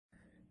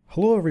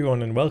Hello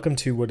everyone and welcome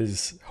to what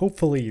is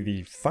hopefully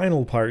the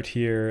final part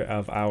here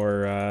of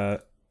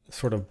our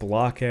sort of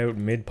blockout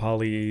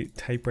mid-poly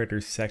typewriter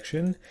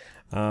section.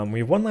 We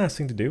have one last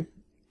thing to do,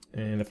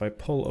 and if I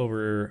pull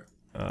over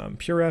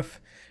PureRef,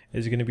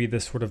 is going to be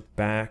this sort of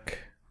back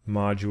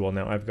module.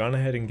 Now I've gone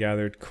ahead and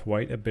gathered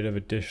quite a bit of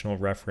additional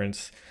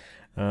reference.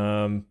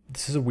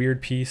 This is a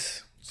weird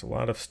piece. It's a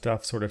lot of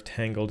stuff sort of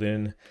tangled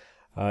in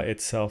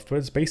itself, but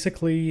it's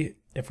basically,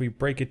 if we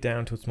break it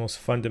down to its most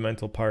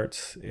fundamental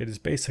parts, it is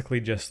basically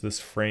just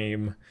this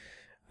frame.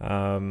 We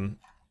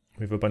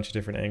have a bunch of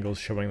different angles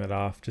showing that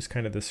off, just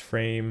kind of this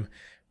frame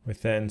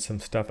with then some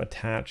stuff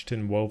attached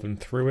and woven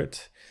through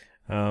it.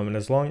 And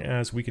as long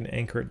as we can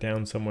anchor it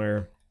down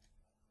somewhere,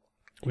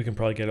 we can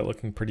probably get it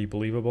looking pretty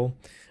believable.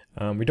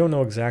 We don't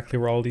know exactly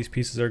where all these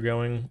pieces are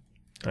going.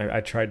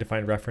 I tried to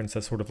find reference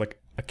that's sort of like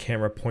a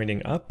camera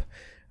pointing up.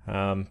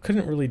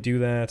 Couldn't really do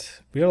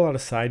that. We got a lot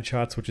of side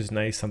shots, which is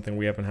nice, something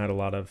we haven't had a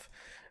lot of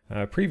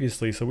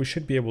previously, so we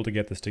should be able to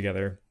get this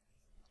together.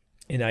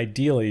 And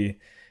ideally,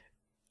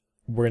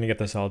 we're going to get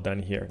this all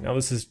done here. Now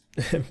this is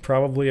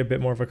probably a bit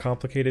more of a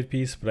complicated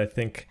piece, but I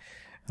think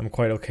I'm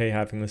quite okay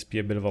having this be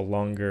a bit of a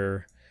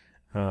longer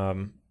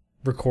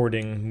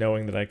recording,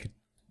 knowing that I could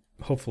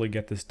hopefully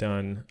get this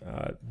done,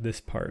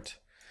 this part.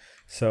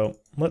 So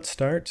let's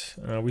start.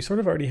 We sort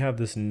of already have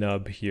this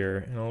nub here,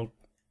 and I'll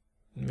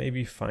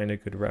maybe find a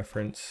good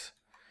reference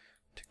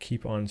to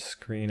keep on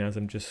screen as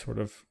I'm just sort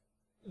of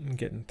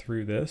getting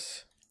through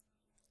this.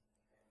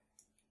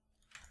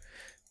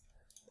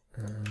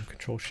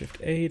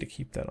 Control-Shift-A to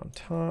keep that on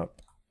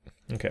top.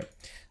 Okay,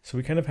 so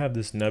we kind of have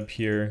this nub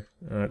here.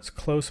 It's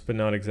close, but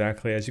not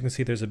exactly. As you can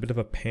see, there's a bit of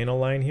a panel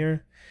line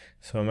here.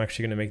 So I'm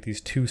actually going to make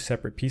these two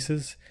separate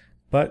pieces,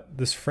 but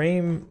this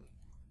frame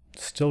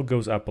still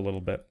goes up a little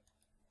bit.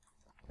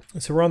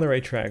 So we're on the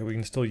right track. We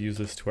can still use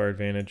this to our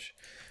advantage.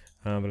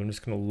 But I'm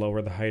just going to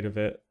lower the height of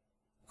it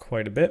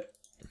quite a bit.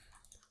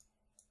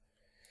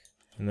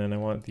 And then I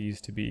want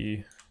these to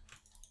be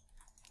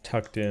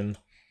tucked in.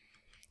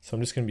 So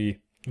I'm just going to be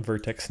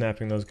vertex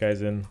snapping those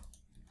guys in.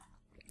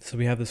 So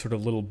we have this sort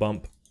of little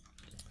bump.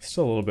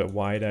 Still a little bit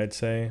wide, I'd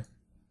say.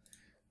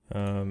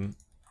 If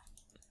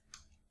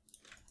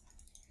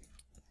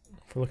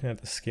we're looking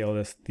at the scale of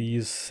this,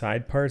 these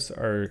side parts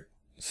are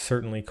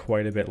certainly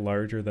quite a bit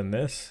larger than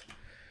this.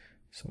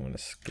 So I'm going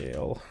to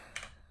scale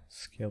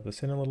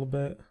this in a little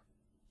bit.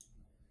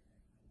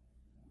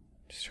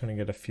 Just trying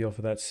to get a feel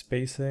for that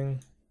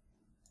spacing.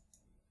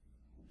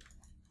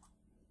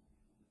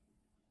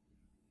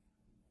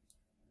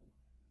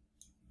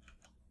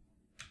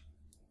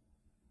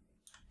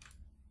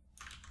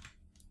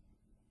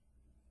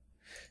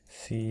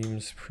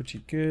 Seems pretty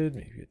good,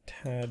 maybe a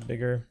tad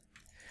bigger.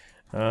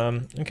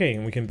 Okay,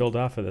 and we can build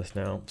off of this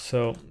now.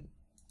 So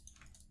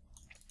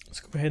let's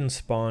go ahead and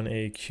spawn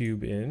a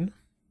cube in.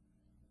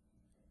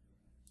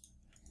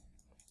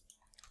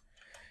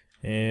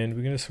 And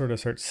we're going to sort of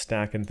start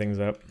stacking things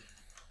up.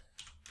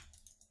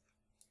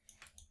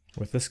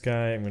 With this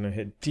guy, I'm going to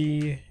hit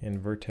D and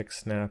vertex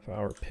snap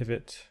our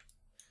pivot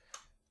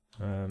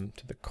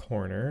to the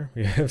corner.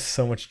 We have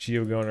so much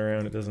geo going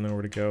around, it doesn't know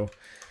where to go.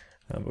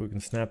 But we can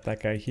snap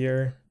that guy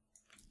here.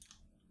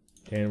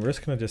 And we're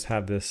just going to just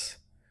have this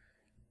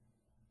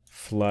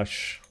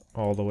flush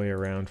all the way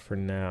around for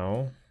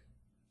now.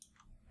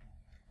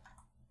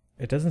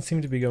 It doesn't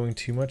seem to be going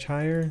too much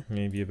higher,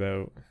 maybe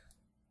about...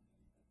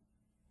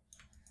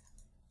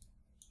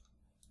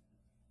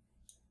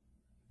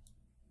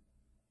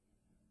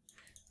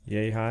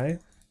 yay high,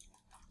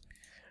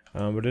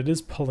 but it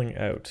is pulling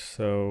out,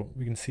 so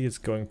we can see it's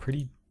going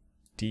pretty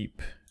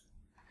deep.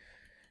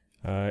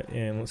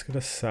 And let's get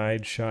a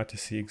side shot to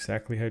see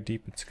exactly how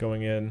deep it's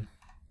going in.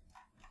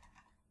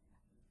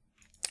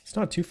 It's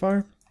not too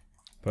far,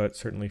 but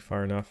certainly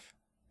far enough.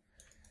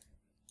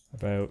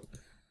 About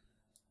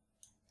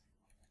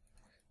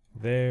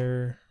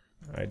there,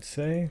 I'd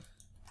say.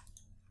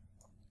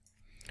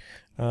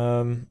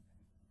 So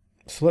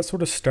let's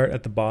sort of start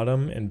at the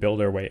bottom and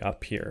build our way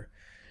up here.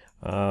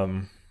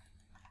 The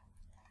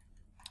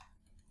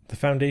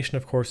foundation,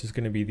 of course, is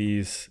going to be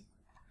these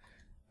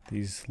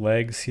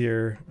legs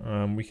here.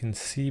 We can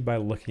see by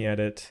looking at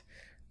it,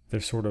 they're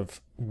sort of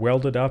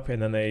welded up,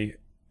 and then they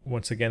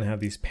once again have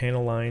these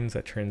panel lines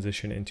that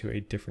transition into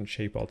a different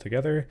shape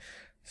altogether.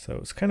 So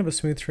it's kind of a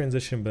smooth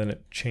transition, but then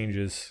it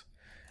changes.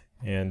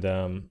 And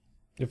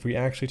if we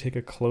actually take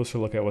a closer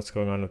look at what's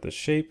going on with this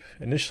shape,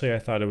 initially I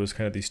thought it was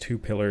kind of these two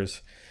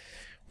pillars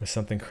with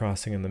something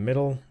crossing in the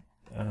middle.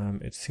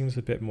 It seems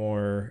a bit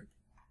more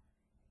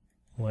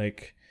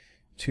like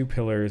two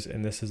pillars,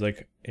 and this is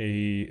like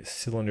a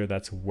cylinder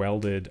that's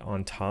welded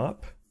on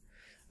top,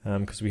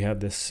 because we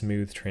have this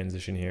smooth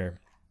transition here.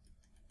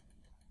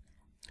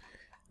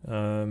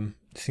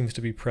 Seems to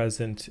be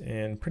present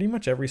in pretty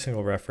much every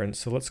single reference,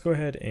 so let's go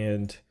ahead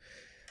and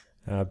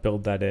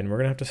build that in. We're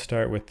going to have to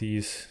start with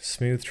these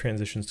smooth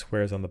transition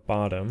squares on the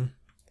bottom.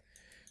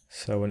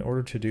 So in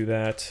order to do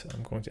that,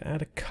 I'm going to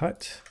add a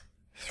cut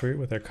through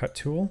with our cut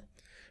tool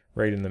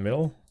right in the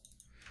middle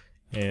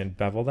and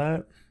bevel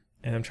that.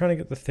 And I'm trying to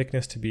get the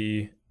thickness to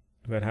be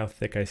about how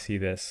thick I see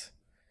this.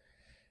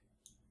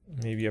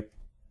 Maybe a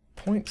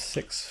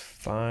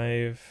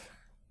 0.65.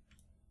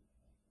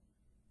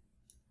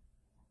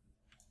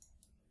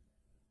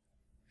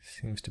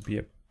 Seems to be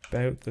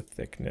about the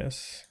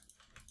thickness.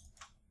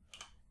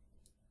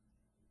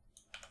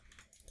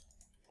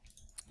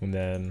 And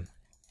then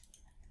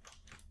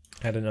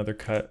add another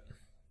cut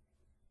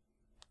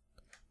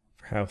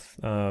for how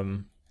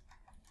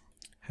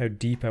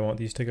deep I want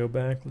these to go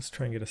back. Let's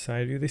try and get a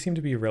side view. They seem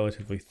to be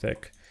relatively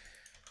thick,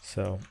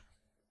 so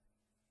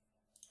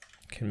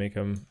can make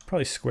them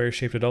probably square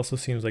shaped. It also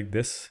seems like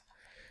this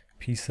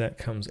piece that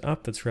comes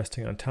up that's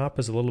resting on top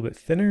is a little bit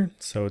thinner,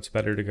 so it's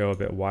better to go a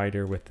bit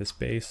wider with this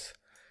base.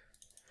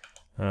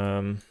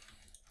 And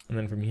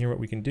then from here what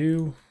we can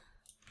do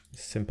is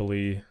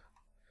simply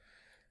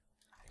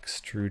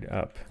extrude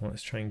up.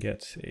 Let's try and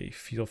get a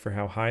feel for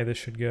how high this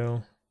should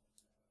go.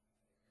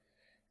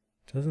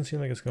 Doesn't seem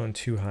like it's going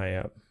too high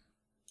up.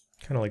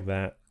 Kind of like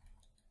that.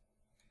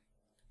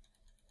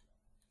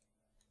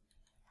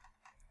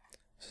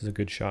 This is a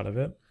good shot of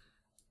it.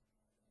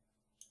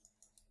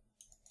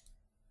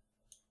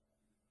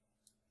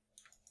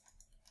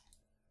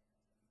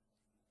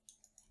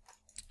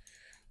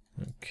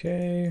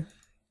 Okay.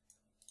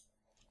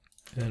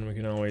 And we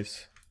can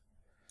always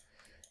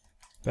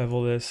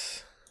bevel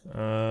this.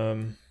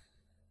 Or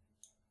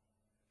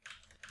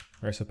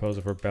I suppose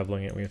if we're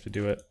beveling it, we have to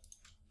do it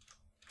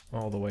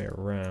all the way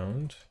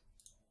around.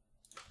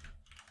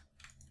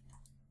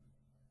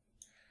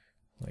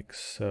 Like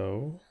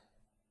so.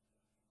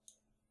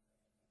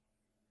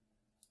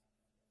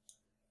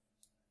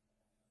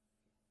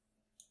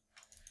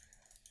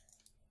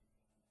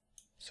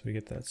 So we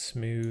get that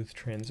smooth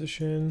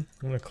transition.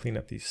 I'm going to clean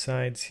up these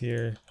sides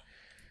here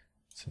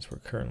since we're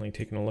currently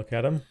taking a look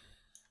at them.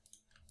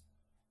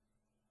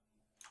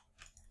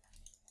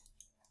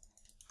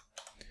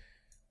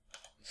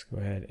 Let's go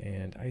ahead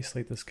and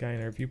isolate this guy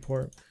in our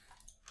viewport.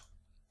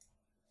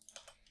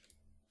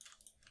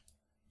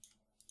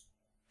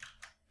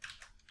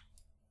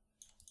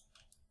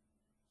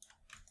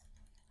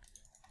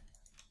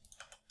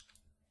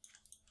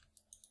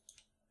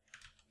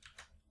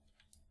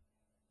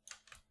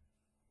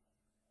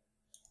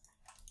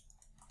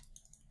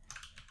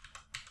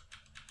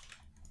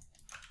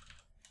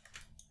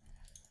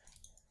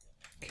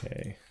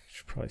 Okay,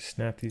 should probably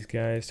snap these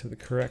guys to the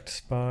correct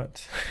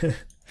spot.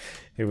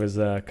 It was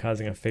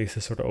causing a face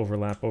to sort of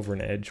overlap over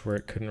an edge where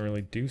it couldn't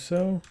really do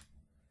so.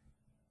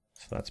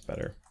 So that's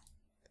better.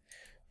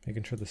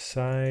 Making sure the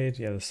side,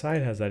 yeah, the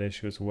side has that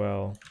issue as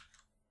well.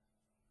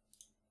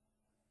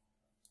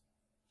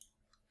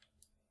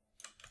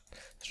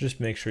 So just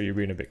make sure you're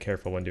being a bit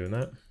careful when doing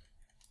that.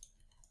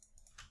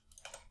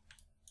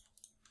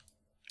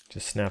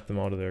 Just snap them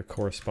all to their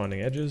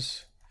corresponding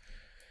edges.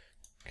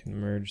 Can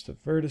merge the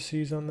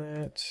vertices on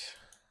that.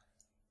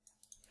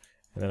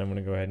 And then I'm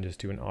going to go ahead and just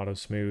do an auto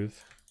smooth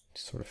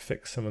to sort of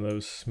fix some of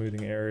those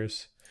smoothing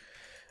errors.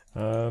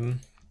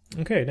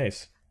 Okay,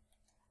 nice.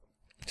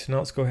 So now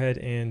let's go ahead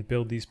and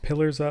build these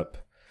pillars up.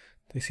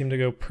 They seem to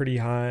go pretty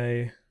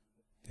high.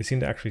 They seem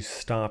to actually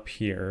stop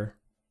here.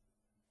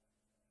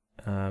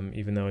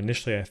 Even though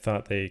initially I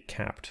thought they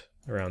capped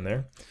around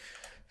there.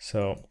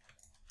 So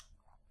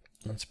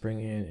let's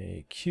bring in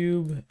a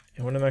cube.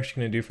 And what I'm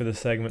actually going to do for this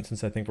segment,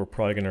 since I think we're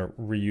probably going to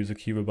reuse a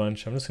cube a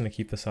bunch, I'm just going to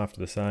keep this off to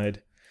the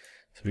side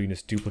so we can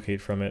just duplicate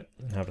from it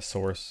and have a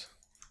source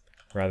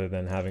rather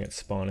than having it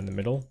spawn in the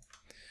middle.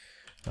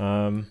 But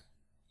I'm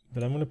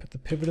going to put the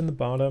pivot in the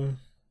bottom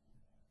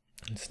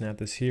and snap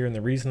this here. And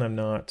the reason I'm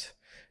not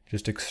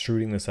just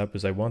extruding this up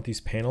is I want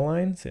these panel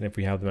lines, and if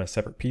we have them as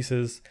separate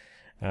pieces,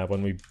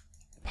 when we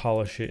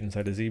polish it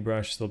inside of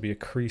Zbrush, there'll be a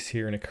crease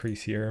here and a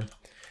crease here.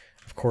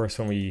 Of course,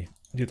 when we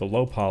do the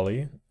low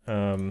poly,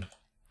 we'll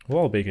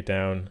all bake it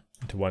down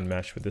into one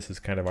mesh, but this is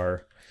kind of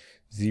our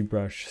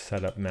Zbrush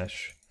setup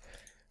mesh.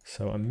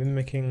 So I'm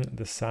mimicking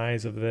the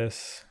size of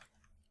this,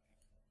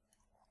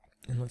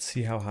 and let's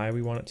see how high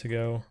we want it to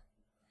go.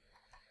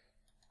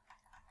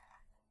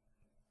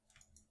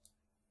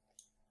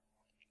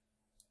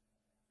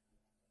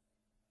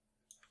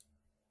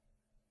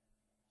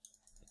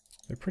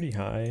 They're pretty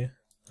high.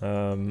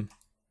 I'm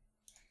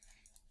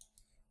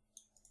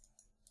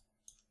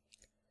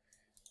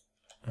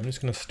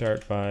just going to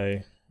start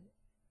by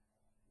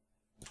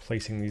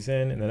placing these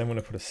in, and then I'm going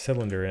to put a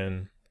cylinder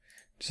in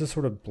just to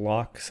sort of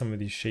block some of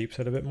these shapes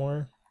out a bit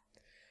more.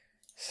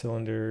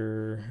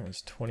 Cylinder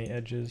has 20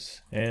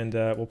 edges, and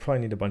we'll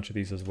probably need a bunch of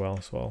these as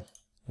well, so I'll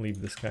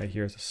leave this guy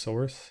here as a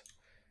source.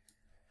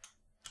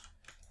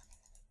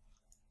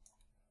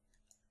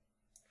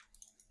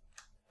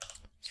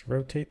 Let's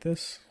rotate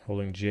this,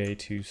 holding J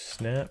to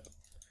snap.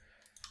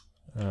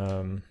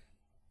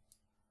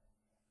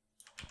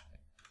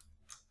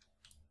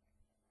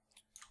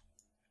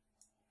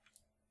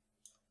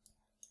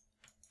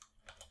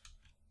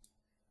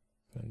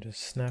 I'm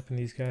just snapping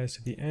these guys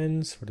to the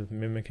ends, sort of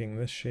mimicking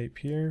this shape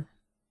here.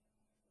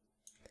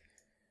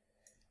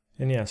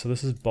 And yeah, so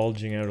this is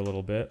bulging out a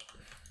little bit.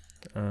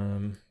 It's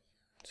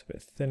a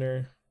bit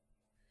thinner,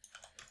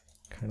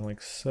 kind of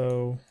like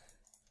so.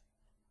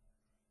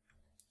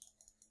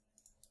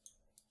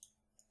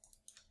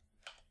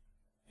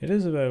 It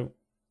is about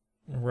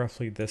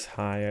roughly this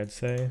high, I'd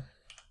say.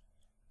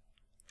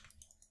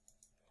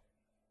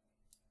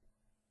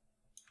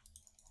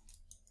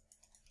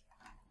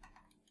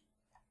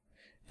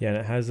 Yeah, and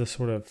it has this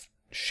sort of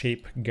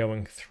shape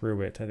going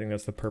through it. I think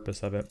that's the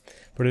purpose of it.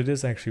 But it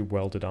is actually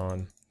welded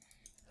on.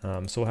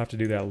 So we'll have to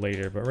do that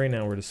later. But right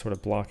now we're just sort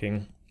of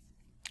blocking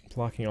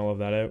all of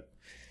that out.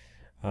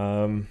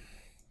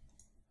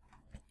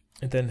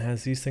 It then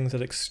has these things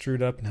that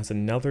extrude up and has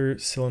another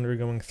cylinder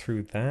going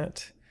through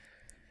that.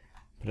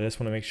 But I just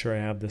want to make sure I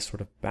have this sort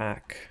of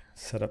back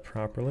set up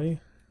properly.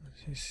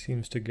 It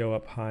seems to go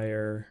up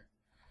higher.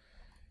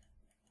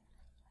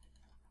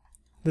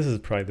 This is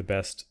probably the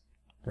best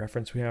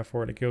reference we have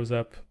for it. It goes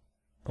up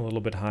a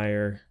little bit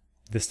higher.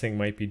 This thing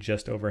might be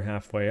just over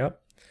halfway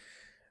up.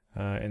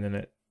 And then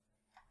it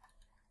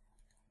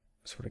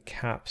sort of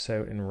caps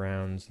out in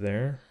rounds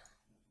there.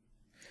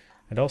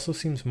 It also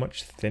seems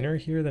much thinner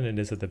here than it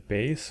is at the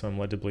base, so I'm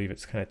led to believe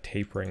it's kind of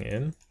tapering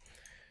in.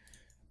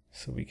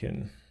 So we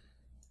can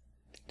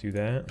do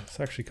that. Let's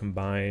actually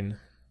combine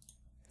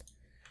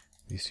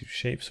these two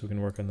shapes so we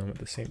can work on them at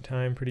the same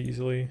time pretty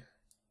easily.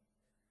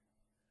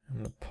 I'm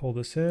going to pull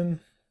this in.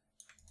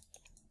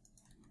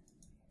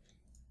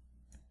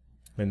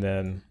 And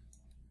then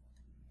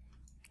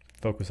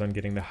focus on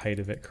getting the height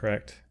of it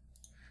correct.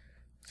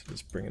 So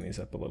just bringing these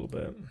up a little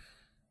bit.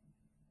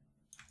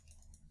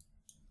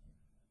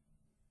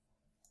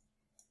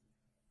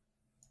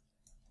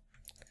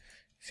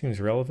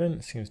 Seems relevant.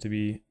 It seems to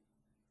be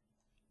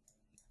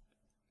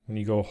when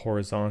you go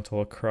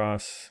horizontal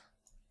across.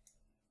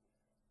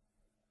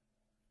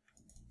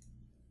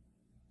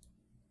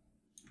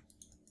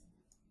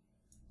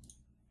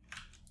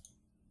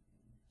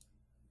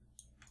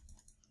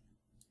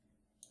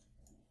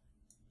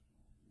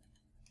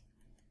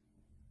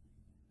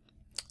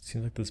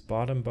 Seems like this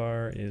bottom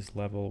bar is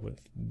level with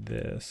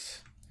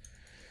this.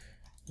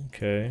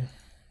 Okay.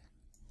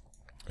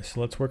 So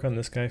let's work on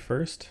this guy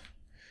first.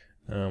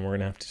 We're going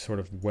to have to sort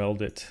of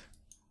weld it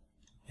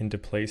into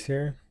place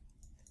here.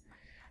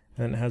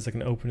 And it has like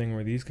an opening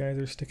where these guys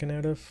are sticking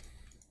out of.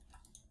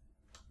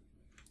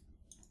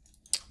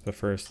 But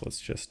first, let's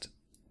just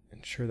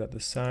ensure that the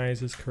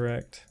size is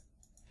correct.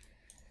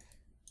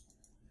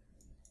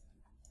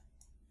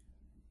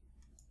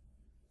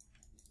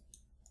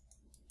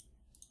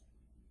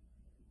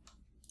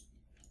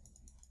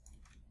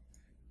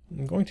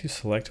 I'm going to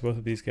select both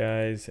of these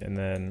guys and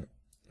then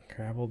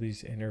grab all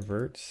these inner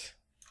verts.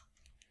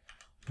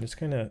 I'm just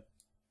kind of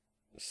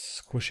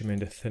squish them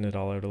in to thin it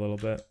all out a little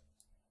bit.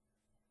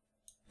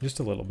 Just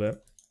a little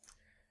bit.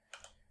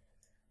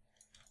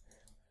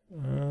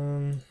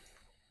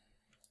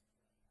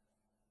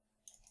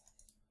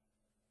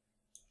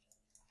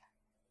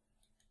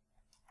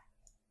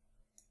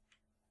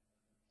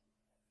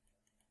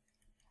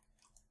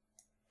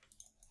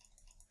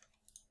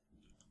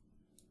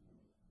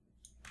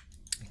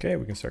 Okay,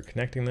 we can start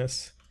connecting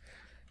this.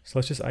 So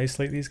let's just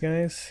isolate these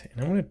guys, and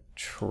I'm going to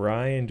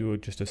try and do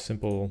just a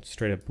simple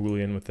straight up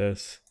Boolean with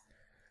this,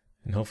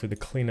 and hopefully the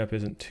cleanup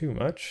isn't too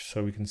much.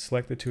 So we can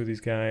select the two of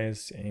these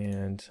guys,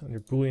 and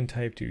under Boolean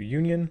type do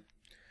union,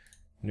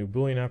 new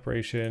Boolean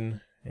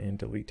operation, and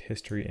delete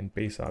history and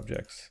base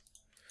objects.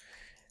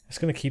 It's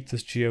going to keep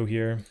this geo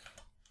here.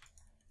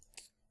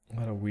 A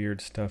lot of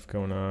weird stuff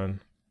going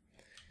on,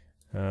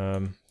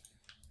 but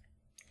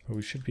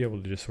we should be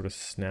able to just sort of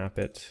snap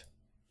it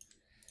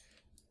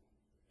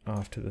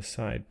off to the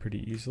side pretty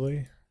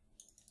easily.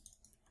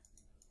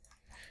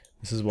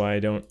 This is why I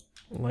don't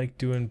like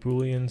doing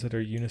booleans that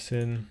are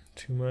unison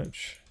too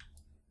much,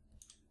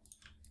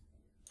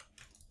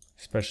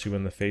 especially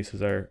when the faces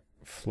are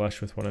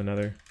flush with one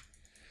another.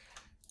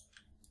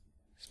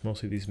 It's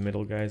mostly these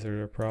middle guys that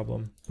are a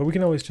problem, but we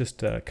can always just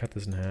cut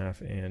this in half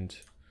and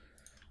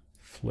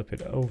flip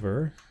it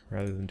over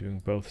rather than doing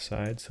both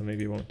sides, so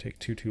maybe it won't take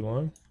too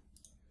long.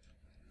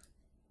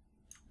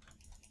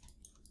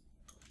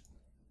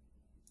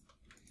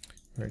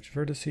 Merge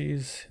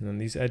vertices, and then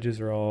these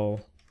edges are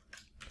all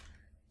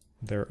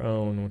their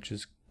own, which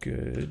is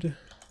good.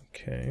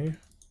 Okay.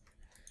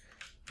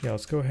 Yeah,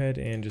 let's go ahead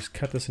and just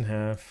cut this in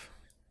half.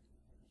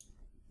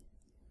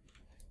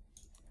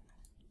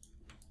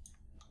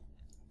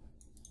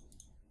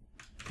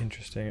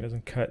 Interesting, it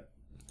doesn't cut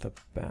the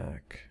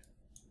back.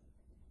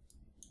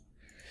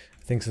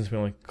 I think since we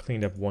only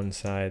cleaned up one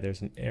side,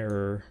 there's an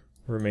error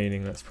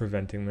remaining that's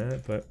preventing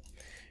that, but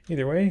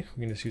either way,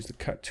 we can just use the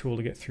cut tool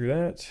to get through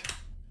that.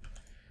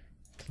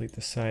 Delete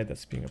the side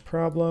that's being a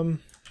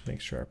problem,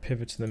 make sure our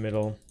pivot's in the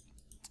middle,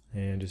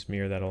 and just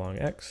mirror that along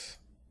X.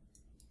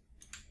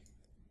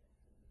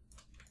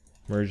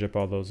 Merge up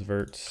all those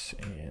verts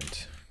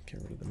and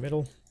get rid of the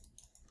middle.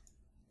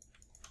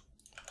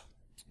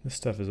 This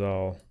stuff is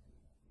all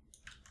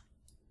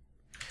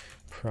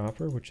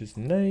proper, which is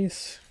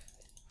nice.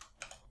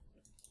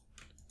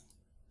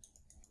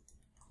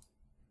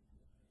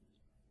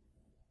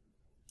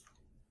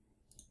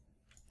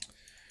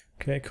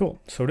 Okay,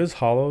 cool. So it is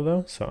hollow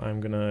though, so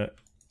I'm gonna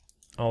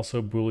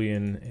also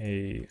Boolean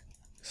a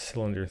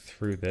cylinder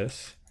through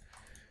this.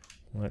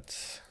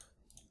 Let's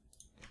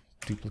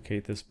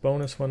duplicate this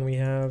bonus one we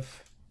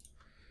have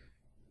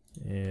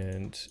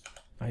and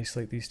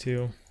isolate these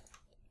two.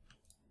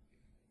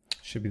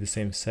 Should be the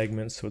same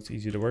segments, so it's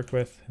easy to work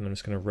with. And I'm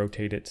just going to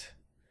rotate it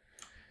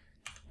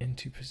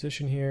into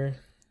position here.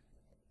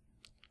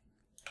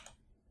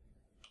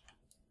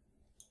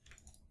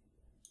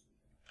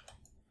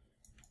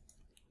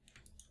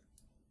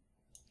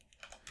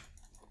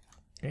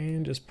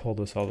 And just pull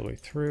this all the way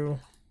through.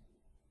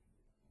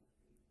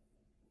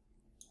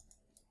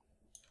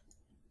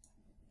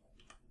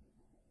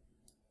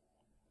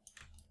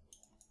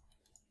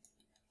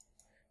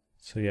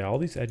 So yeah, all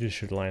these edges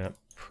should line up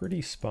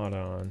pretty spot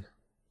on.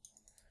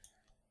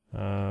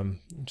 I'm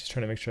just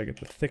trying to make sure I get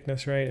the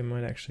thickness right. It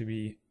might actually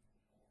be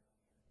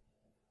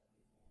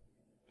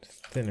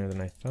thinner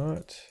than I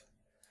thought.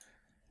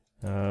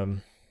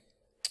 Let's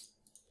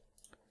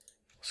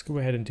go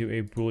ahead and do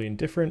a Boolean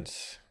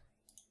difference.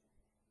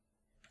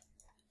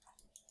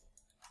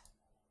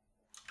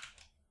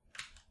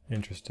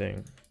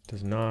 Interesting.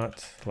 Does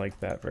not like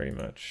that very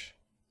much.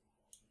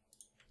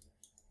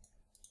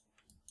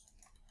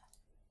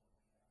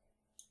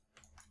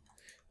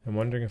 I'm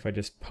wondering if I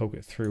just poke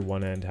it through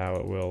one end, how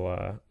it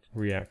will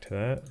react to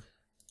that.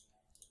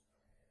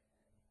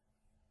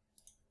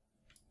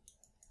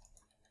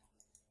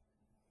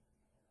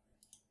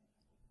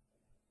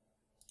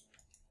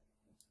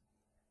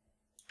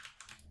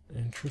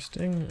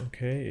 Interesting.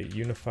 Okay, it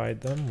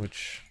unified them,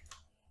 which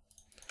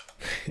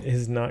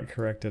is not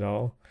correct at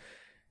all.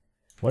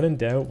 When in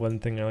doubt, one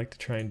thing I like to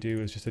try and do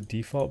is just a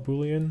default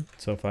Boolean.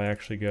 So if I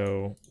actually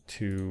go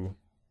to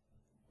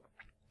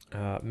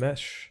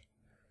mesh,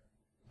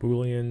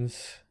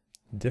 Booleans,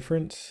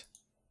 difference.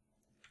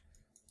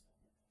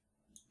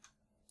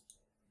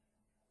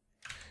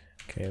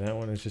 Okay, that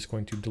one is just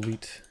going to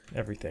delete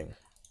everything.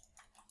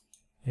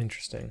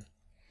 Interesting.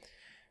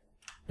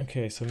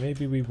 Okay, so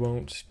maybe we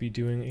won't be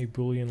doing a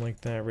Boolean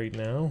like that right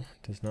now.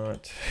 Does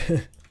not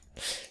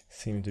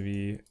seem to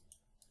be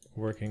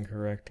working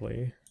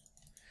correctly.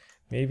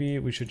 Maybe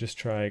we should just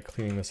try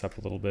cleaning this up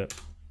a little bit,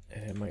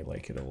 and it might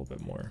like it a little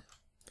bit more.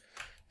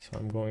 So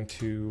I'm going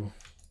to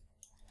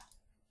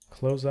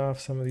close off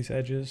some of these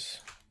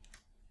edges.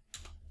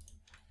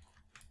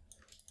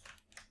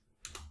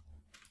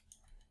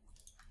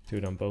 Do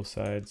it on both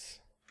sides.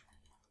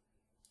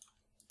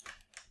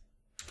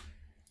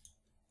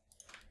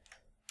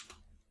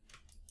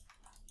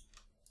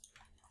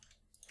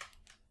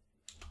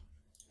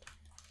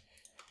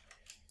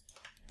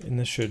 And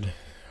this should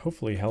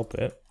hopefully help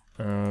it,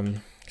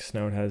 because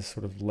now it has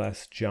sort of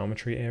less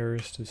geometry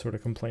errors to sort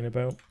of complain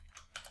about.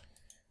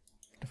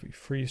 If we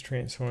freeze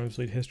transforms,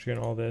 delete history on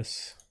all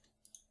this,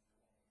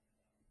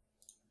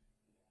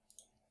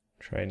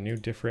 try a new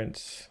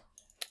difference,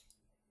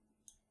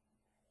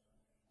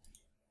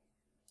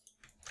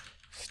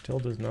 still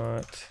does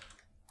not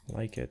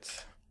like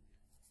it.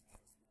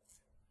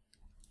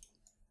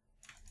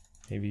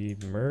 Maybe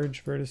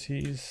merge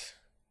vertices.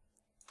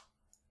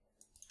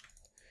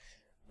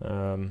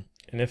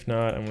 And if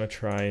not, I'm going to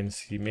try and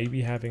see,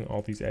 maybe having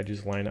all these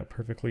edges line up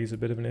perfectly is a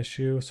bit of an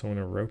issue, so I'm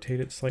going to rotate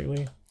it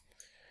slightly.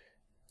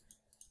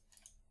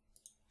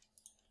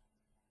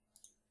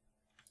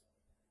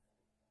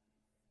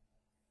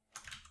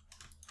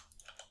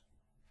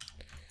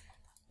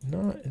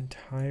 Not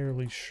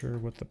entirely sure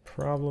what the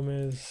problem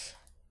is.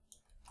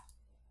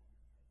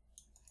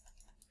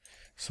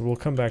 So we'll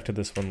come back to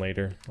this one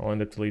later. I'll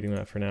end up deleting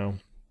that for now.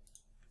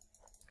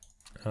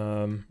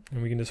 And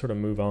we can just sort of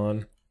move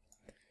on.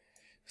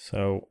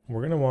 So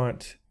we're going to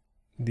want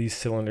these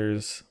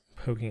cylinders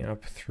poking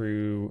up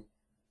through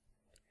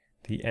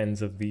the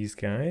ends of these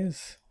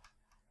guys.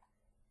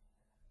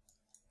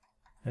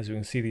 As we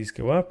can see, these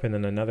go up and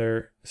then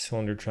another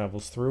cylinder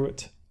travels through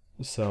it.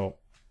 So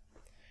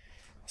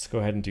let's go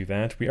ahead and do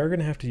that. We are going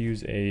to have to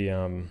use a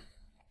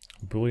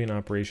Boolean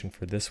operation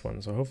for this one.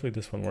 So hopefully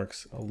this one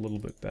works a little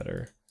bit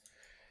better.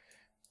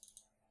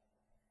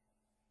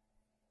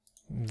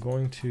 I'm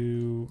going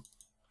to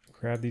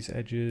grab these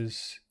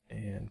edges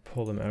and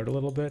pull them out a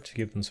little bit to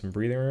give them some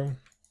breathing room.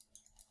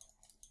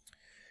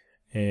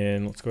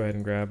 And let's go ahead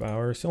and grab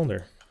our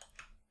cylinder.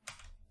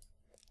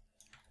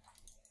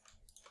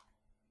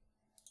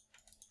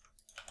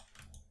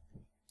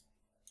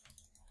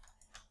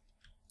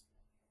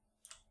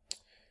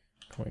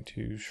 Going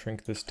to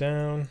shrink this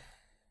down.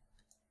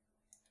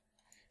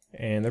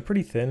 And they're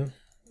pretty thin.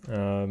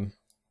 And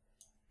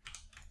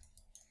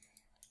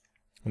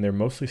they're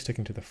mostly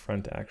sticking to the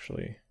front,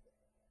 actually.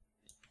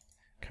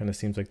 Kind of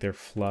seems like they're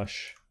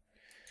flush.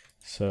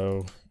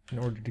 So in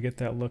order to get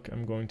that look,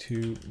 I'm going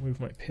to move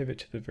my pivot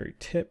to the very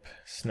tip,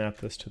 snap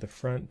this to the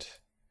front,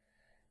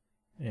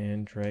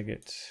 and drag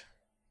it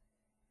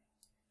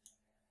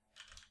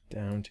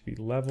down to be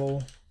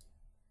level.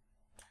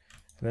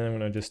 And then I'm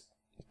going to just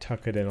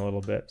tuck it in a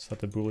little bit so that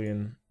the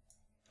Boolean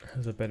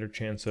has a better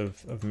chance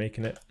of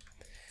making it.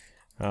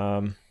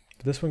 But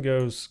this one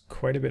goes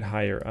quite a bit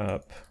higher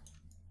up,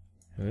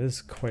 and it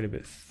is quite a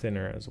bit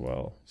thinner as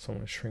well. So I'm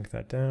going to shrink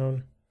that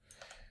down.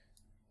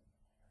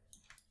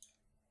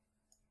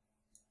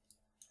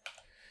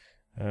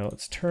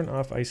 Let's turn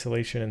off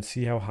isolation and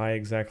see how high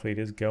exactly it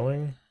is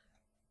going.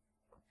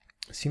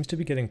 It seems to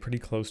be getting pretty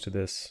close to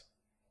this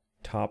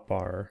top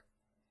bar.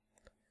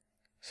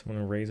 So I'm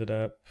going to raise it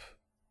up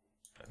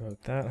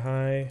about that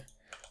high.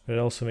 But it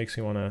also makes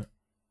me want to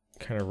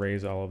kind of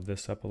raise all of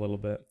this up a little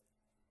bit.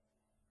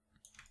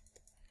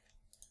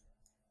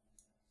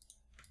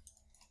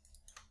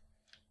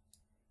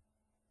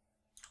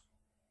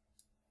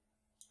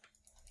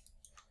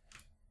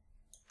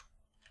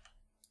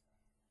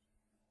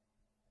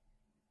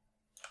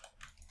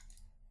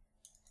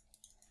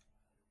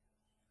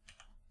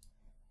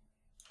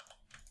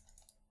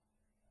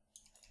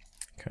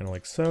 Kind of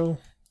like so.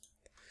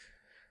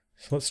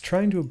 So let's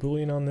try and do a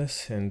Boolean on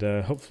this, and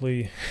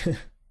hopefully,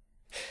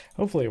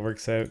 hopefully it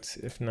works out.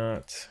 If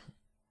not,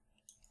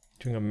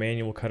 doing a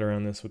manual cut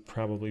around this would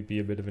probably be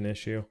a bit of an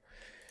issue.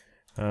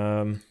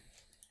 New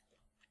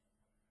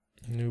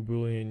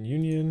Boolean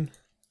union.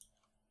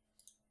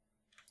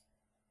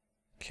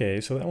 Okay,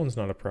 so that one's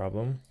not a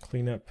problem.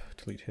 Cleanup,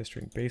 delete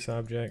history and base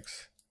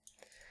objects.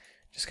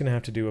 Just gonna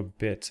have to do a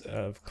bit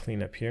of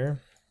cleanup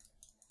here.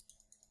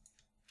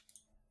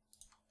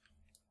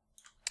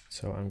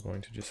 So I'm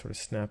going to just sort of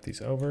snap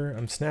these over.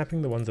 I'm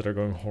snapping the ones that are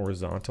going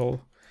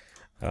horizontal,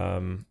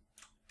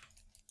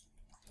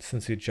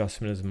 since the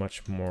adjustment is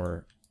much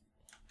more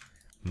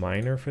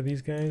minor for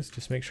these guys.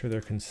 Just make sure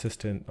they're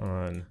consistent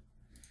on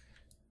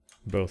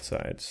both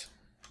sides.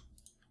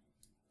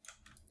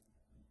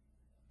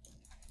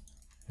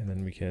 And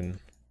then we can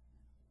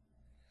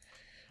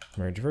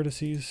merge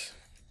vertices.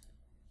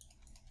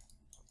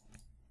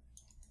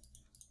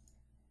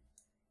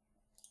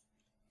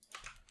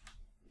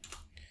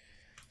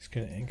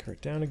 Going to anchor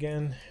it down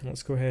again, and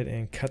let's go ahead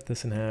and cut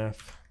this in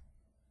half.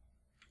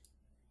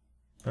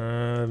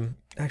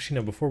 Actually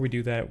no, before we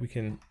do that, we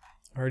can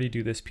already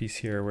do this piece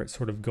here where it's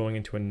sort of going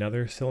into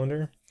another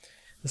cylinder.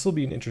 This will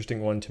be an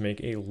interesting one to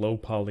make a low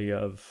poly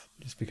of,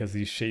 just because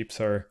these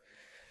shapes are,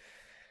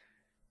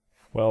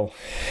 well,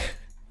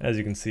 as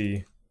you can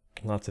see,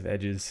 lots of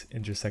edges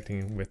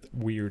intersecting with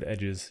weird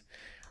edges.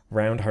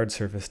 Round hard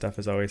surface stuff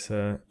is always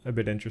a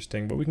bit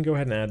interesting, but we can go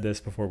ahead and add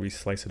this before we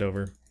slice it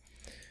over.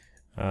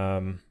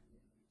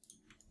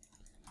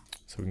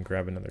 So we can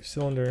grab another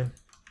cylinder,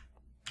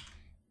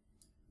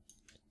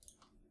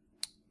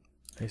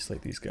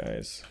 isolate these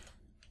guys.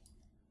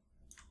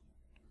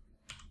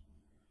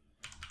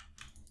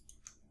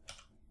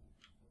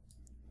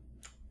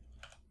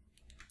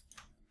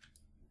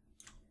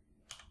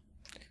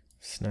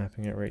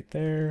 Snapping it right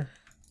there.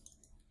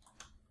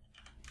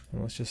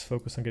 And let's just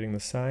focus on getting the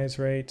size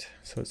right.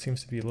 So it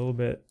seems to be a little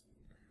bit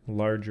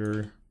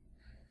larger,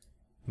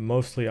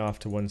 mostly off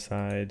to one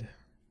side.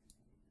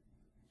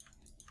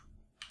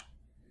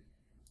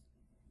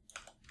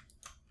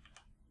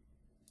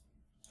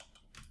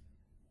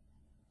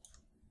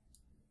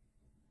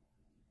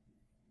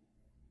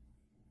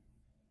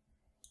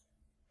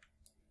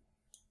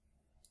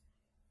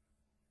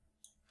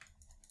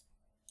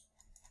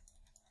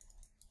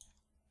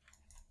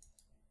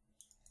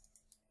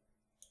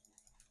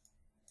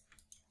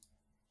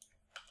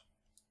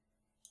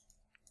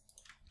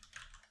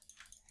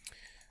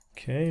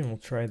 Okay, and we'll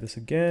try this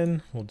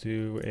again. We'll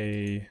do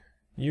a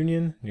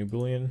union, new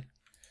Boolean.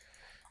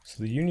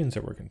 So the unions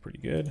are working pretty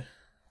good.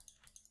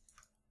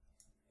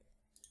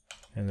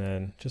 And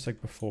then, just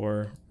like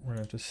before, we're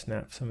gonna have to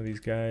snap some of these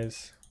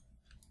guys.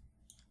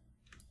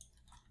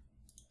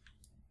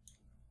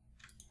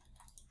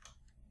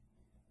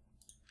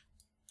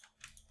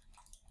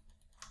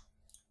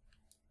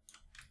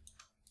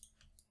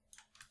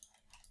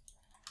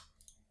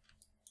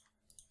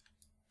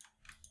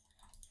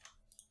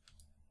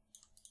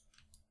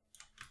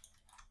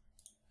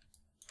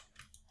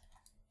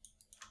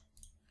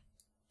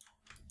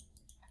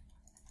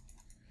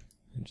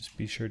 And just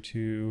be sure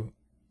to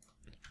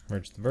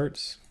merge the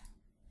verts.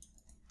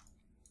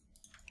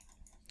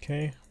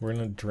 Okay, we're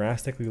going to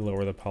drastically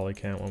lower the poly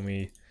count when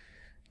we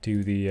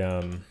do the,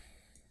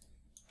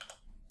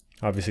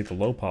 obviously the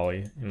low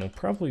poly, and it'll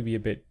probably be a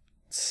bit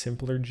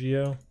simpler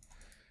geo.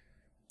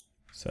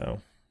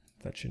 So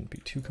that shouldn't be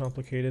too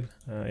complicated.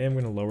 I am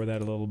going to lower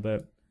that a little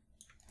bit.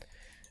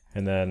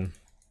 And then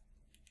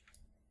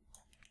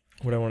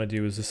what I want to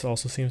do is, this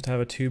also seems to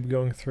have a tube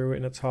going through it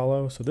and it's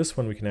hollow. So this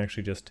one we can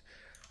actually just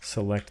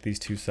select these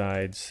two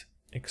sides,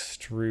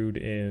 extrude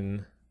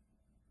in,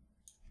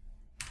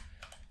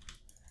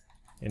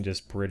 and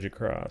just bridge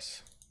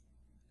across.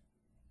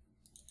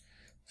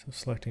 So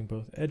selecting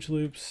both edge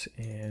loops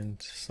and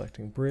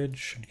selecting bridge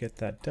should get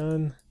that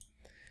done.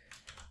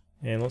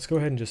 And let's go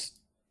ahead and just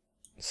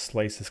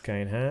slice this guy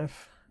in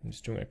half. I'm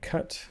just doing a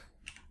cut.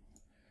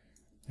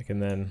 I can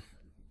then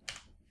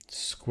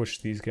squish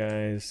these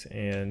guys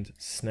and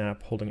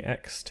snap holding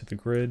X to the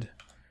grid.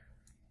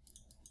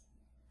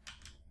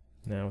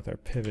 Now with our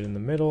pivot in the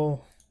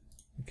middle,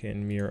 we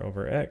can mirror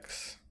over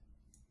X,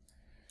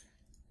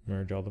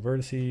 merge all the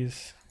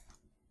vertices,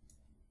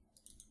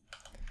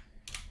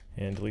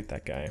 and delete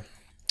that guy.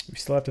 We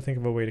still have to think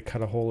of a way to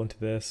cut a hole into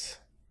this.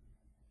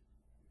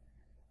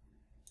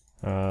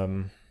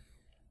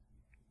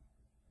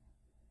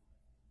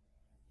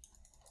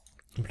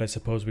 but I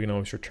suppose we can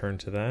always return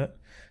to that.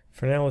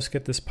 For now, let's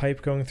get this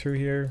pipe going through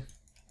here.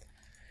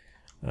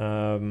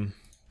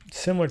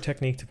 Similar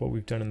technique to what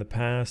we've done in the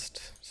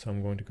past. So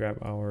I'm going to grab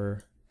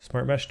our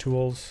smart mesh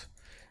tools.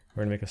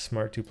 We're going to make a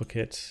smart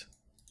duplicate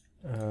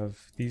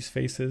of these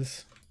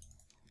faces.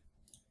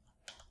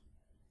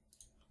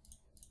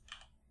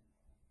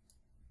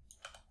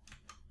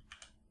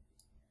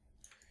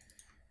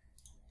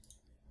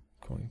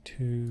 Going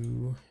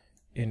to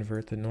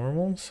invert the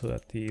normal so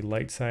that the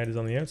light side is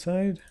on the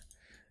outside.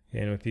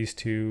 And with these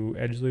two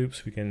edge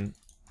loops, we can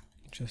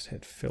just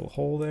hit fill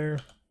hole there.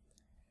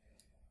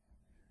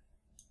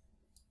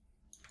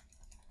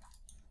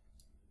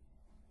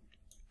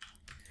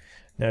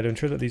 Now to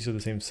ensure that these are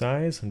the same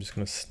size, I'm just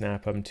going to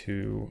snap them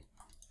to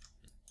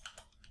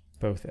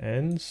both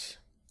ends.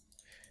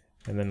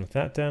 And then with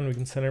that done, we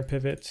can center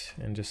pivot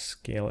and just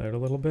scale out a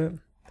little bit.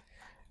 It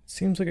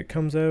seems like it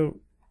comes out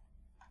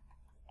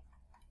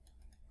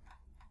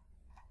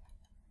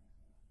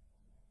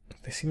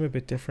they seem a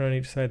bit different on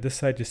each side. This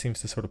side just seems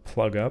to sort of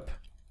plug up.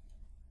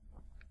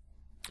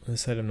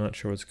 This side I'm not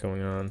sure what's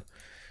going on.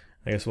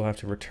 I guess we'll have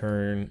to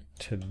return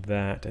to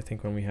that, I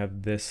think, when we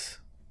have this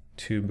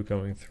tube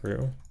going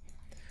through.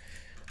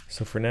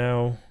 So for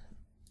now,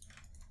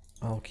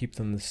 I'll keep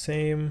them the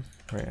same.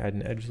 All right, add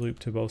an edge loop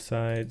to both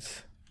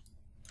sides.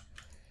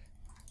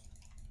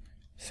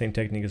 Same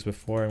technique as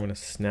before, I'm going to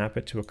snap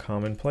it to a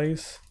common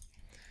place.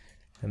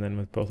 And then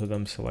with both of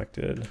them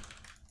selected,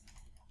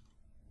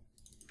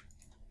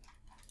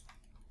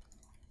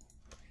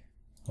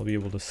 I'll be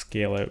able to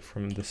scale out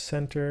from the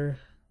center.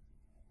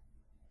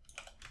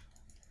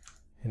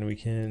 And we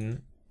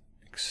can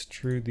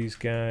extrude these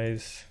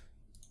guys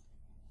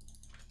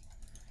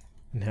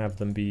and have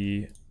them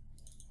be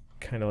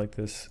kind of like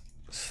this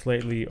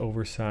slightly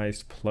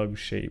oversized plug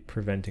shape,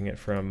 preventing it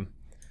from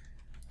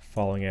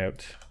falling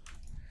out.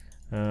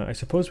 I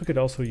suppose we could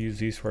also use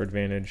these for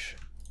advantage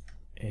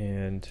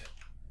and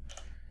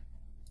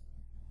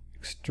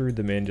extrude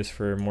them in just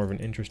for more of an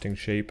interesting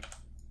shape.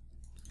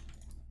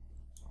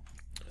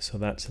 So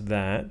that's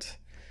that.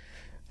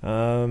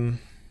 I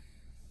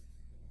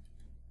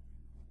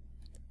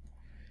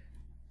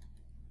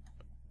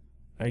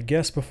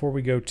guess before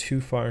we go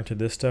too far into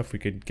this stuff, we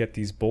could get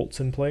these bolts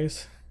in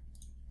place.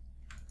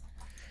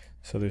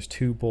 So there's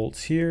 2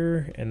 bolts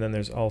here, and then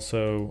there's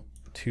also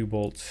 2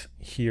 bolts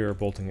here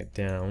bolting it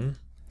down.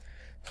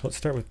 So let's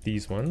start with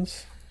these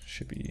ones.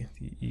 Should be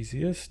the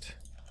easiest.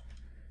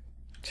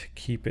 To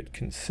keep it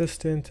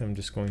consistent, I'm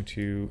just going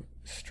to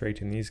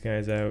straighten these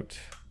guys out,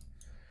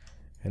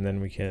 and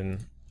then we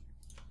can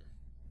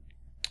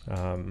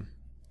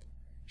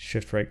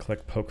shift right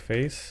click poke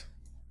face.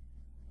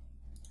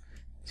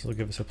 This will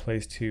give us a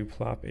place to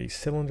plop a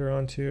cylinder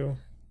onto.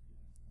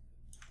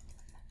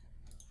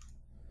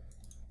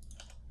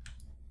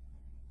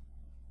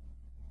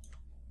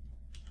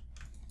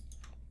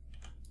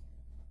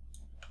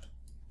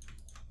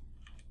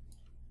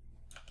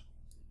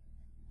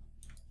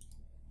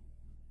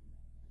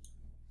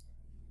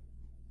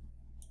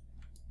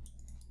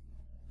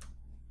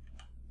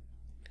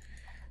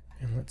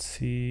 And let's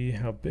see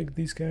how big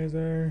these guys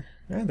are.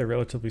 They're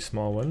relatively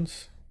small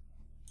ones.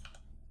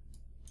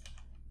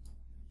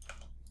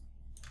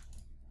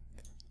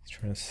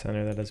 Trying to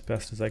center that as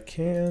best as I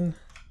can.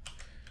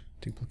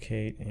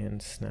 Duplicate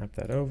and snap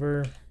that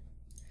over.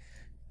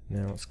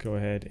 Now let's go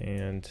ahead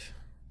and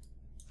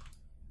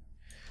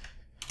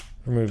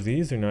remove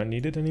these. They're not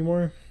needed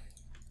anymore.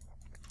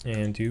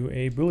 And do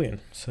a Boolean.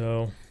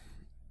 So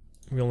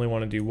we only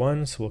want to do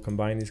one, so we'll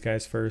combine these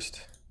guys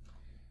first.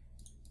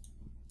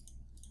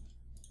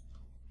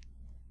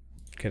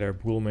 Get our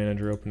Bool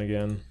manager open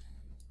again.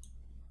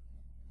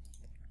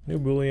 New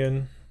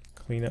Boolean,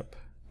 clean up,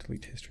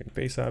 delete history and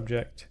base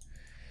object.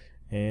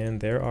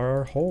 And there are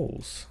our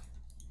holes.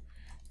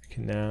 We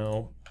can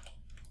now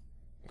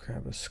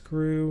grab a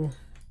screw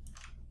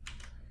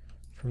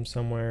from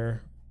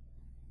somewhere,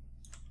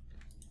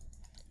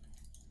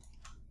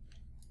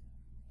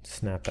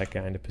 snap that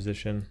guy into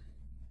position,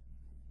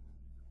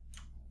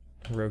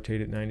 rotate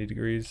it 90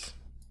 degrees.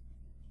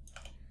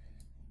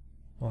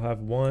 I'll have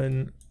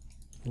one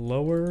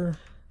lower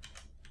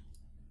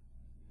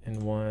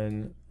and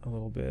one a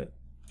little bit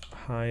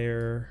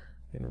higher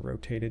and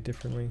rotated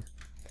differently.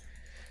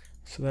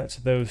 So that's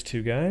those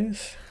 2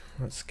 guys.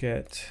 Let's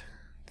get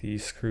the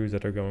screws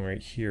that are going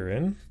right here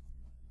in.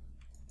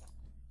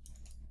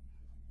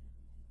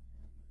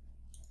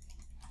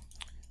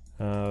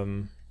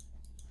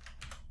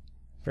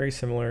 Very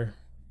similar.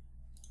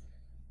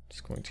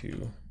 Just going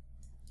to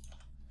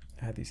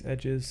add these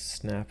edges,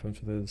 snap them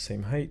so they're the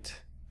same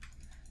height.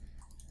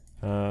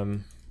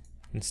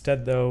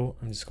 Instead though,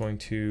 I'm just going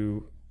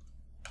to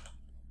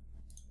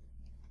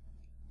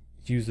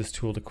use this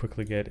tool to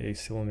quickly get a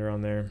cylinder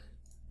on there.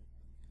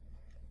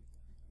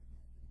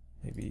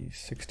 Maybe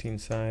 16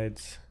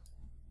 sides.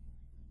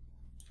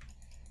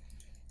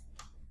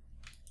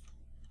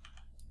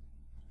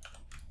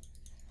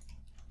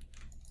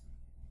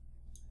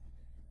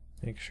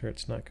 Make sure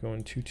it's not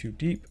going too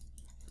deep.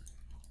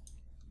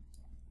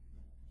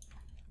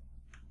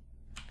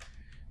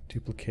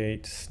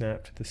 Duplicate,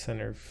 snap to the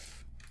center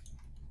of,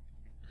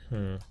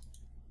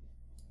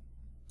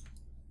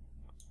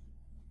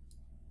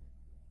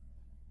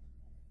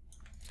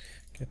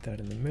 Get that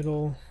in the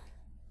middle.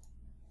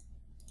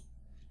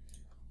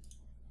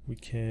 We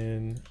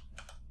can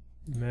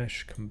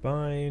mesh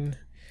combine.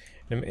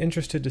 And I'm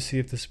interested to see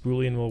if this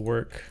Boolean will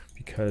work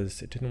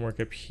because it didn't work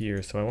up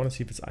here. So I want to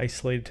see if it's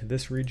isolated to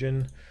this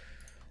region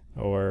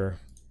or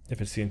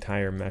if it's the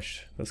entire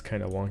mesh that's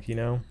kind of wonky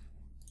now.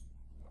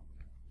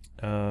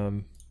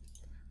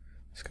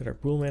 Let's get our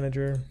bool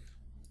manager.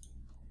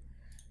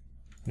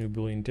 New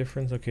Boolean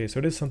difference. Okay, so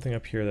it is something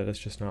up here that it's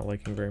just not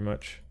liking very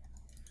much.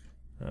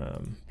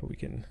 But we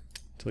can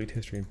delete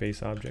history and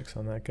base objects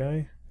on that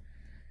guy.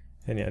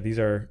 And yeah, these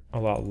are a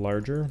lot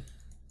larger.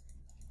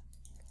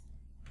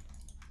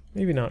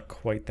 Maybe not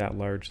quite that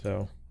large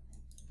though.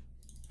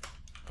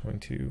 Going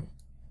to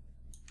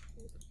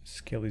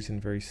scale these in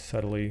very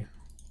subtly.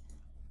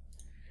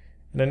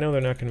 And I know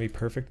they're not going to be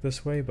perfect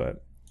this way,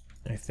 but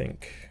I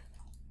think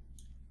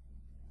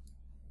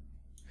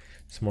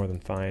it's more than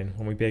fine.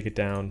 When we bake it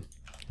down,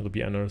 it'll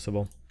be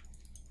unnoticeable.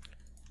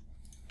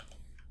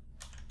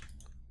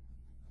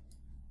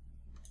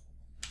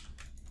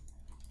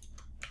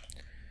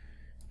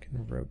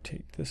 Can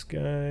rotate this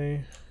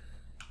guy.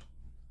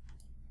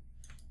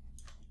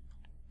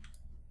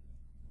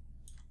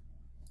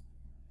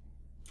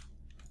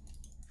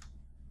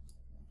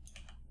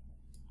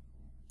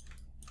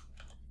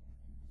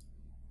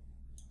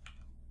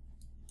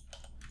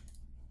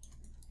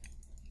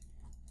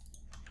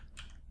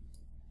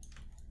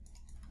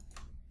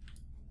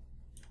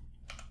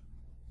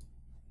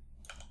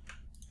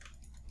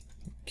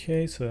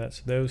 Okay, so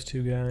that's those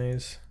two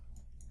guys.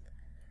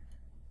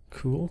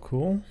 Cool,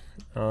 cool.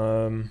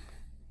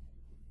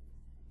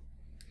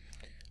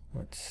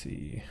 Let's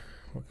see,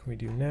 what can we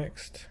do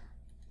next?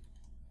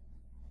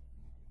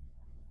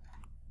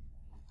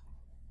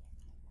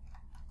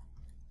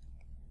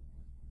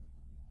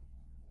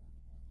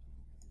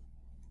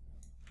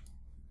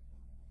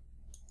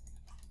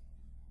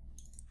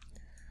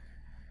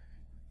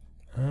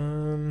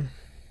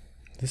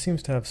 This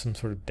seems to have some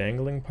sort of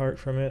dangling part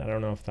from it. I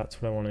don't know if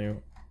that's what I want to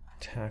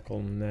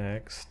tackle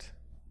next.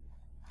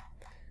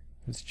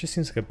 This just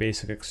seems like a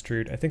basic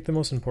extrude. I think the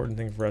most important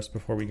thing for us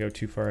before we go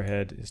too far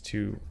ahead is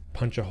to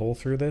punch a hole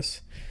through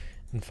this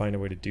and find a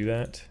way to do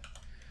that.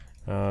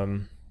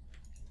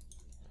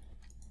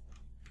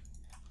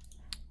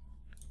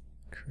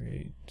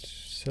 Create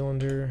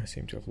cylinder. I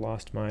seem to have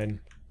lost mine.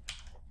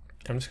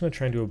 I'm just going to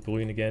try and do a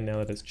Boolean again now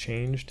that it's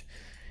changed.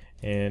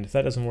 And if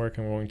that doesn't work,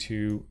 I'm going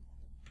to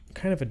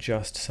kind of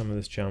adjust some of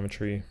this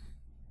geometry.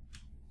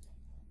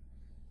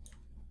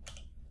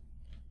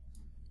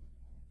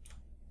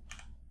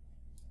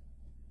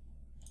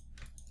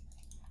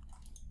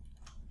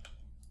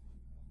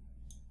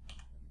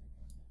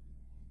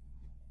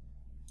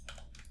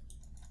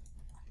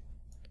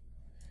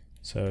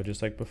 So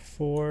just like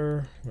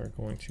before, we're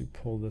going to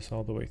pull this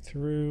all the way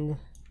through.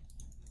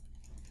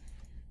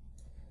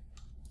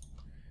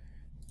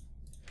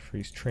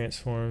 Freeze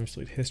transforms,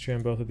 delete history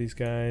on both of these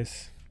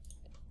guys.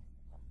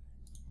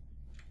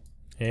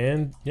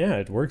 And yeah,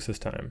 it works this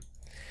time.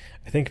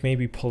 I think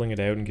maybe pulling it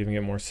out and giving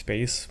it more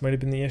space might have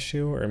been the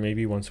issue, or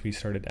maybe once we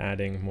started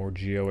adding more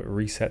geo, it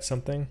reset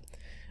something.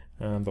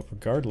 But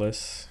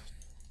regardless,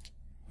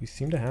 we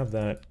seem to have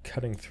that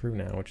cutting through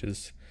now, which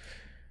is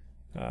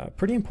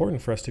pretty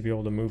important for us to be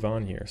able to move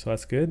on here. So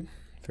that's good.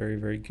 Very,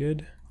 very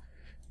good.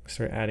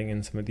 Start adding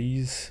in some of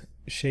these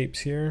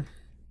shapes here.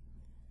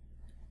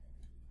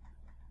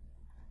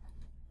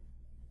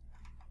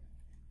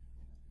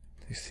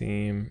 They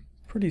seem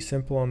pretty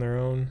simple on their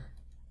own.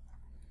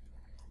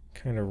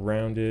 Kind of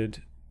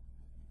rounded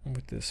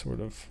with this sort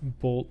of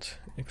bolt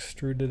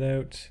extruded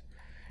out.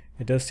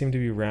 It does seem to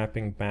be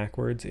wrapping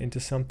backwards into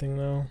something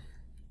though.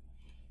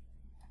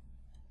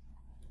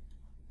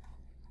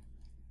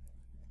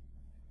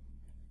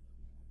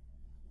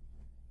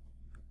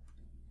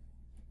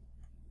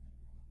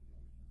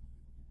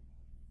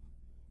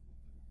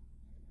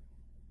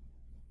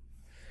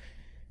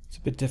 It's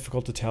a bit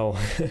difficult to tell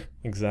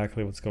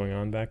exactly what's going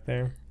on back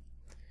there,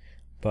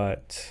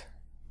 but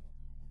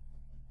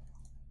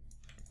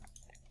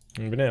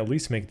I'm going to at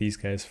least make these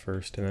guys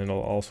first, and then it'll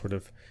all sort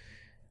of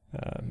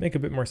make a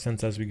bit more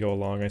sense as we go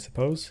along, I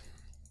suppose.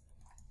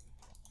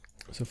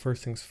 So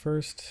first things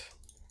first,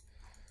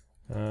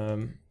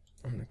 I'm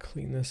going to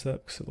clean this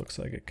up because it looks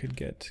like it could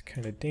get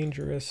kind of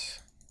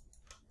dangerous.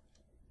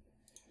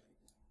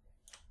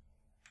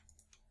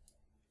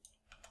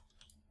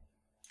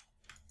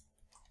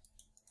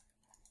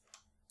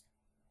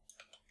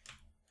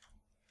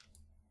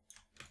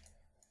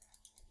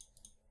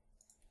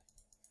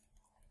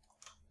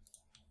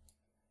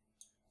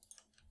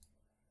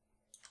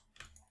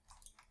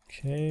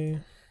 Okay.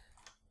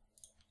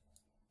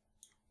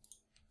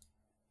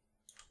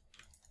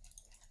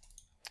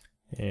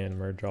 And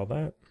merge all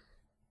that.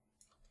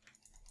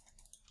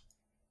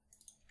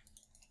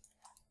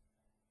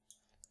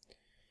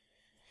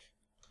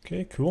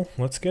 Okay, cool.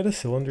 Let's get a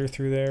cylinder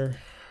through there.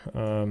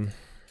 I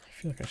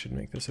feel like I should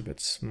make this a bit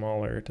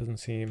smaller. It doesn't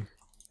seem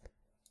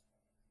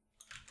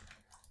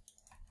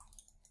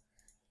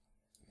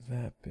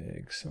that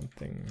big.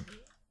 Something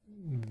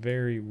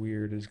very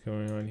weird is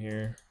going on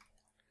here.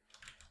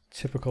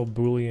 Typical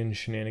Boolean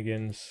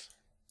shenanigans.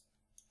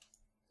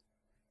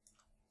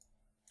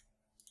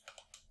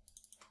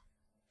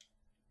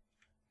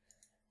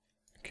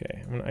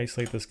 Okay, I'm going to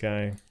isolate this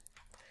guy.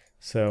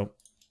 So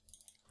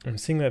I'm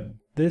seeing that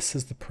this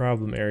is the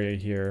problem area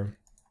here.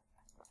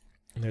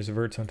 And there's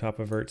verts on top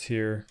of verts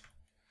here.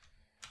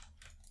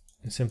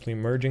 And simply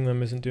merging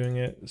them isn't doing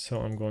it,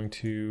 so I'm going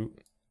to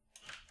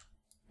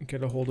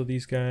get a hold of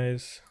these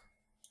guys.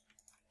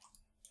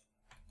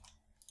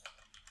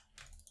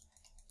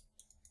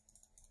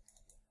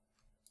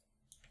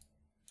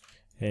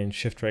 And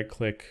shift right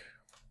click,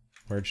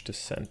 merge to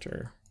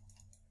center.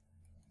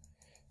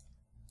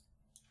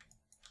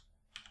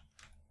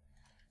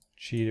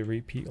 G to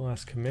repeat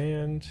last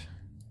command.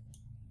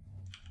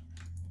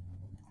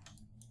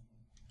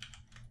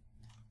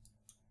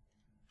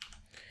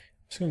 I'm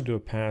just going to do a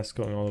pass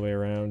going all the way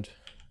around.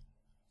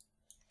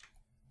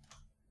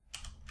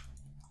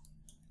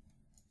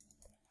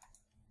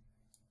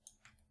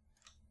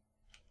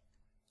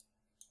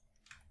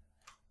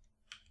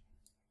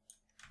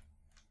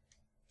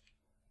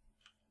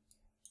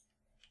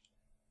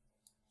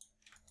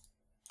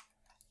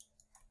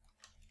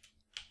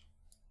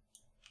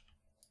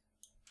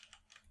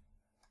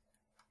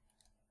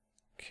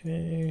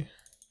 Okay,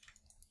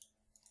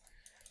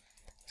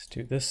 let's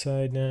do this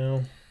side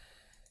now.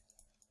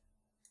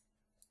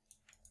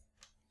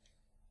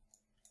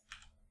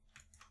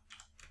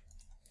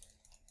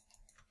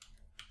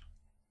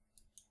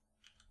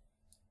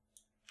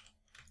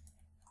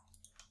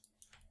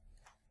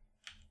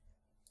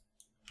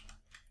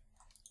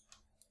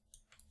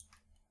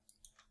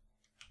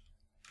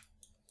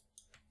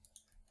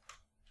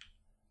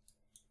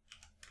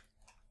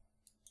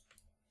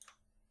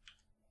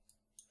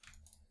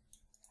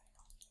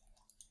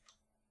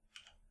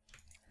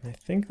 I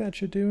think that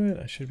should do it.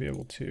 I should be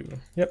able to,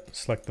 yep,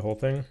 select the whole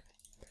thing.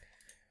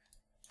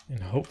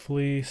 And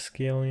hopefully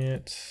scaling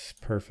it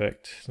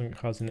perfect. Isn't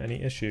causing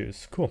any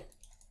issues. Cool.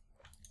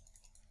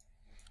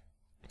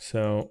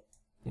 So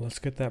let's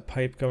get that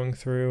pipe going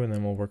through and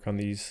then we'll work on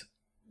these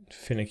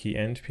finicky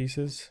end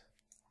pieces.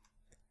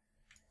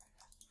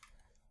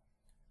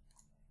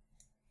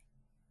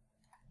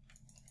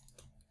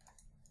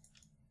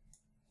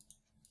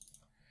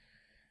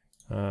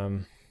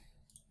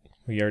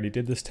 We already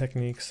did this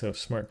technique, so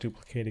smart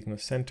duplicating the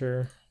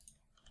center,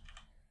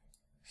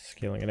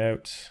 scaling it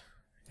out,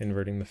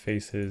 inverting the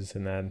faces,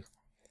 and then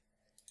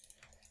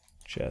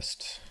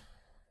just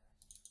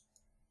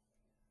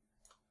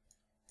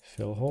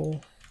fill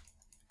hole.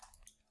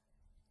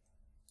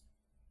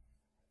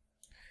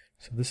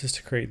 So this is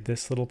to create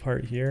this little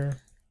part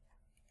here,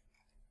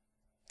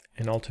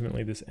 and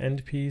ultimately this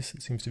end piece.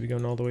 It seems to be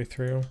going all the way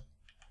through.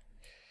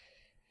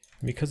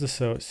 And because of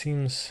so, it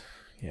seems,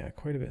 yeah,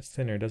 quite a bit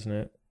thinner, doesn't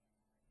it?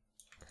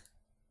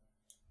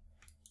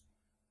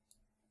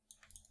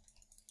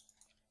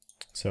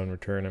 So in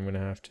return, I'm going to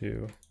have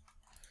to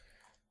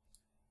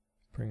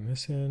bring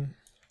this in.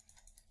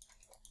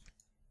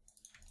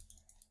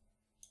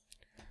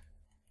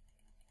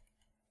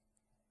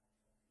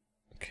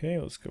 Okay,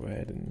 let's go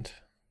ahead and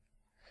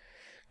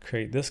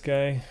create this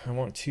guy. I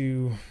want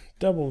to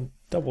double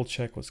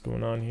check what's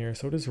going on here.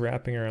 So it is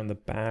wrapping around the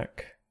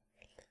back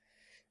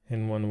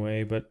in one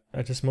way, but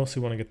I just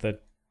mostly want to get the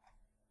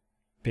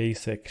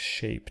basic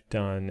shape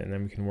done, and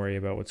then we can worry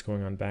about what's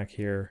going on back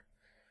here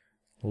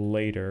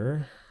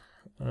later.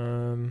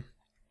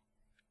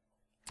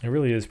 It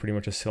really is pretty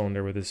much a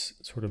cylinder with this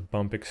sort of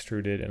bump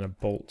extruded and a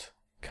bolt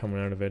coming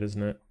out of it,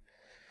 isn't it?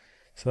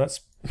 So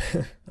that's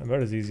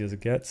about as easy as it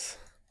gets.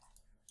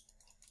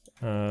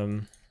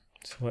 So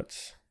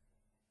let's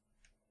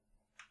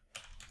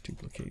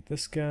duplicate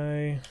this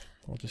guy.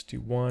 I'll just do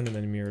one and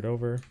then mirror it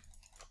over.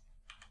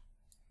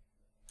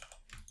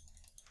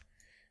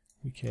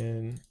 We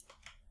can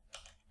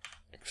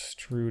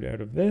extrude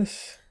out of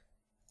this.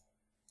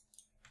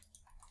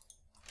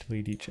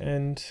 Delete each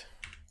end,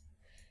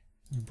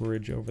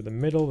 bridge over the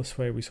middle. This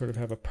way we sort of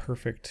have a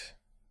perfect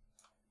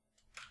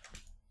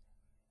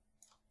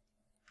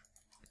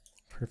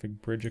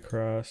bridge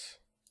across.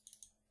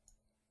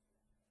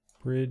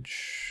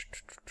 Bridge,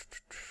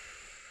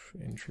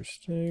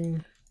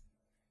 interesting.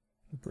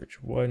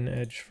 Bridge one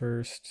edge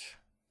first.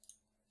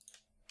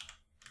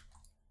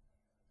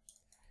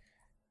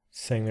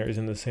 It's saying there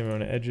isn't the same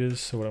amount of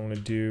edges, so what I'm going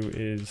to do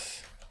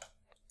is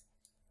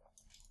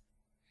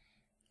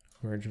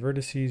merge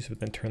vertices, but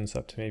then turn this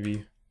up to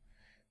maybe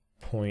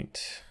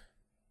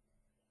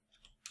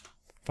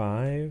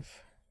 0.5.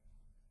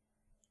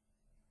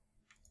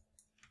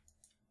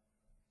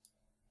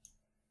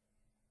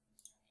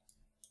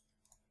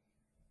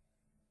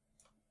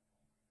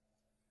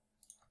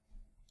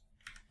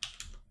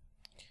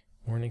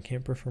 Warning,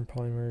 can't perform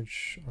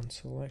polymerge on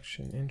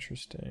selection.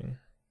 Interesting.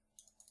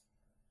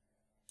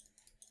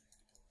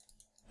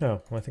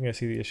 Oh, well, I think I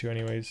see the issue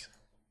anyways.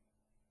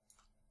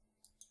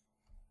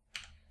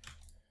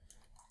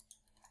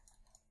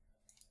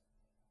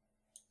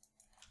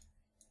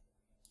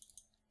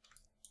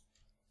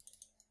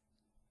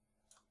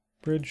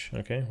 bridge.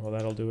 Okay, well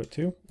that'll do it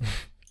too.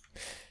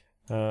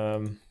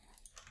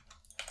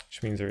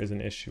 Which means there is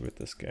an issue with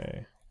this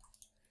guy.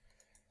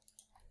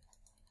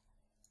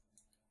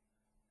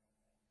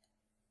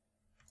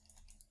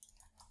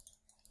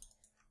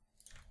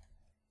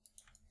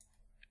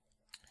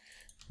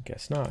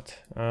 Guess not.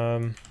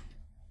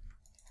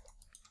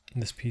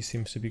 This piece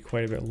seems to be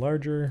quite a bit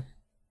larger.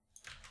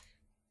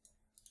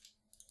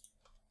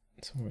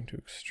 So I'm going to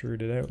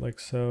extrude it out like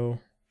so.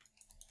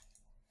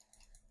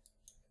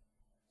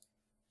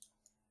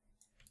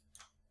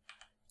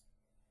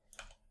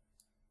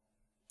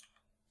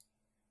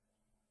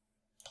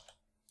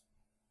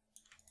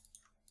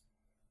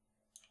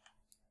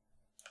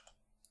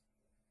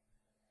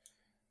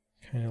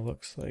 Kind of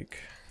looks like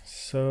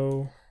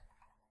so.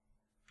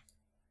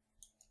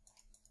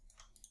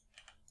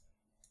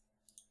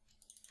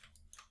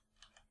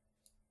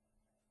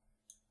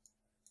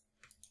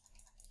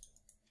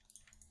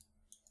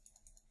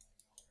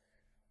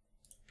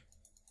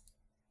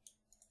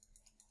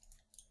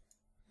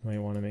 Might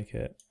want to make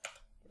it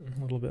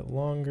a little bit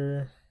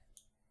longer.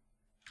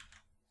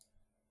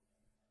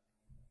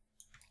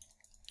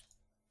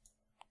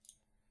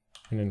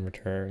 And in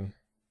return,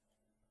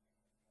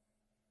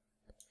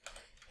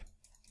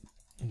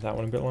 that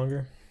one a bit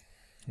longer.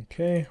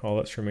 Okay, all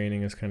that's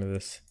remaining is kind of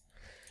this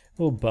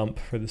little bump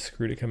for the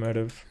screw to come out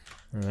of.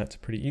 And that's a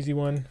pretty easy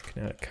one. You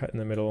can add a cut in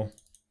the middle,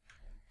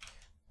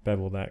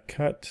 bevel that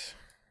cut.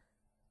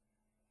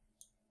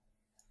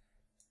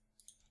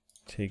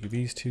 Take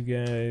these two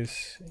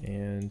guys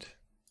and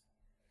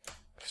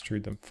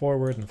extrude them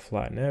forward and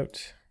flatten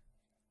out.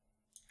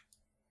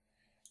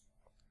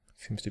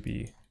 Seems to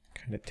be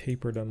kind of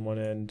tapered on one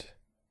end.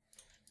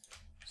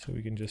 So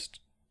we can just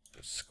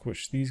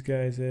squish these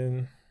guys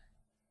in.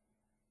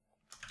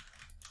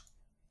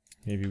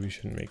 Maybe we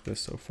shouldn't make this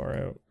so far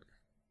out.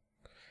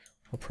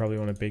 I'll probably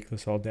want to bake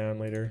this all down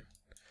later.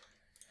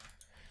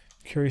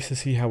 Curious to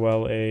see how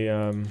well a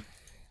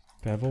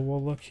bevel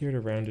will look here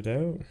to round it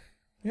out.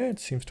 Yeah, it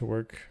seems to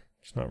work.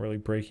 It's not really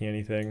breaking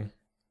anything.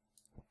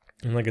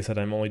 And like I said,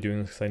 I'm only doing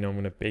this because I know I'm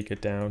going to bake it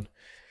down.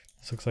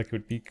 This looks like it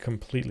would be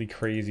completely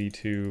crazy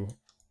to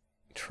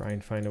try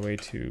and find a way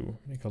to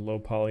make a low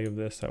poly of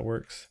this that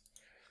works.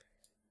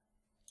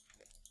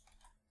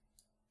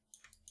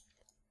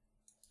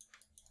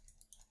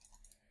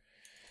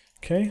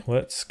 Okay,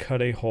 let's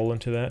cut a hole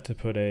into that to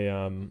put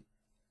a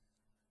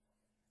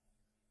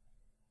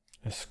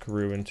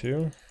screw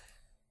into.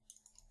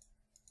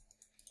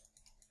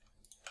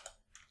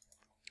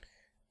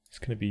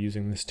 Just going to be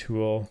using this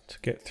tool to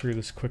get through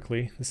this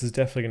quickly. This is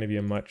definitely going to be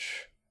a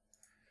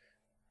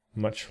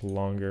much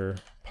longer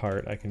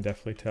part, I can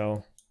definitely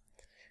tell.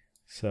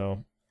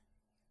 So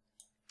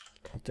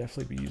I'll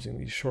definitely be using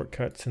these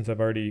shortcuts since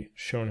I've already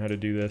shown how to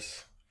do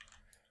this.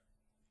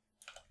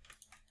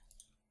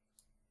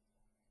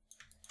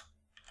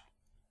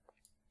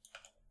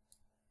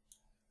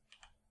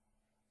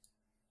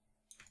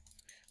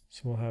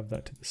 So we'll have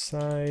that to the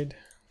side.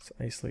 Let's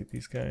isolate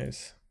these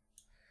guys.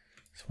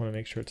 Just want to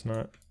make sure it's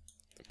not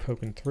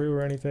poking through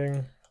or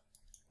anything.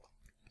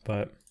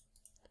 But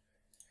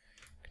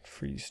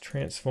freeze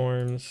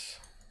transforms.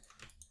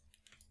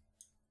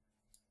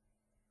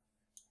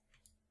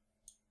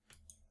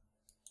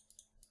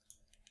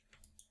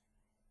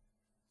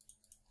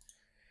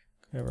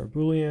 Have our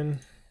Boolean.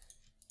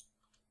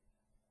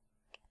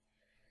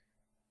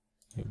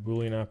 A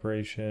Boolean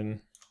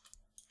operation.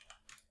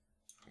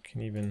 We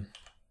can even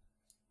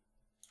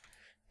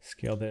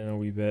scale that in a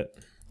wee bit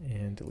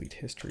and delete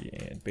history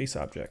and base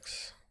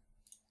objects.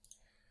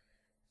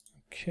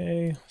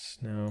 Okay, let's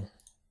now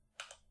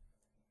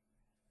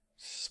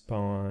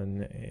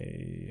spawn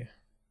a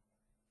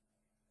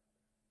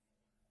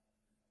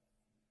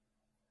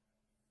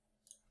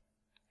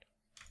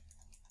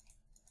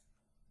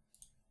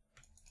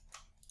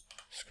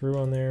screw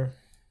on there,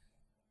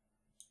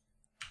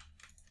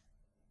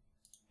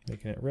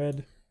 making it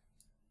red.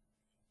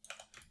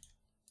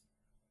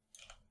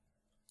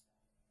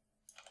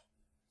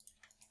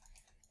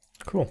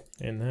 Cool,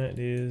 and that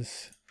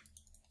is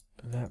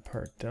that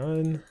part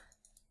done.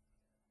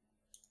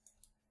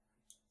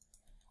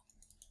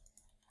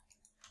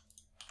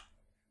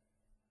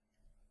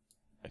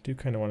 I do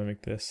kind of want to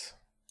make this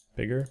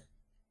bigger.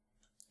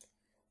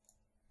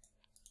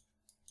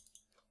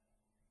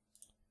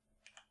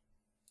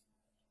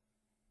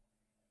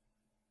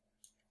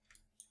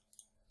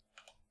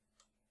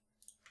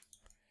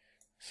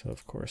 So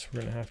of course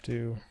we're going to have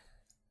to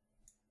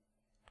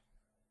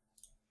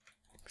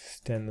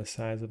extend the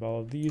size of all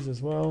of these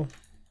as well.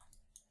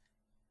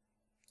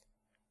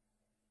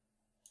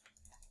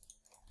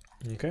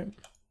 Okay.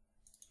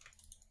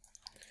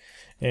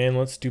 And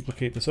let's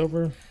duplicate this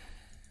over.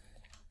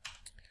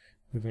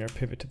 Moving our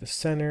pivot to the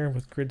center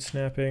with grid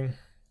snapping.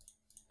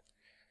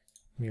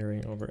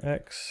 Mirroring over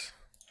X.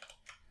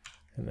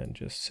 And then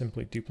just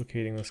simply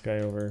duplicating this guy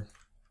over.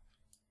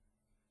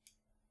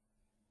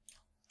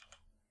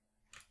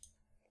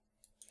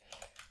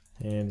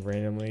 And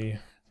randomly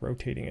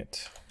rotating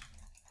it.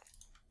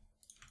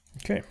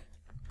 Okay.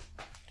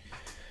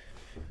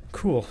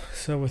 Cool.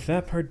 So with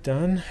that part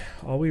done,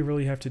 all we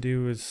really have to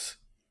do is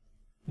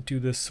do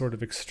this sort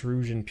of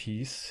extrusion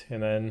piece,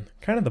 and then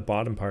kind of the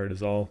bottom part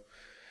is all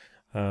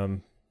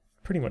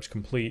pretty much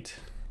complete.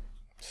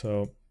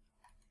 So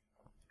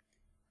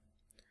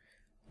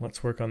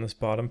let's work on this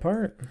bottom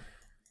part.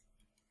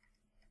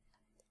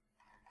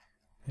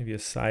 Maybe a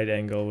side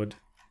angle would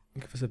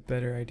give us a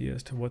better idea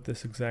as to what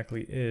this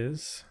exactly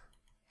is.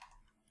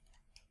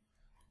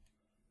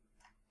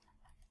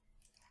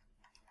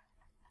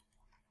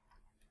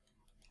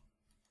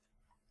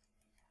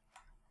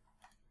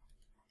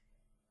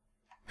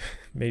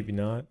 Maybe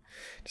not.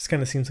 Just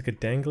kind of seems like a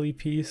dangly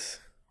piece.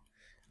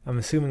 I'm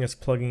assuming it's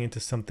plugging into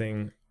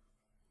something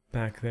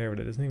back there, but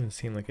it doesn't even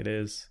seem like it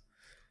is.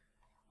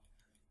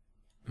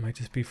 It might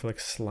just be for like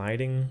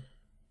sliding.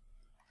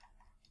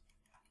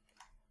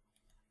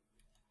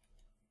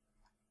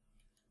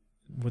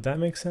 Would that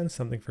make sense?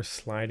 Something for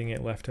sliding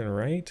it left and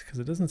right? Because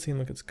it doesn't seem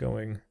like it's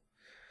going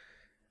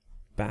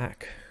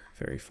back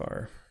very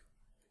far.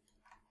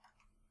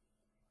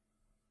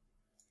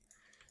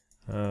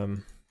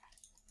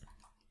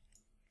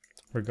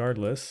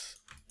 Regardless,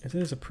 it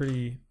is a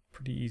pretty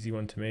easy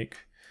one to make.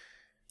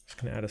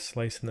 Just gonna add a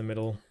slice in the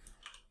middle,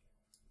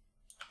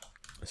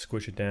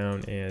 squish it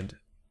down, and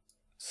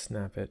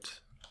snap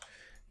it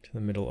to the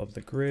middle of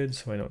the grid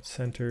so I know it's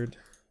centered.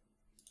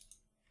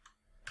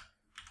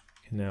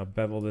 Can now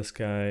bevel this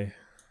guy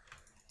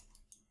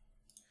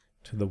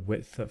to the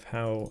width of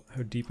how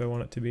deep I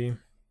want it to be. And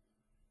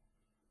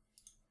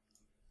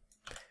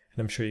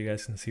I'm sure you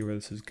guys can see where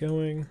this is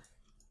going.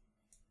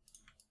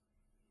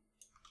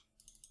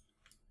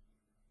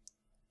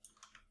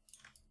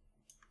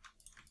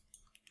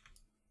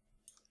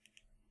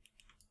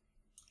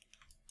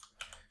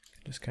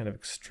 Just kind of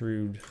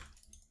extrude.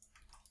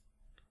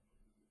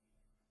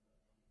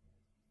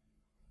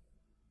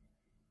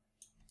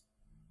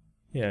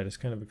 Yeah,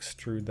 just kind of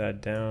extrude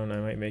that down.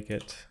 I might make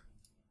it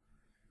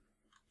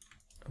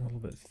a little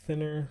bit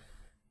thinner.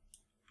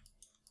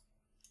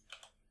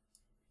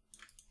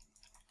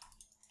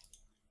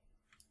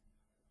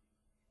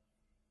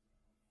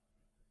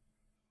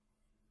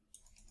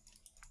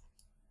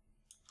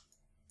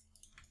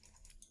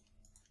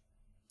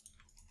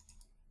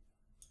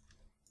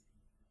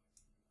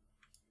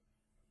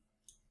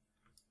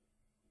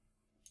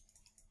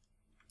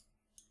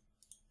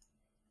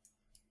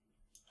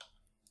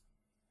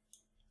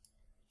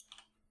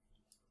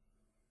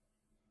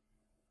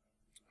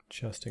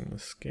 Adjusting the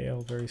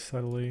scale very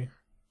subtly.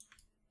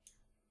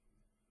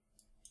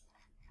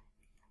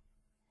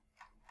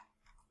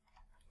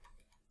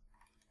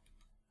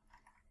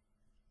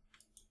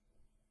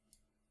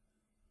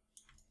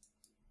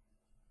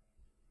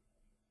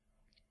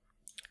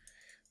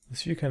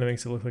 This view kind of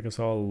makes it look like it's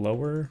all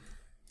lower,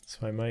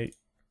 so I might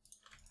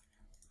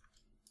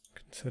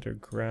consider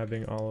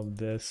grabbing all of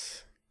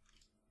this,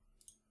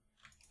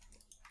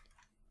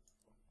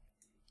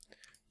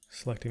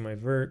 selecting my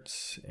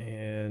verts,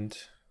 and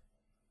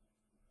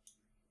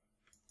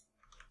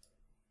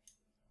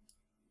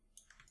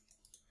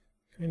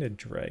kind of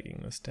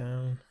dragging this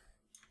down.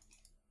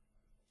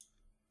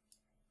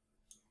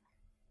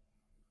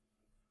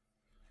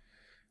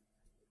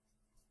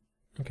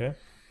 Okay,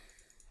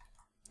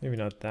 maybe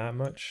not that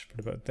much, but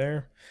about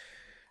there.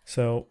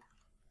 So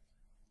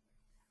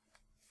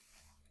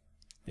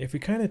if we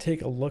kind of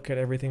take a look at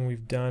everything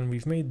we've done,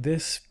 we've made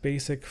this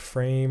basic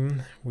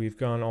frame, we've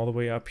gone all the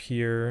way up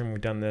here, and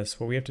we've done this.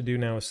 What we have to do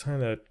now is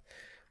kind of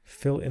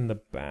fill in the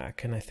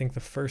back, and I think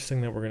the first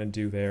thing that we're going to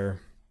do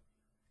there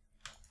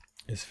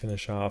is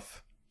finish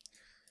off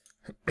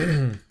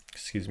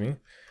excuse me,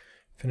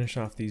 finish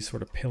off these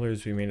sort of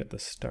pillars we made at the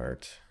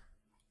start.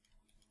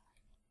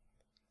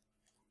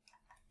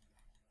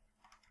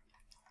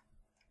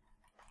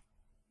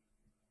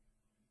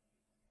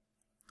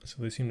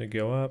 So they seem to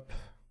go up.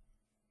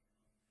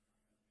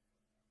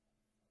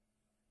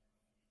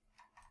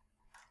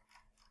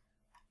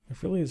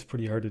 It really is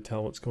pretty hard to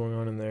tell what's going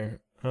on in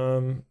there.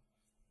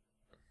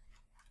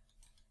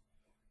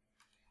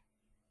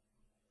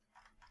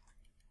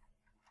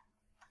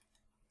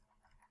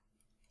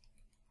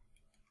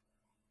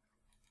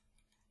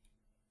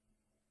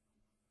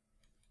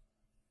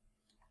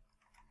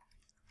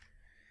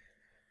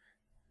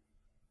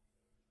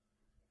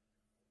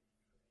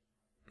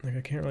 Like,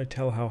 I can't really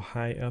tell how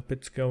high up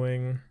it's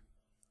going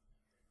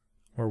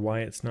or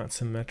why it's not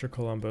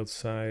symmetrical on both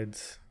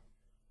sides.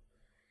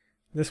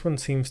 This one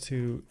seems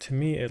to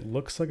me it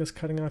looks like it's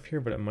cutting off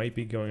here, but it might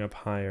be going up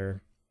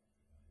higher.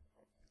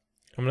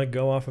 I'm going to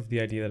go off of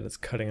the idea that it's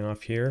cutting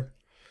off here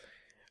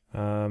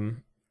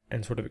and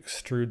sort of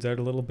extrudes out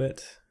a little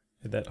bit.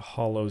 That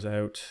hollows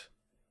out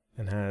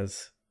and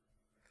has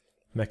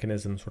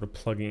mechanism sort of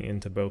plugging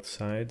into both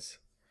sides.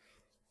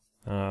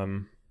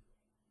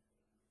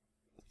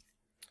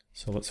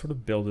 So let's sort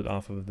of build it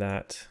off of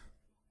that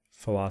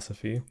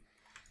philosophy.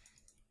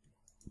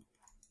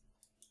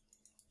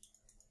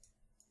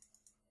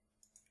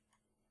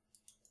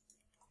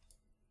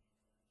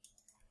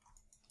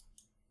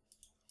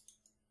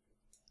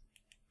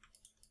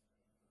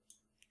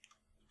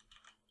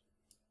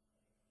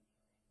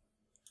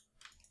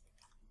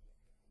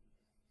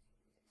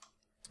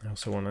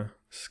 also want to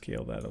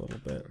scale that a little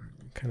bit.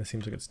 It kind of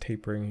seems like it's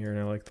tapering here, and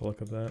I like the look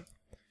of that.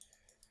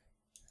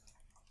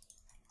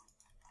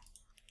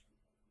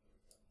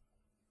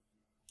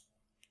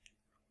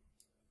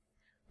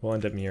 We'll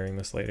end up mirroring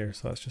this later,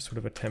 so that's just sort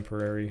of a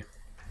temporary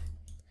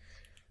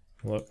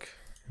look.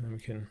 And then we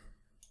can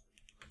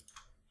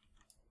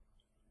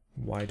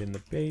widen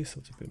the base so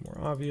it's a bit more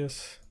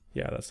obvious.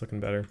 Yeah, that's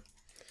looking better.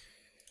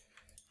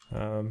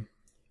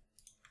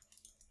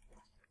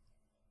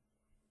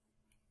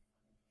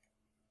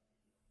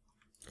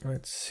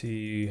 Let's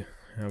see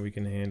how we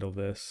can handle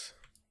this.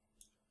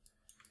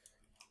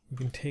 We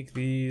can take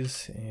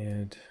these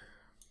and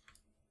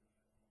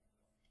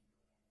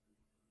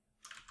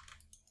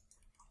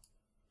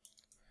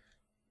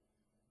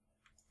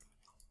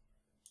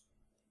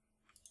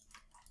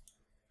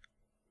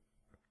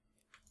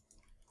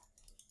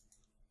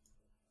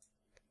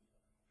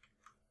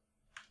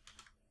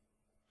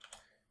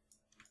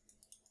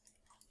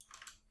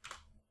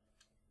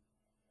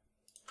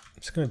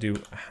I'm just going to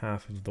do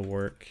half of the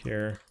work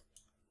here,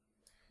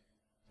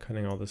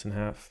 cutting all this in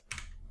half.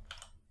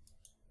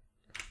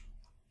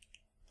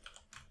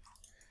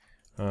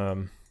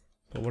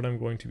 But what I'm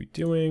going to be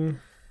doing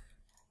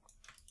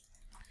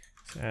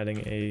is adding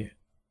a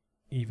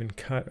even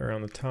cut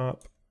around the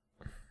top.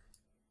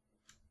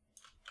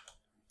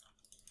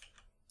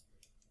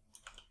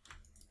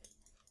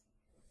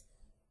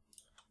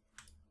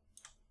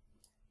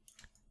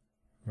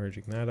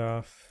 Merging that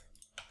off.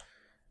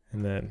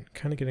 And then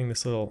kind of getting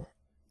this little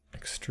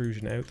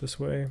extrusion out this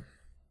way.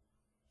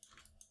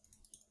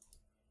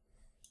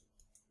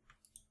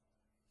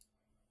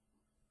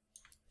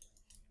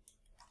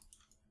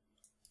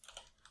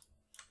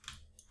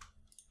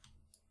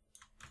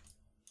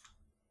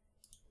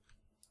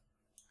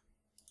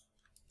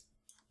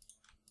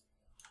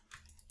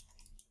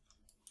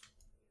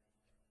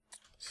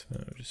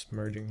 So just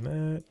merging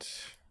that.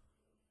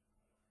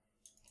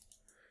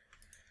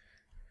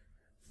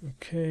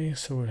 Okay,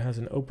 so it has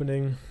an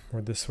opening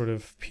where this sort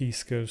of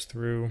piece goes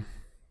through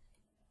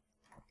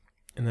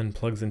and then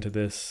plugs into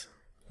this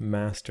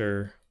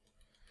master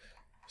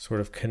sort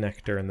of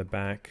connector in the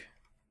back.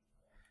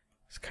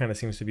 This kind of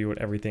seems to be what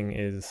everything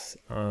is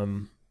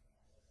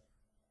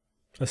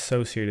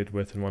associated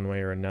with in one way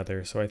or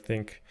another. So I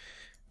think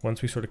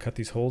once we sort of cut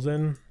these holes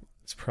in,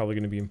 it's probably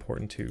going to be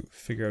important to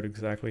figure out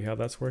exactly how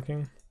that's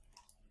working.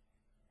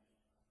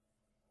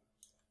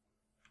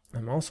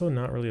 I'm also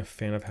not really a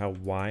fan of how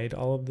wide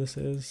all of this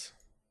is.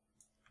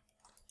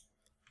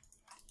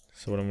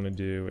 So what I'm going to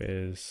do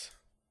is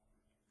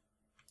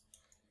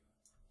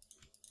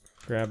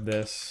grab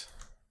this,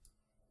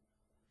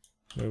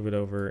 move it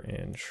over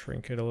and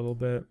shrink it a little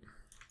bit.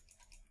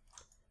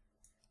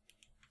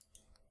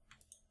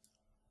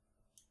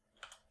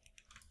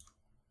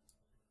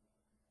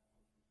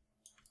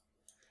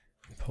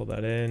 Pull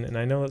that in, and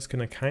I know that's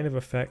going to kind of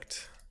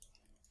affect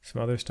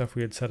some other stuff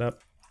we had set up.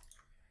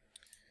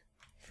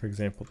 For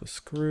example, the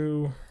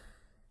screw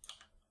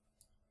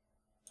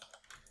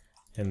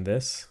and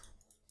this.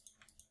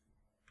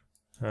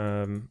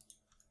 But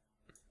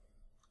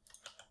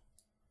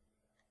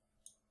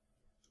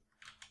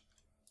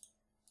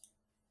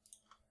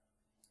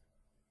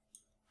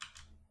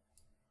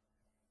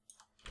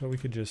we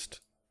could just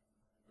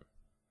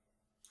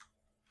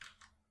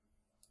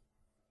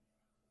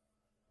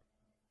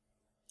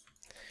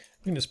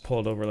pull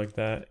it over like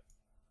that,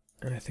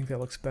 and I think that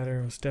looks better.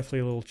 It was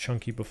definitely a little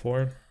chunky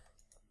before.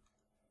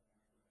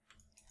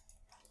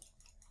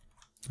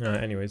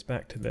 Anyways,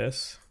 back to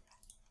this.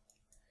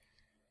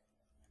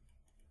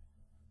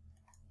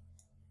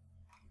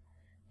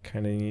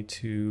 Kind of need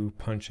to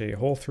punch a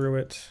hole through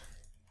it.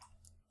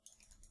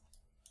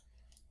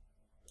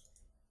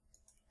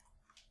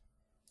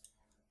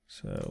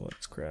 So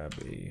let's grab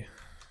a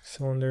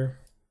cylinder.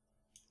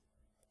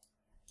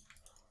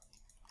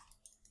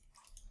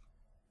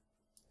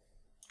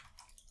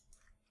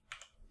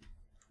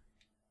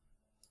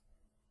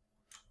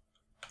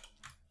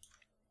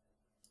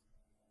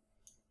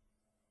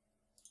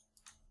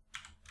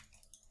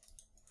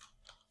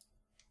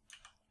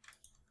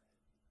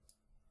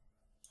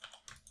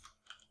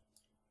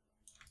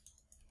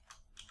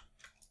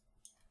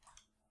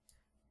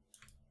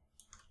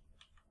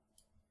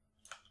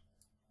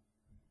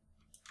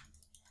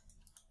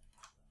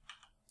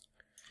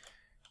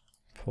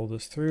 Pull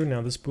this through.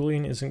 Now this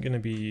boolean isn't going to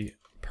be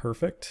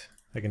perfect.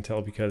 I can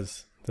tell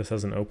because this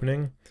has an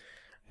opening,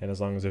 and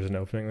as long as there's an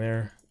opening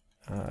there,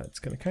 it's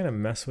going to kind of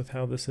mess with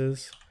how this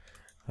is.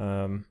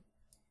 But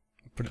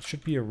it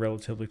should be a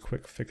relatively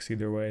quick fix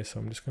either way,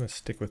 so I'm just going to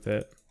stick with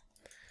it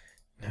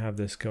and have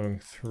this going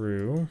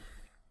through.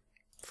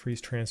 Freeze,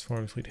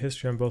 transform, delete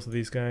history on both of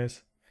these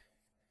guys.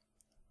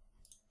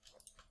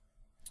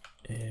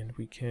 And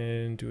we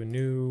can do a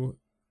new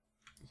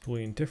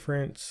boolean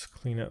difference,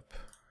 clean up,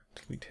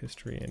 delete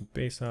history and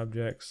base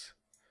objects.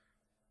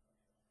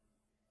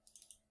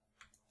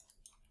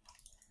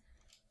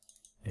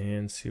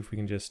 And see if we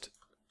can just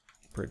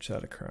bridge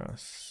that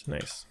across.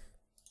 Nice.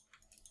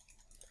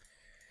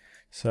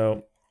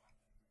 So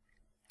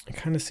it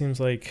kind of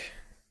seems like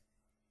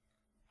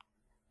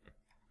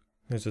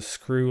There's a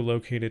screw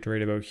located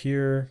right about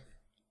here,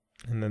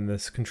 and then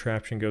this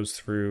contraption goes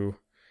through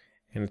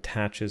and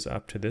attaches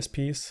up to this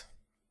piece.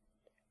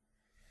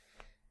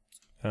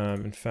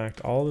 In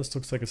fact, all this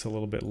looks like it's a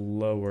little bit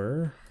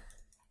lower.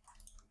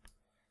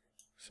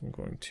 So I'm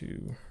going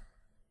to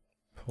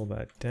pull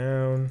that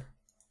down.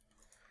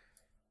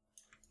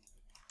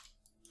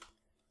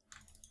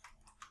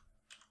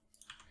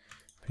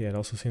 But yeah, it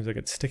also seems like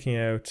it's sticking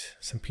out,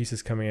 some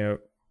pieces coming out,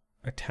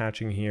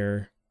 attaching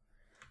here.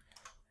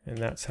 And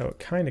that's how it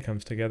kind of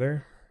comes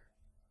together.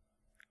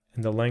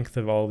 And the length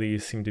of all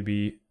these seem to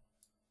be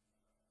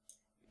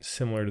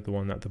similar to the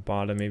one at the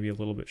bottom, maybe a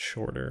little bit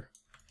shorter.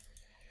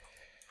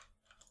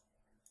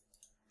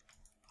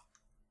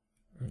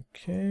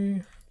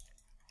 Okay.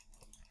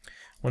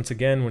 Once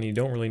again, when you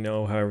don't really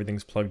know how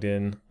everything's plugged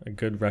in, a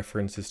good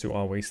reference is to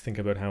always think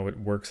about how it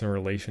works in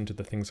relation to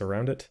the things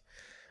around it.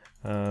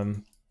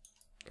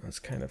 That's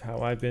kind of how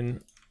I've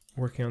been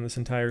working on this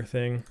entire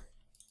thing.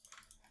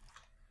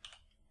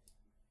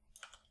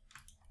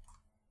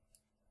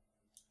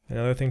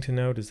 Another thing to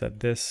note is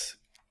that this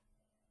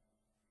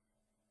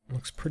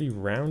looks pretty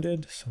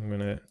rounded, so I'm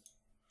going to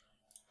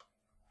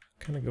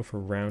kind of go for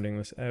rounding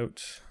this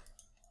out.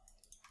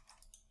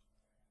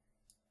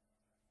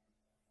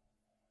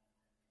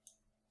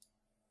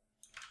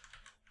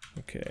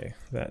 Okay,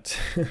 that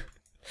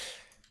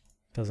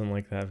doesn't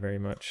like that very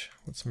much.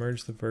 Let's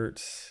merge the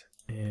verts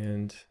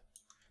and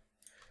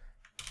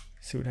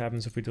see what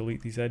happens if we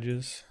delete these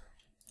edges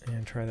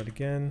and try that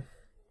again.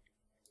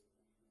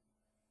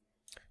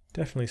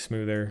 Definitely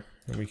smoother,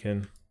 and we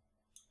can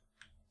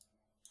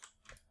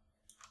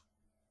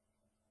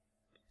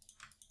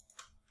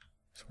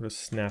sort of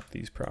snap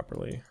these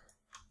properly.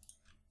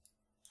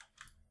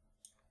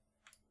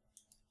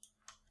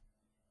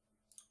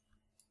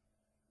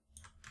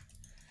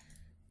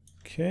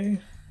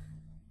 Okay.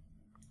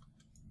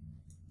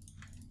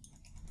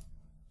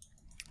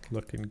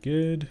 Looking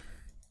good.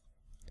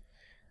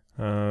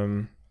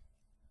 All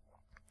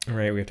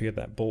right, we have to get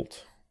that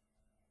bolt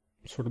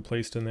sort of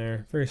placed in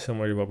there, very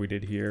similar to what we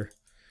did here.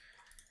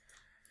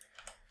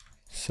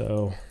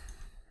 So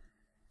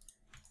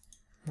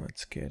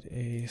let's get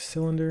a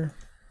cylinder.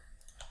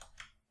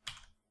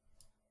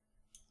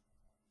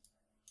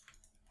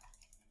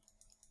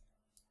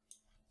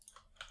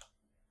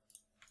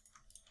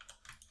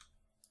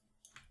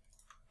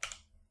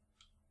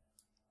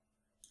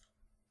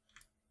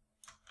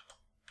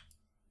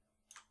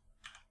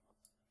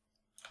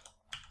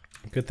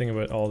 Good thing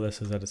about all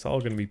this is that it's all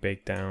going to be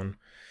baked down,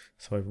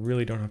 so I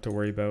really don't have to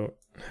worry about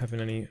having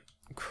any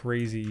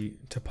crazy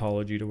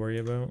topology to worry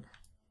about.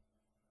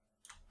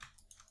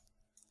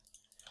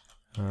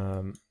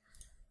 But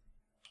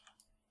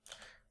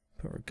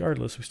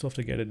regardless, we still have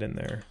to get it in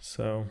there,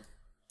 so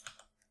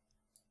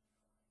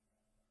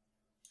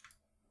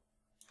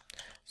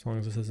as long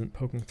as this isn't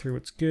poking through,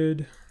 it's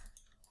good.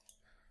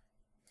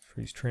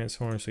 Freeze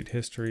transform, state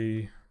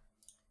history.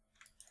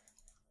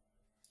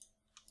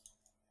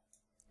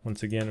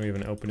 Once again, we have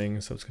an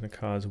opening, so it's going to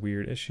cause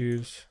weird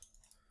issues.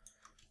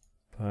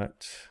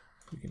 But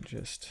we can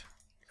just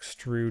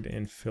extrude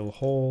and fill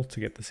hole to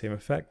get the same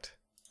effect.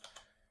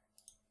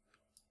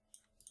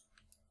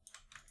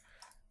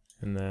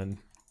 And then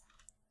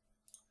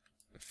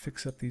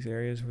fix up these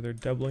areas where they're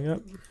doubling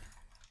up.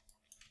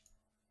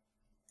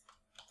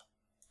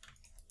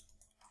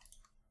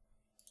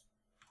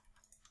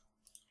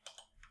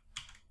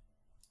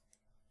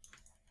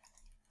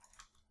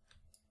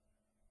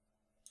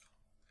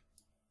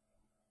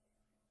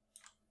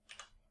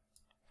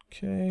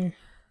 Okay.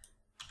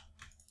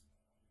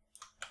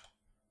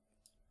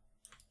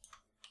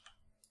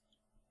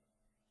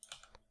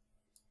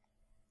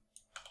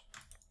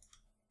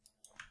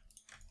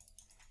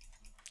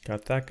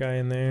 Got that guy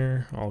in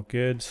there, all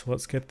good. So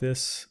let's get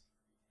this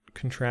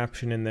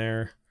contraption in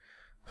there,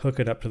 hook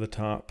it up to the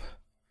top,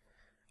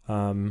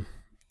 and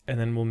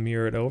then we'll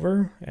mirror it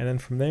over. And then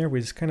from there,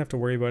 we just kind of have to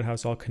worry about how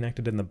it's all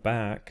connected in the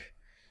back.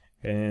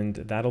 And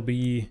that'll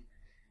be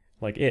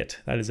like it.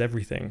 That is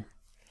everything.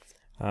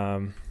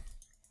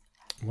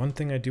 One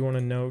thing I do want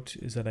to note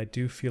is that I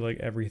do feel like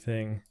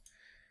everything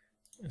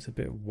is a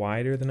bit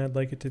wider than I'd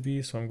like it to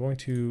be, so I'm going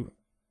to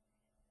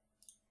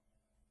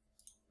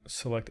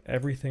select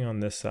everything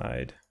on this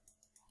side.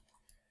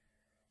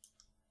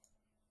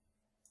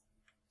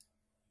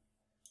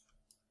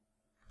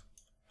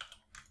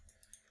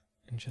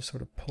 And just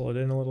sort of pull it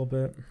in a little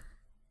bit.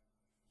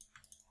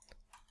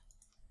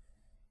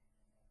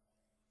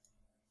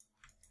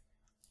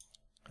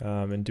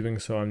 In doing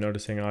so, I'm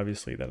noticing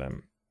obviously that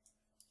I'm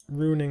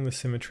ruining the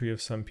symmetry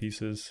of some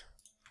pieces.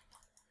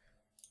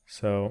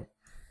 So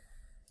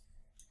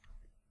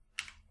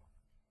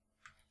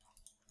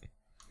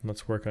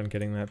let's work on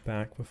getting that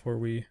back before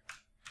we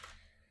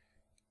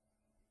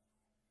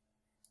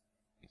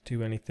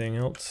do anything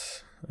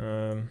else.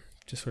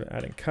 Just sort of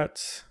adding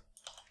cuts,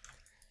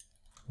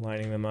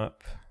 lining them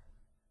up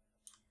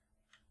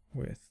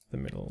with the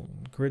middle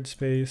grid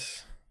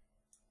space,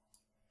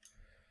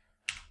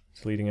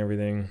 deleting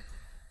everything.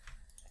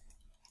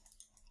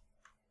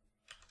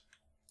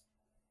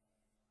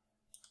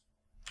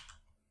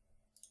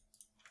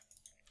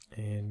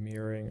 and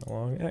mirroring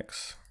along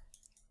X.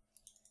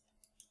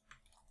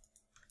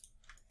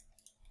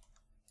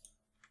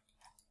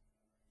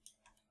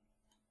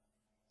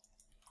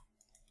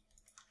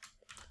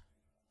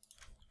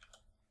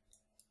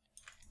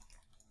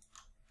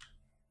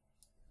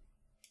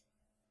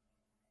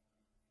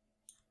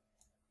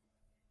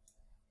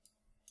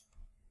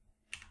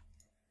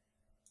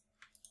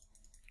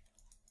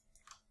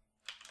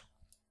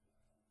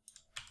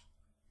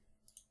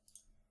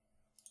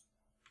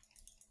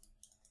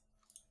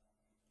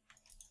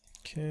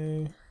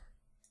 Okay.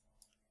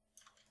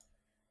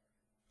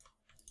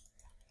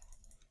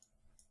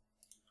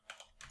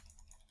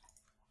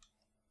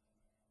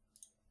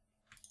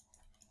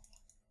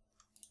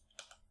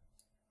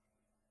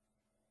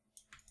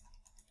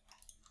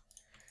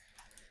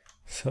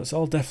 So it's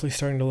all definitely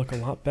starting to look a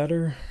lot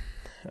better.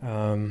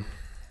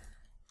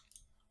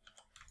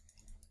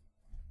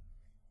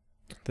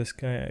 This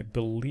guy, I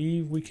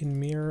believe we can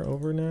mirror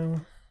over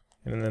now.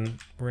 And then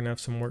we're gonna have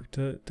some work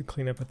to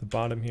clean up at the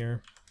bottom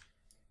here.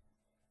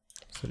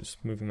 So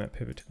just moving that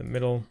pivot to the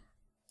middle.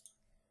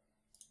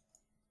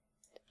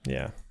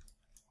 Yeah.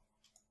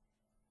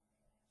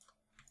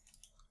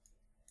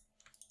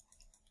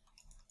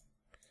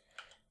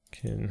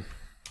 Can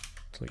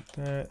delete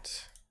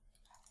that.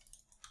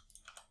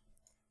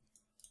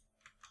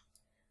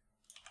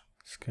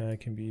 This guy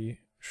can be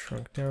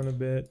shrunk down a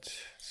bit,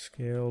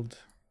 scaled.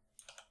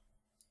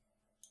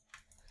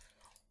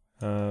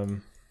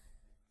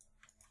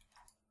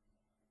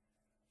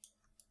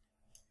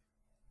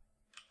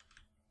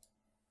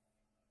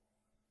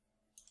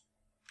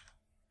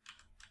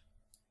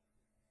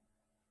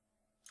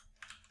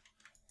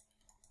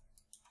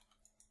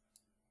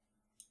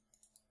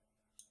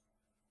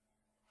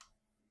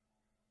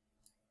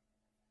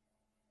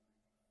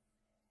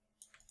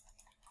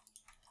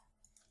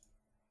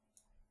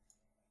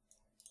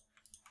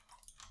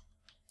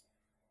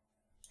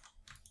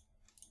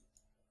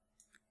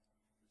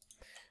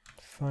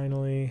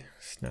 Finally,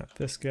 snap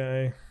this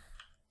guy.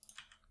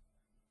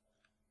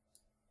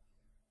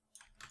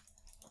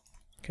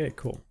 Okay,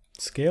 cool.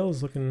 Scale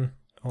is looking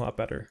a lot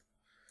better.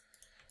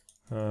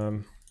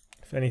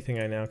 If anything,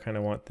 I now kind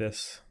of want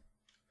this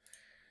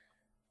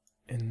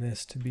and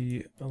this to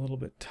be a little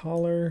bit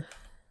taller.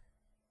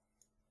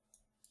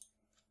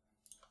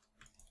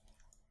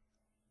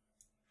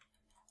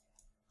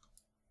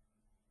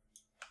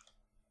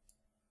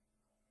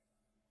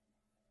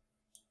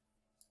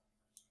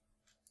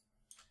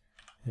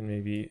 And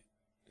maybe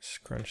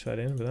scrunch that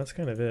in, but that's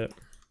kind of it.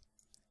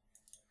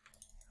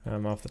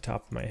 Off the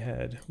top of my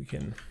head, we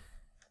can,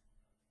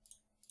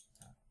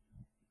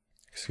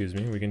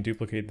 we can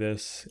duplicate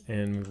this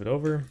and move it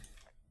over.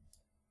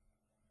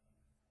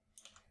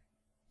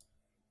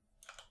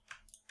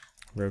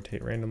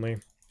 Rotate randomly.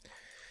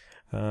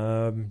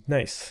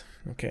 Nice.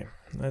 Okay,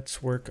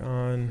 let's work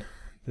on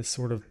this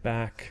sort of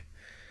back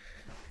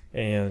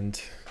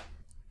and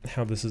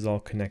how this is all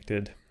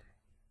connected.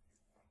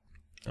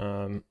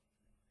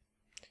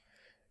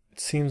 It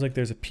seems like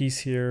there's a piece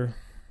here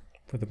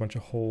with a bunch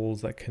of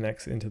holes that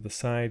connects into the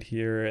side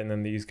here, and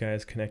then these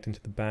guys connect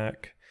into the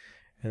back.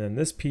 And then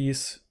this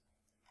piece,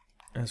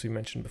 as we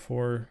mentioned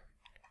before,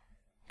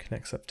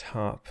 connects up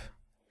top.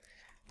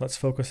 Let's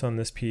focus on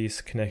this piece,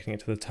 connecting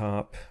it to the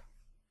top.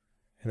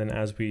 And then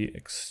as we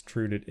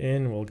extrude it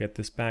in, we'll get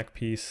this back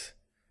piece,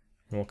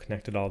 and we'll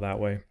connect it all that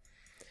way.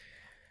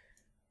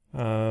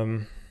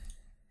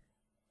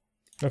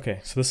 Okay,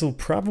 so this will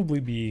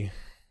probably be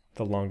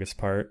the longest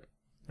part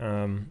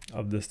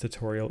of this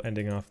tutorial,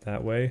 ending off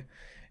that way.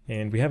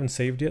 And we haven't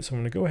saved yet, so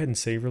I'm going to go ahead and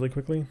save really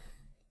quickly.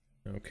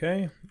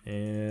 Okay,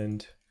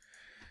 and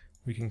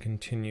we can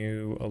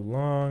continue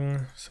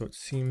along. So it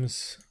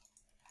seems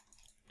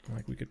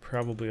like we could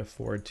probably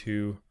afford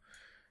to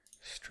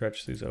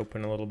stretch these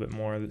open a little bit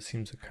more. That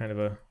seems kind of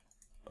a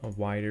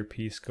wider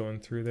piece going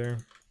through there.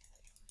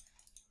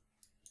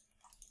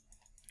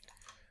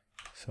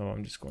 So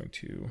I'm just going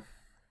to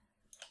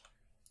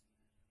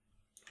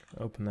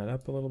open that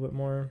up a little bit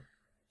more.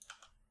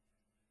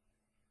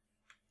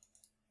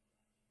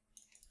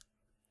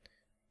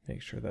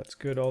 Make sure that's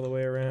good all the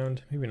way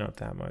around. Maybe not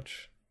that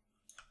much.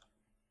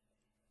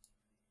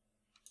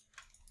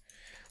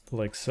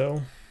 Like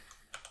so.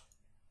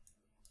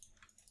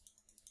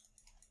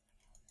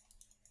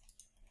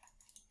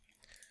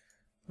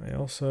 I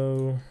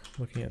also,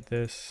 looking at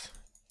this,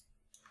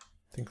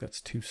 think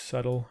that's too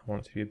subtle. I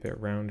want it to be a bit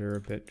rounder,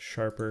 a bit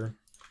sharper.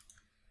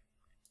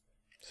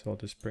 So I'll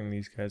just bring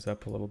these guys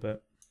up a little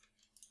bit.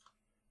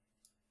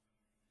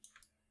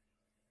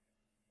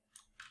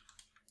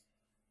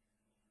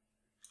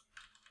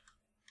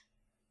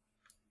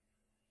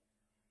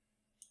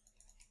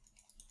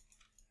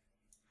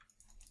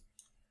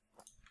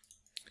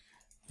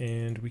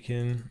 And we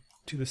can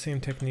do the same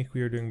technique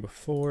we were doing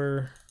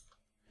before,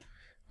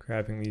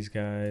 grabbing these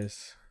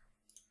guys,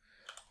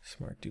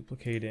 smart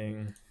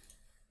duplicating,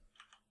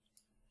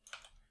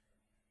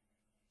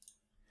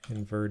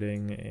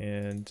 inverting,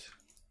 and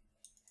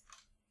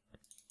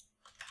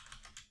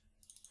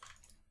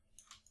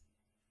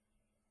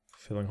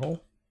filling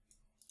hole.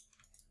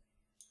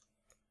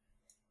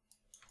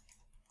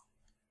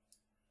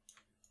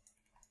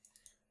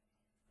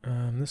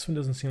 And this one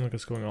doesn't seem like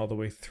it's going all the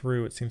way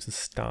through. It seems to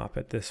stop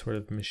at this sort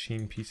of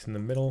machine piece in the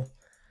middle.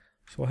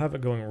 So we'll have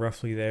it going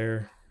roughly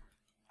there.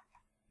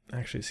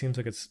 Actually, it seems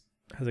like it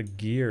has a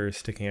gear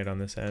sticking out on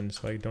this end,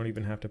 so I don't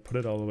even have to put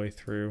it all the way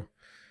through.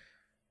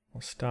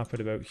 I'll stop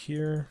it about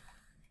here.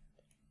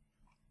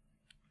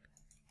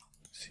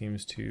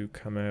 Seems to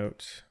come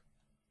out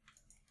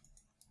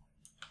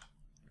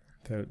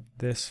about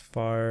this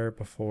far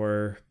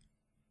before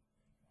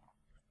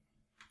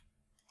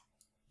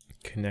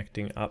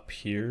connecting up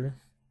here.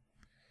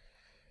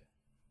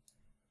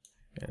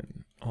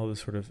 And all this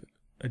sort of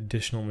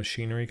additional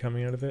machinery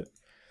coming out of it.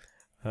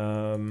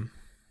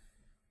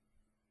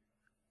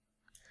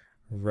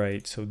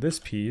 Right, so this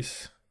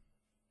piece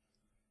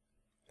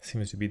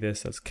seems to be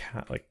this that's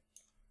like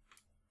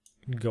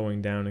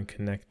going down and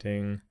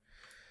connecting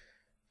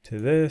to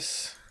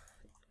this.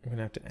 I'm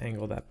gonna have to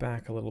angle that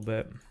back a little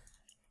bit.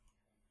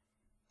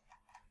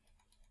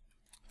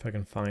 If I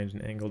can find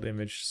an angled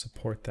image to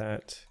support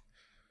that.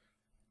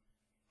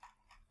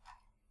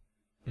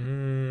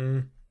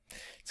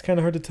 It's kind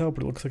of hard to tell,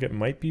 but it looks like it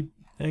might be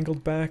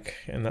angled back,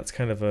 and that's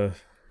kind of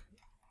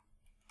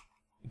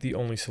the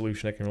only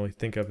solution I can really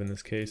think of in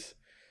this case.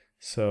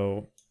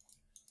 So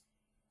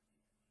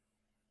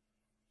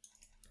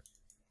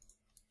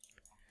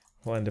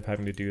we'll end up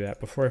having to do that.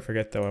 Before I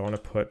forget though, I want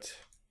to put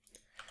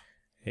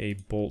a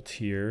bolt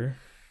here.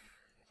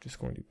 I'm just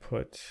going to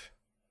put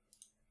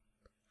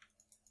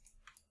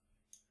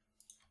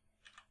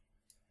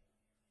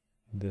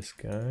this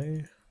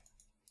guy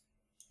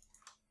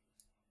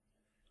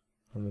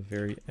on the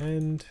very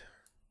end.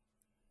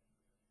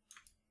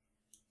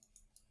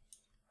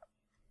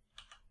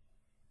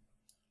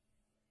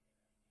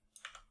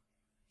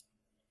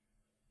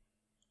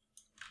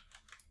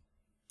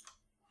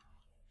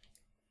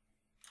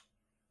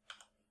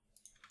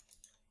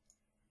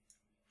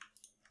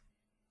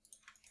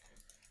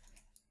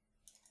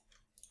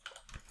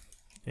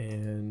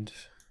 And it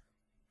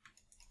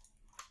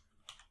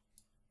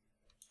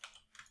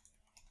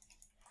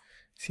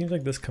seems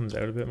like this comes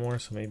out a bit more,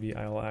 so maybe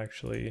I'll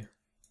actually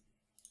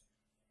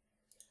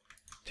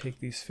take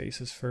these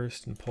faces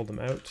first and pull them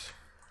out.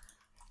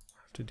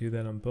 I'll have to do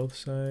that on both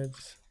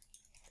sides.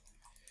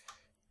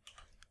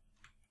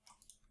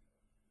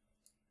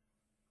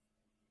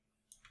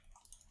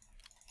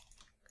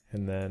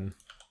 And then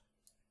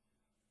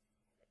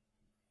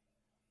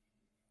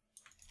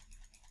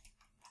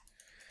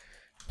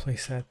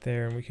place that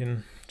there, and we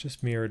can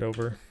just mirror it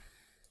over.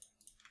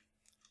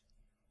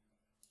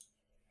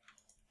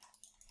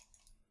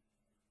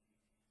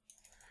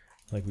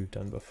 Like we've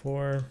done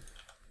before.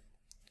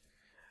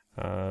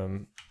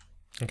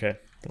 Okay,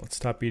 let's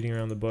stop beating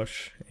around the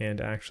bush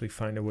and actually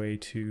find a way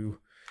to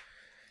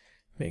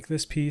make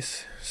this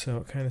piece. So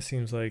it kind of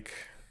seems like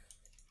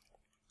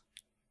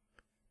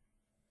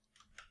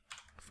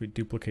if we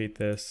duplicate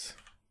this,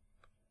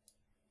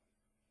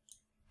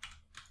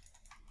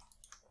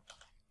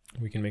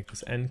 we can make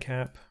this end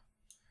cap.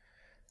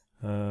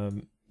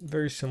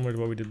 Very similar to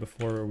what we did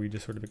before, where we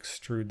just sort of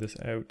extrude this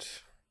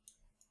out.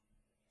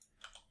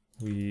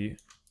 We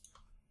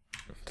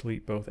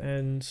delete both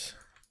ends,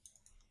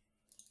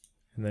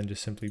 and then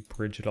just simply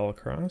bridge it all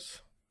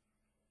across.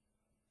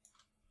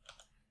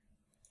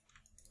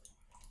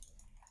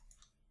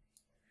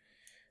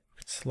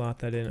 Slot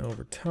that in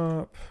over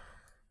top.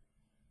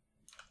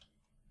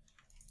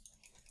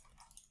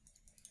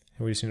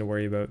 And we just need to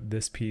worry about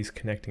this piece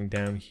connecting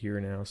down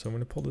here now. So I'm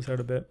going to pull this out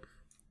a bit.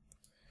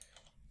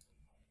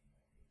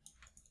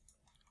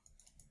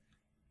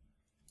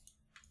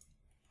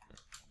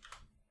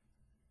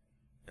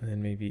 And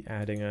then maybe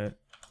adding a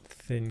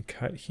thin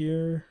cut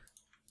here,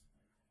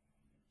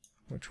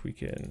 which we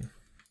can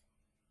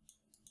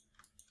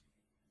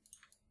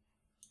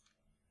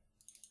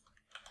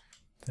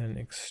then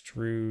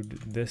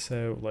extrude this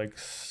out like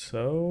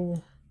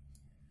so,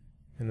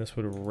 and this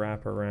would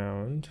wrap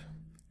around.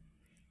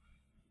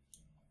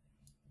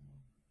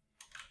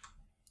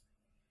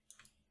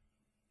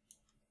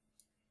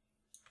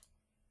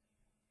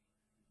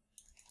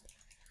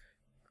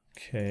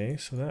 Okay,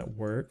 so that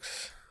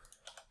works.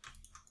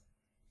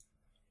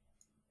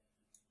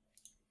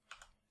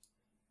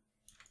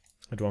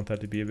 I'd want that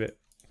to be a bit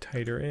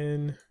tighter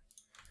in,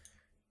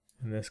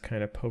 and this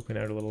kind of poking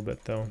out a little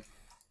bit though.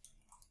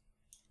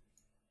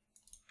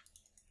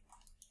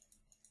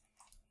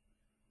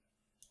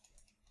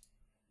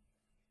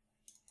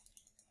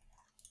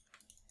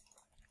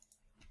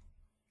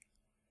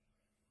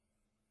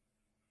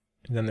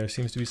 And then there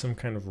seems to be some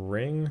kind of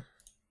ring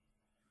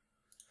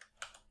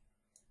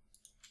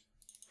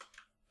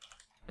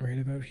right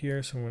about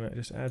here, so I'm going to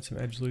just add some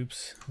edge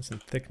loops and some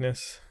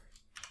thickness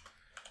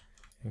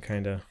and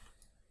kind of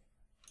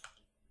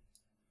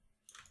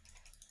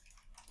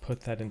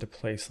put that into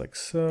place like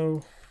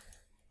so.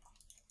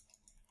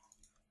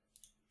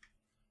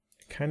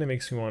 It kind of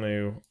makes me want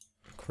to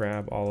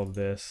grab all of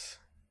this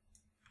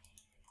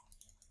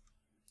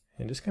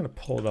and just kind of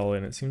pull it all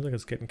in. It seems like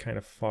it's getting kind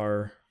of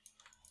far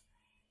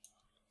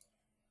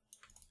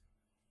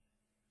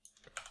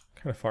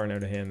now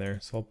to hand there,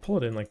 so I'll pull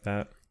it in like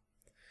that.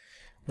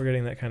 we're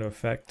getting that kind of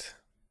effect.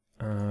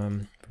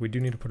 But we do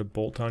need to put a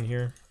bolt on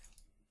here.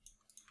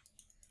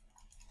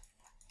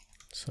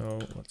 So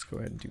let's go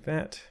ahead and do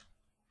that.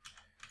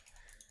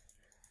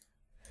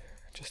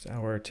 Just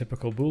our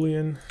typical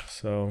Boolean.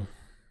 So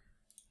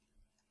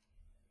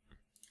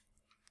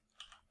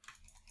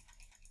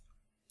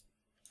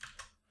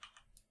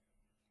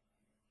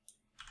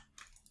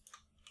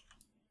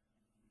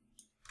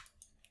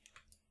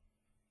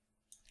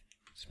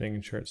just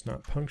making sure it's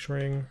not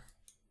puncturing.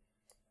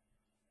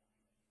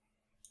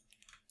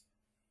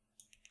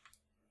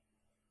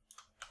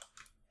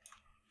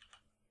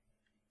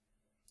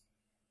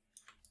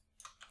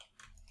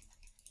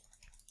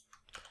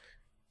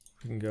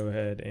 We can go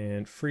ahead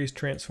and freeze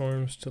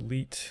transforms,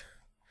 delete.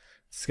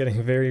 It's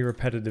getting very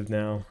repetitive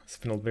now. It's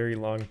been a very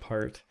long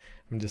part.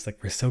 I'm just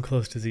like, we're so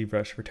close to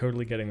Zbrush. We're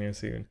totally getting there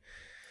soon.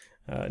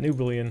 New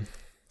Boolean.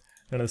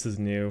 None of this is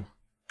new.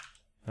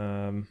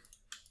 Nope.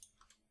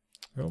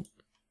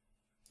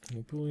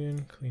 New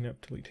Boolean, clean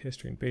up, delete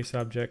history and base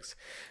objects.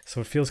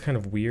 So it feels kind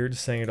of weird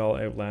saying it all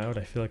out loud.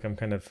 I feel like I'm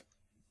kind of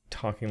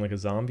talking like a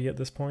zombie at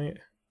this point.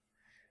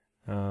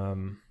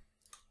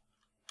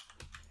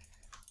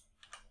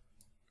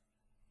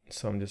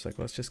 So I'm just like,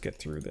 let's just get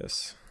through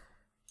this.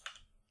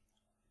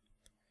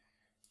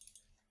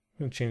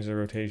 I'm going to change the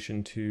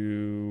rotation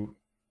to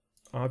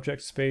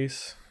object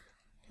space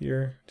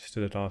here. Just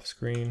did it off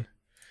screen.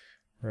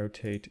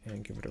 Rotate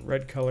and give it a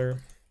red color.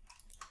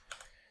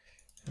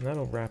 And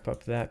that'll wrap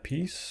up that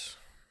piece.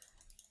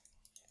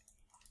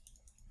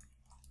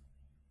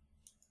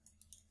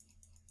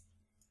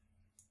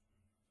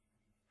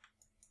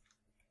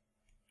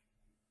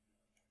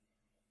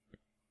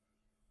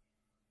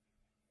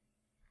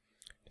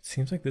 It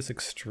seems like this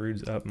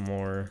extrudes up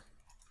more.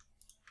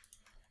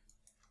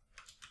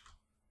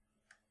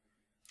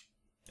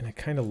 And I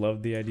kind of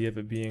love the idea of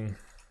it being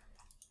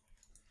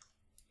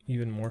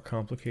even more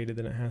complicated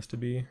than it has to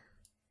be.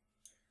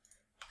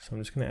 So I'm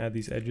just going to add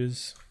these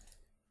edges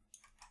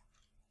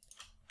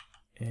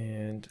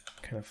and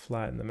kind of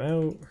flatten them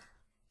out.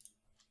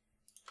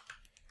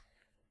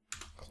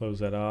 Close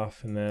that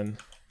off and then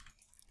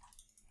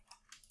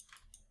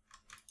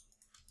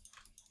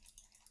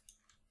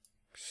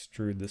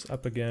extrude this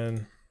up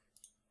again.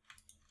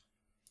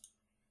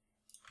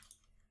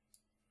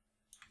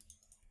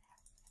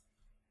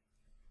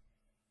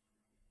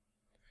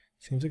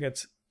 Seems like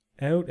it's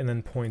out and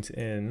then points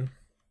in.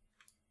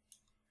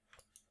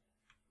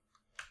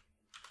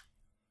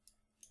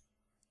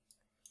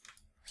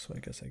 So I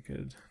guess I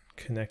could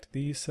connect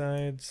these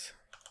sides.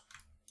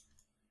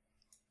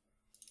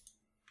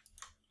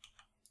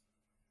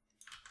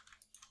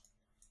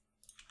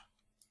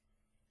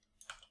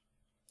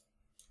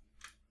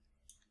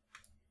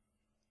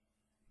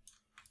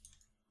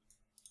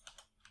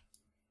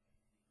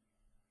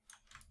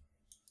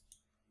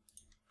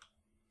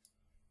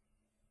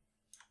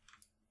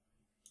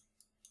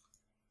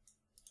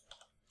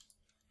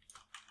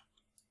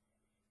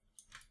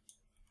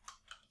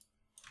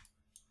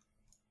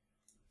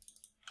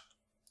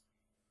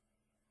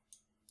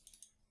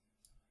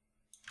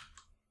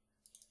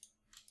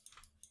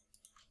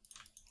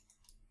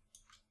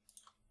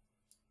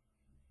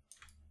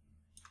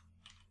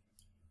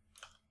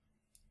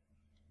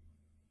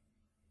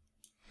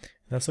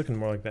 That's looking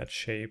more like that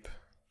shape.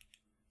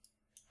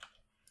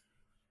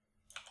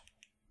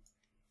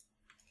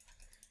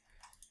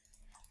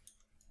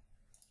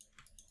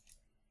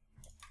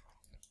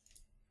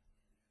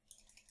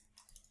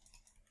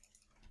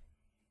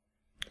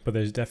 But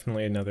there's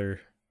definitely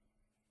another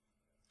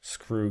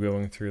screw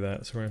going through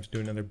that, so we're going to have to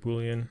do another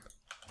Boolean.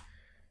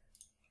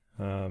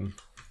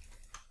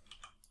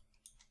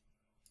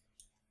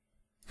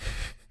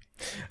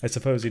 I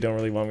suppose you don't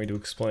really want me to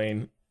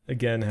explain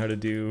again how to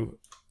do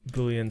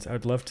Booleans. I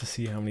would love to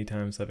see how many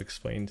times I've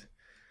explained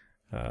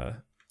how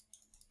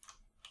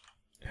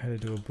to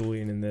do a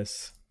Boolean in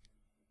this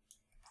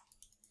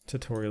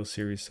tutorial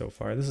series so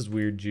far. This is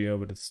weird geo,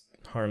 but it's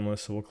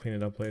harmless, so we'll clean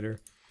it up later.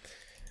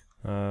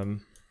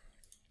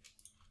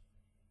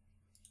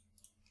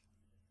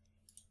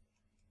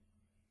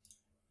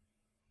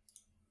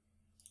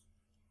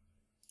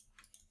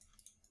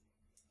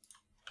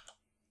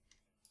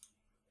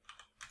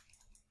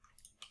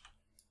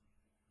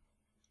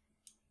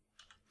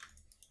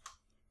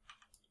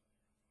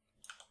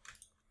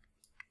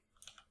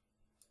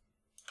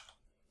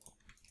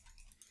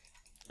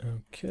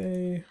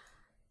 Okay.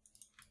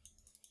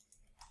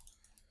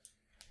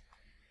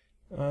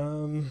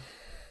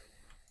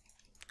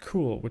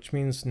 Cool, which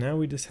means now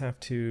we just have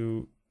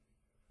to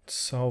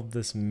solve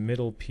this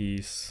middle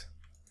piece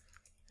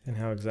and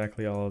how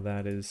exactly all of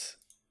that is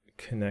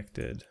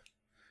connected.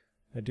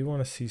 I do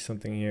want to see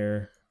something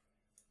here.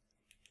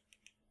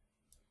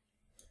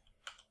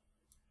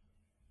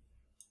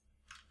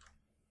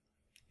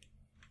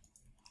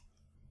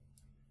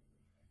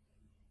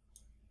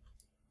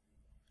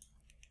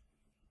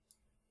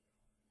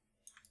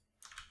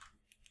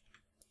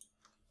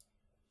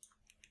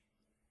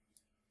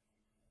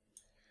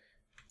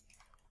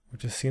 It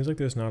just seems like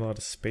there's not a lot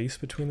of space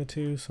between the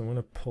two, so I'm going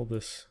to pull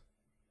this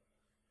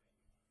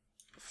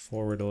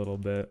forward a little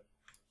bit,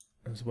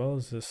 as well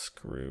as this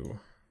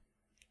screw.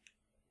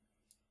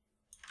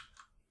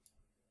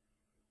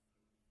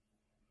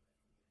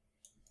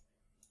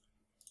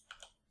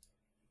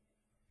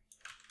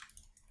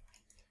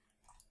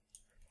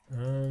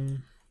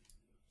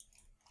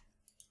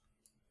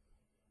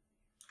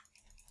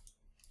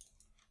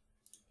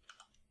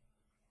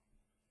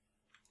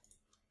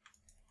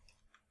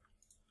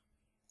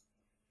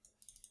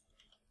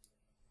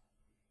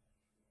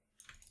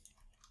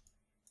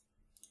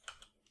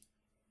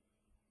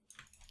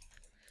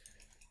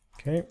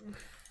 Okay,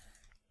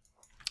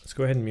 let's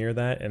go ahead and mirror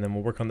that, and then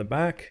we'll work on the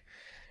back.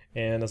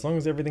 And as long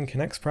as everything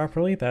connects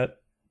properly, that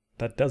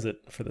does it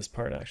for this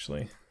part,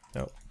 actually.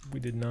 No,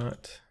 we did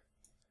not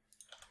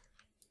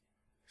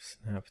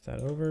snap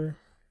that over.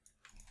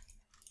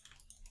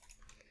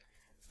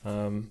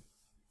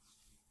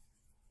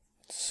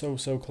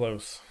 So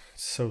close.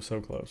 So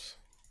close.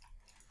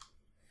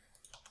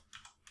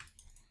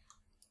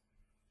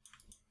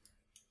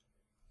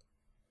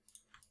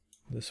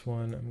 This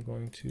one I'm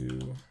going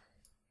to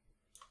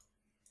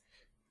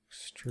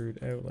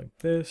extrude out like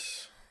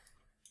this.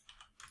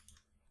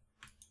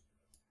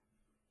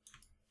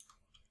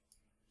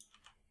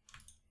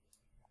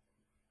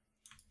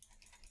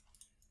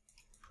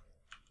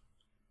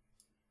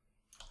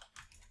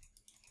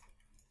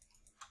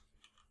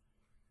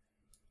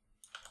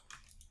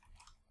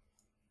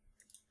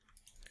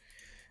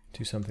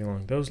 Do something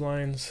along those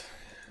lines.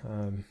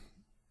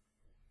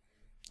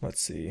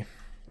 Let's see.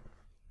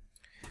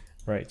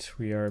 Right,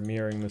 we are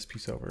mirroring this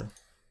piece over.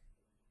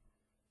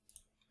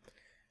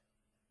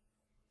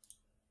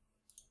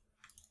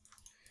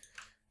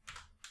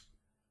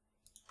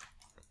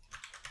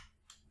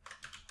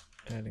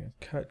 Adding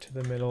a cut to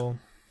the middle.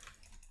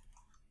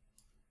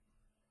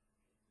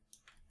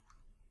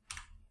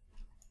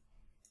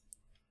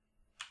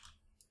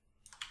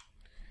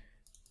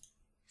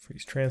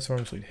 Freeze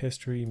transforms, delete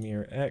history,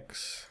 mirror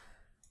X.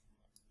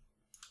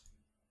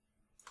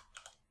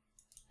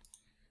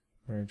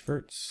 Merge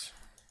verts.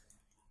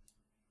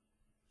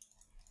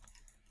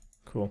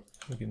 Cool.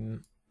 We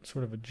can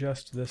sort of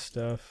adjust this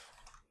stuff.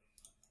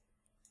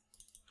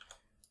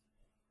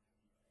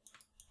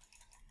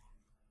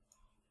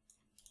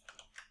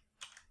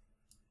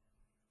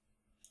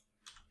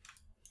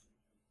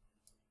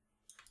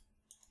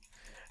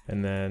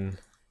 And then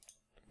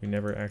we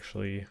never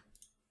actually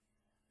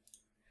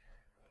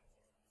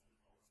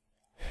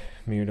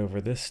mirrored over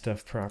this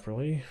stuff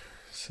properly.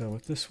 So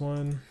with this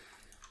one,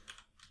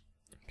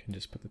 you can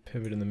just put the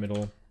pivot in the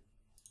middle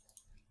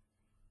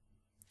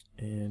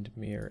and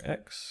mirror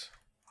X.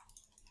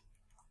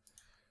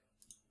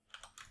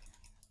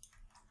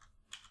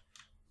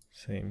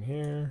 Same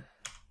here.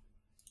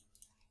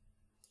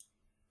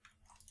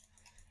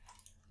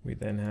 We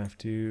then have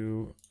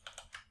to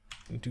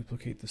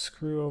duplicate the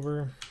screw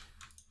over.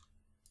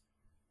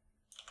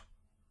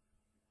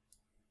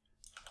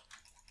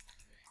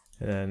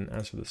 And then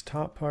as for this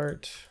top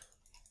part,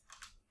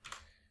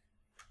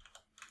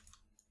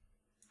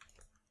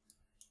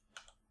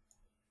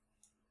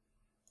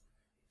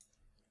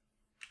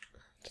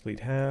 delete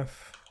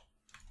half.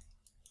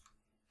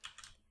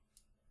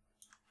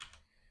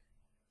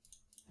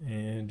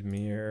 And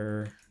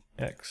mirror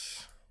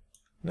X.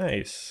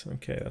 Nice.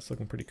 Okay, that's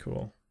looking pretty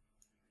cool.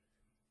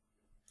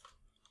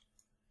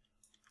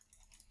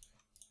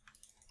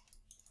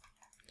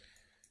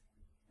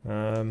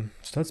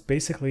 So that's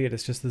basically it.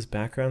 It's just this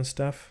background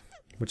stuff,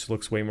 which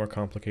looks way more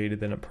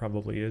complicated than it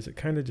probably is. It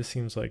kind of just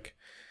seems like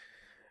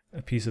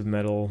a piece of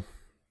metal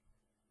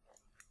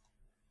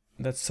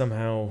that's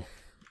somehow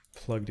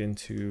plugged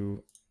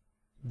into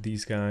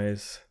these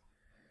guys,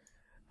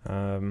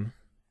 cut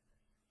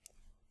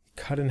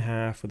in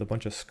half with a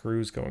bunch of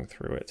screws going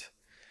through it.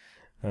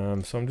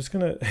 So I'm just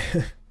gonna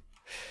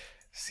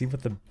see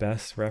what the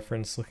best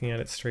reference looking at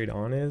it straight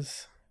on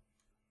is.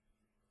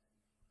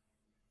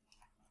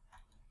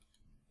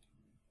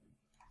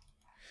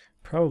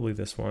 Probably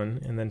this one,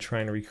 and then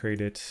try and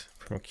recreate it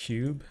from a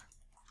cube.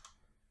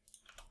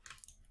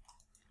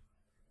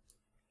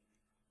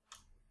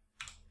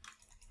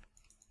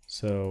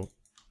 So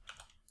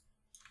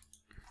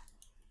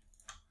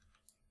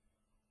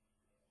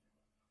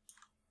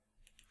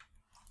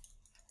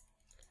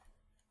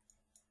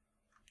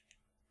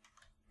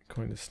I'm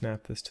going to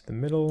snap this to the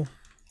middle.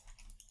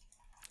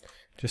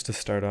 Just to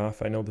start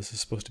off, I know this is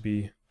supposed to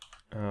be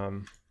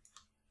a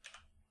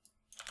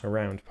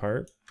round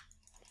part.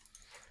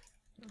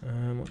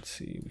 Let's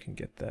see, we can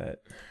get that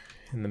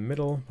in the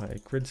middle by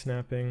grid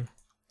snapping.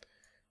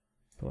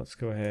 But let's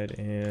go ahead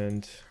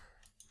and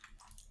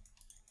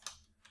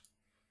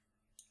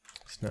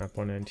snap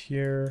one end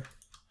here,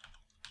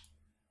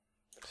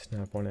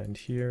 snap one end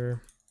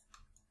here.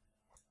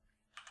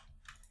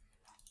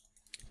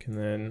 You can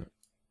then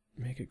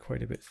make it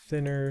quite a bit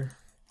thinner,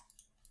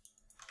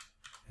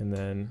 and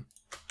then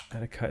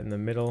add a cut in the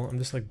middle. I'm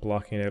just like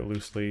blocking it out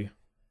loosely.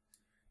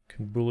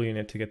 Can boolean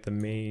it to get the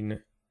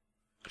main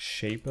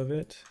shape of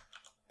it.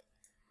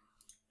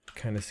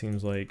 Kind of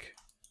seems like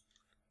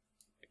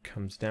it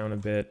comes down a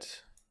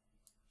bit,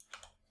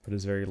 but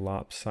is very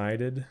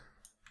lopsided.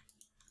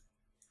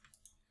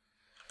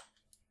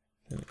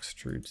 Then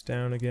extrudes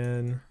down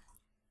again.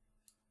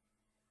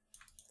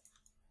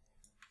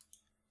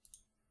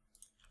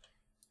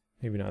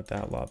 Maybe not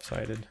that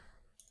lopsided.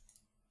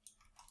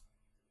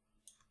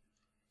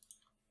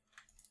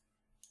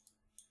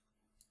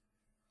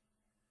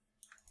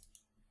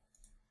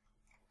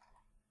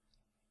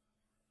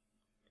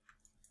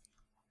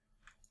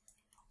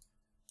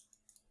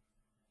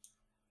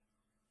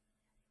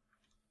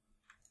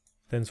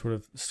 Then sort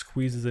of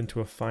squeezes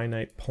into a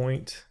finite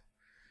point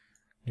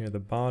near the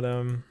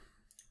bottom.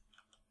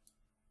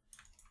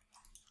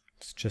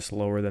 It's just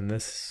lower than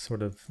this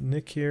sort of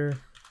nick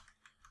here.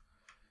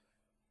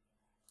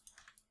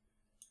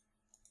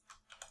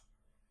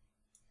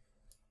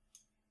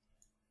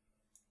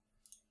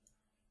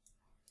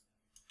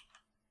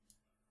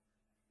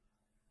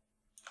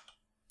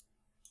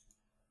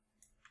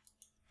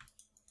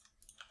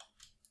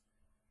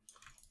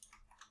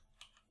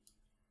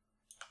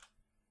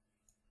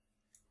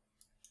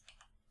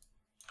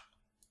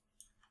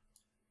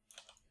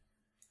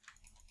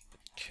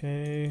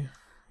 Okay,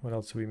 what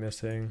else are we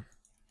missing?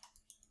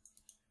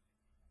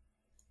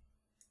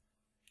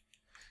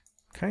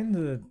 Kind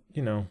of,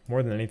 you know,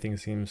 more than anything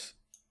seems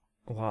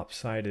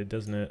lopsided,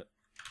 doesn't it?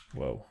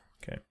 Whoa,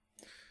 okay.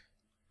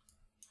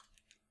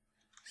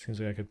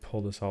 Seems like I could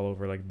pull this all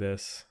over like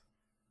this,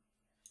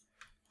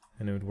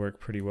 and it would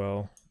work pretty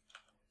well.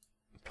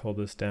 Pull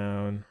this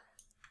down.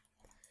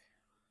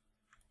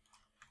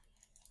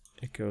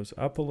 It goes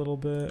up a little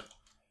bit.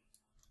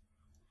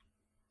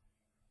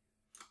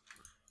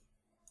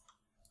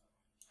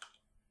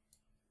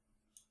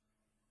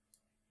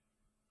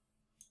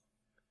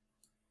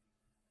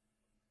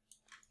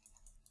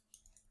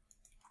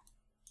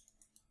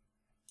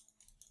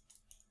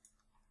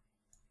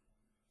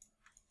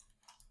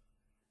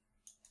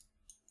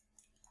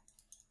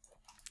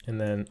 And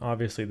then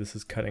obviously this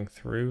is cutting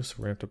through, so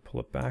we're going to have to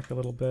pull it back a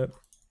little bit.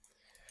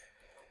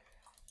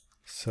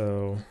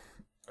 So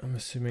I'm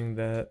assuming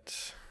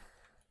that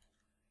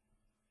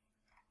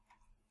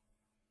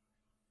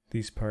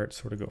these parts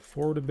sort of go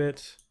forward a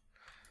bit,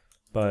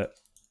 but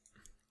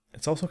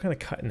it's also kind of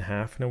cut in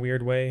half in a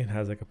weird way. It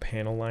has like a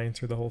panel line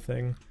through the whole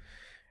thing,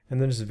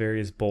 and then just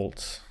various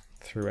bolts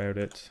throughout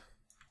it.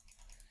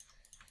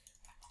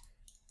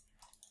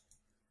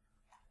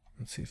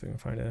 Let's see if I can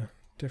find a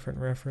different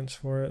reference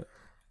for it.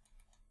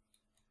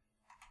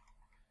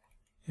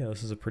 Yeah,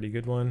 this is a pretty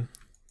good one.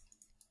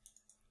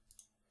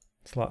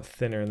 It's a lot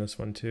thinner in this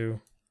one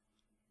too.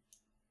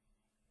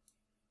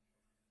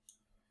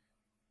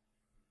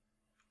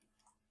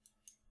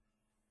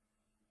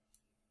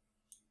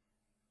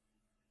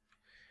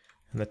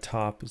 And the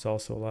top is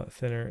also a lot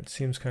thinner. It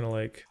seems kind of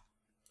like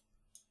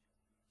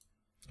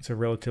it's a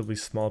relatively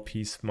small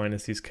piece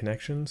minus these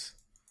connections.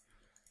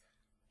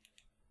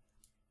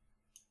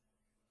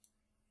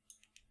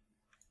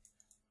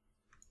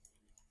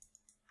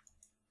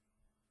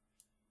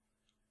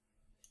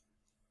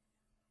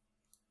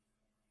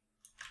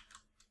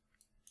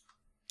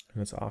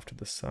 And it's off to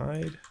the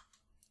side.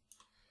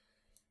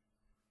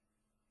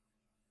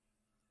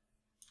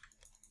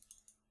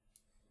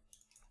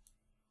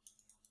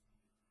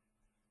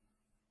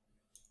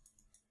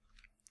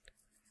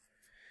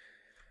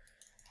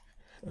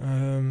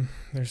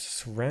 There's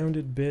this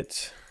rounded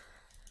bit.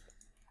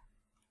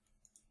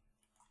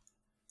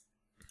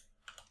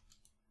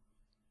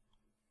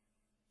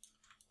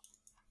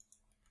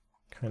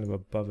 Kind of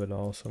above it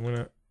all, so I'm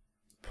gonna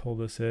pull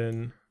this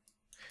in.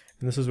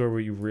 And this is where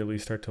you really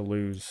start to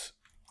lose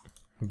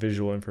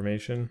visual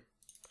information.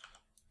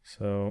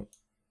 So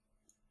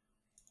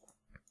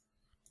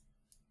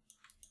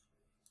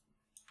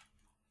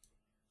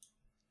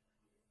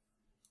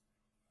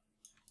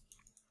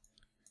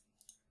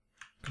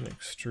I'm going to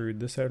extrude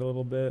this out a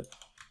little bit,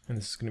 and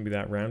this is going to be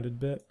that rounded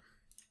bit.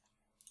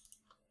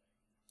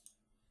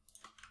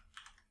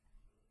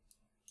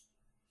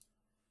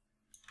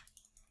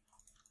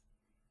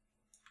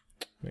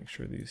 Make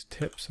sure these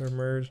tips are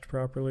merged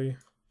properly.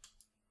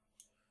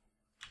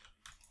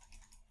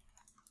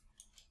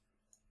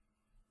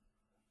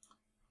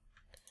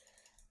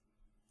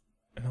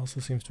 It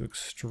also seems to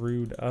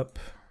extrude up.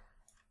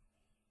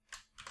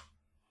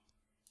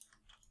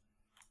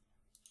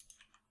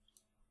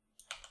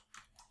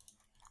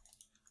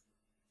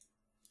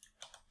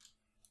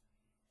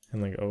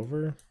 And like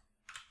over.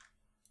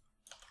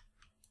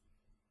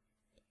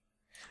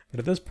 But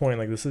at this point,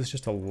 like this is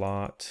just a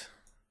lot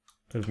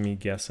of me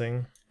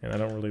guessing, and I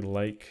don't really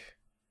like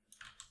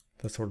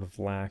the sort of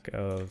lack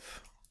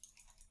of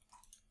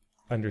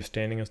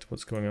understanding as to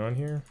what's going on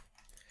here.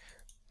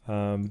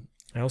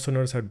 I also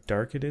notice how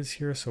dark it is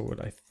here, so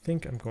what I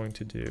think I'm going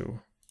to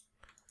do,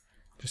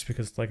 just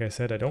because like I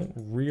said, I don't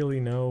really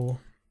know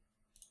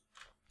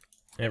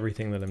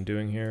everything that I'm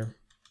doing here,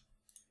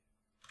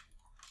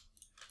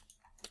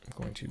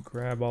 I'm going to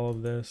grab all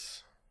of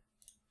this.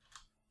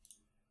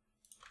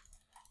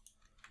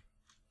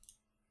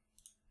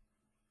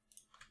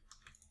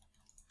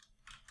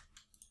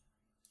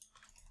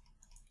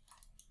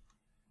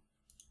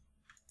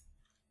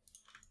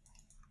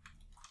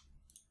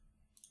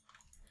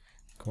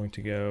 Going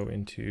to go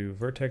into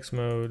vertex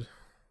mode.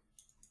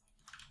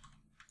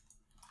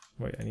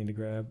 Wait, I need to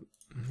grab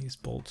these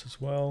bolts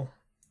as well.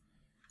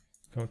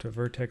 Go into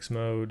vertex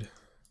mode,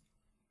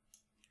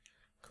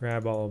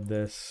 grab all of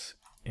this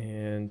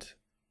and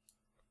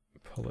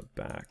pull it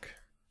back.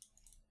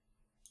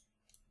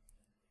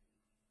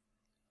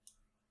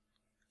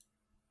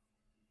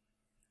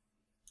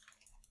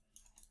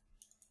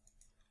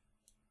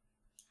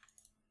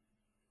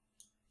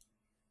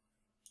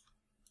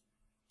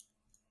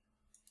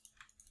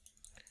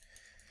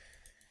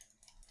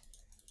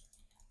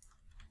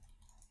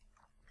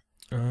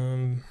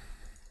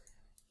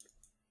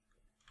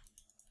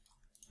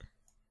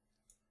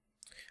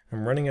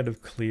 I'm running out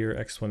of clear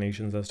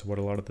explanations as to what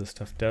a lot of this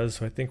stuff does,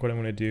 so I think what I'm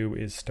going to do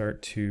is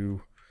start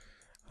to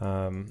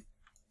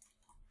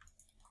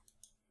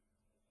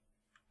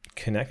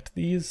connect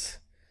these,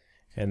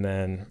 and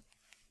then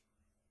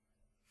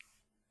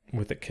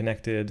with it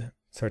connected,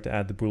 start to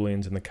add the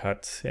booleans and the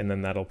cuts, and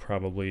then that'll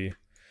probably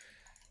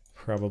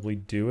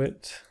do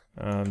it,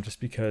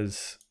 just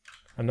because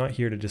I'm not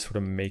here to just sort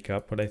of make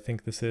up what I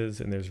think this is,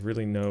 and there's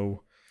really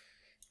no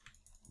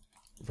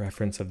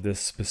reference of this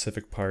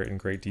specific part in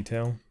great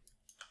detail.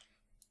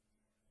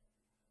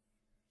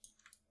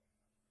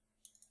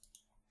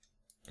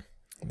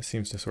 This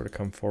seems to sort of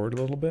come forward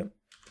a little bit,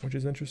 which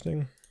is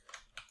interesting.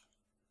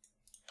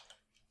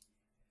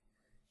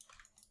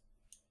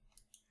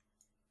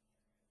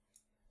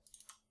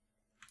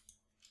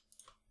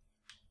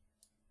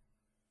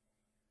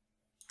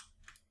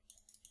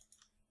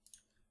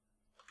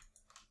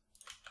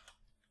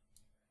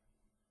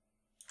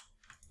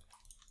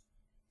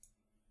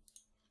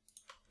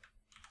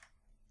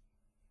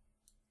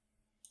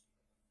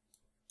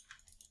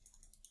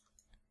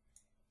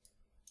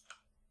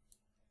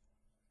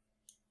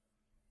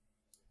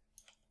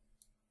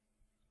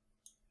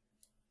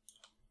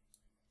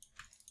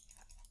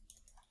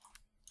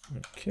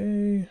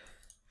 Okay, and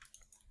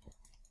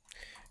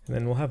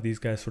then we'll have these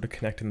guys sort of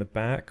connect in the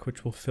back,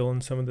 which will fill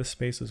in some of this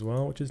space as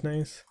well, which is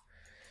nice.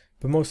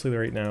 But mostly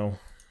right now,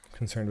 I'm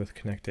concerned with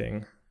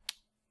connecting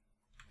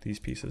these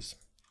pieces.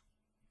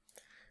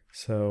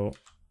 So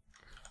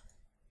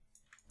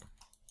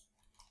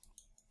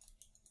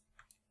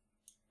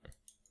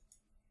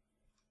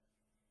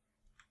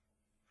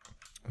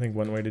I think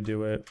one way to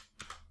do it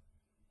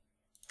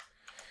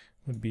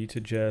would be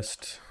to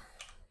just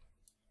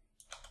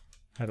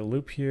add a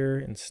loop here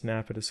and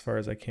snap it as far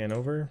as I can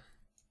over.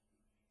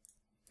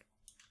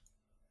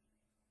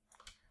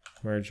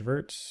 Merge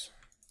verts.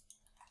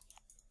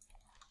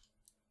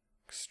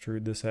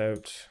 Extrude this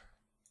out.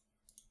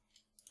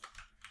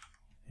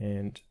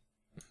 And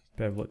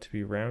bevel it to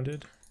be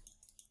rounded.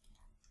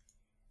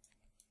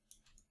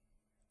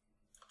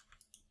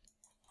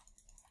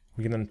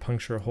 We can then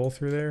puncture a hole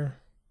through there.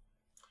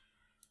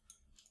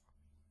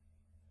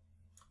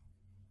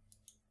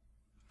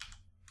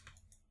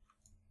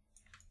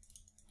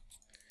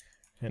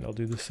 And I'll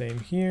do the same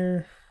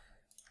here,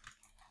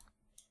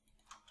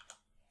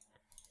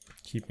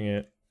 keeping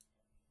it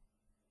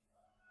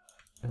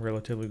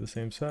relatively the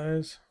same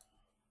size.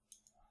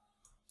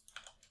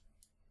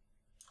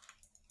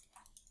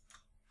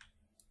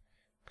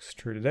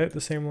 Extrude it out the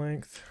same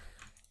length.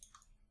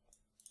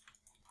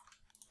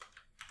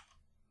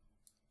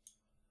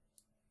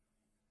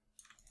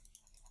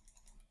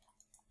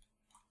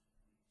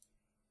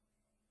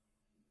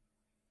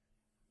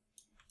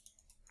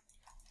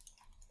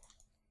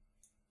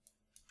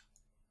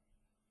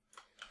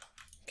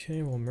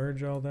 Okay, we'll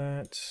merge all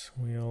that.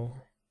 We'll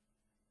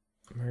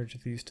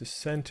merge these to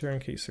center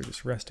in case they're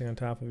just resting on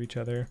top of each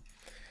other.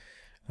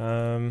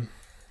 Yeah,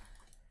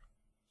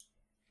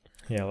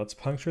 let's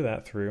puncture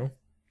that through.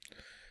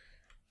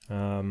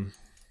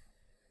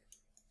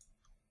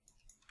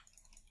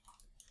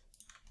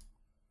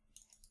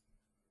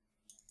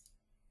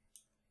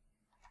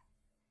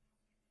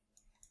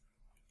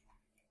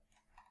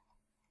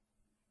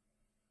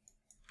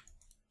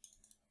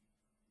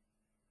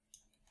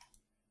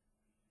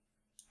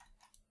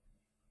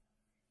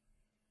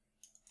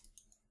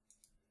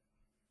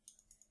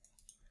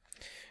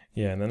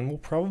 Yeah, and then we'll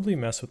probably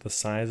mess with the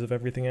size of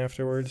everything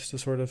afterwards to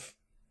sort of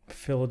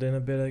fill it in a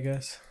bit, I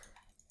guess.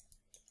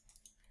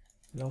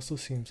 It also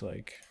seems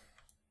like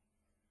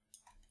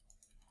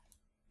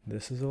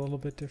this is a little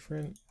bit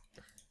different.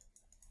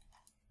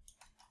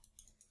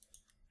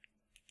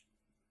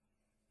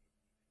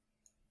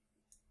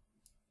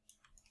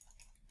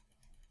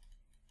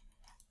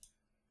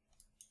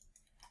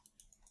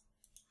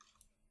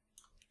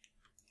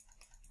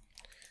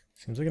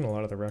 Seems like in a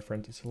lot of the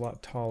reference it's a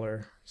lot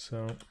taller,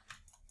 so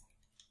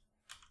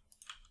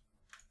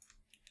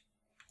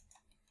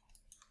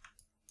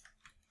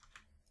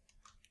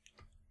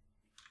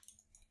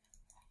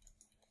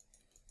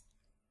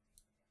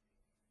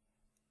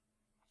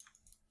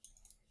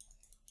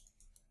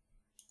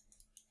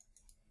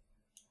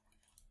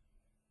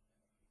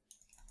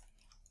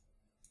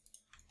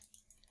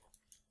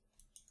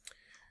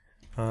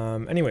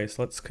anyways,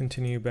 let's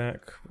continue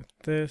back with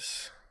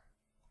this.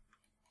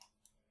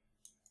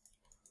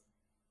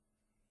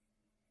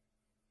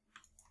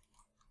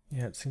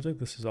 Yeah, it seems like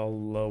this is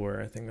all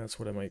lower. I think that's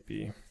what it might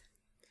be.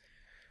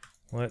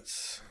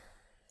 Let's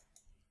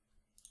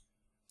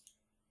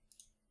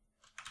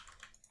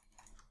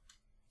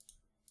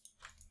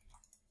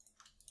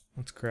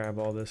grab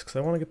all this because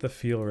I want to get the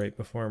feel right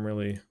before I'm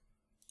really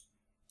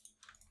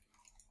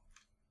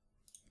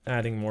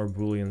adding more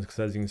booleans, because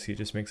as you can see it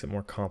just makes it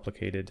more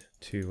complicated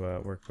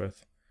to work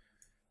with.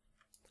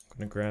 I'm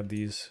going to grab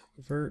these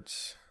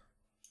verts.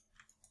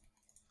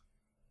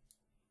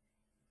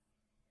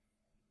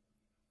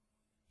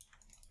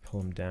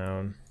 Pull them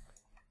down.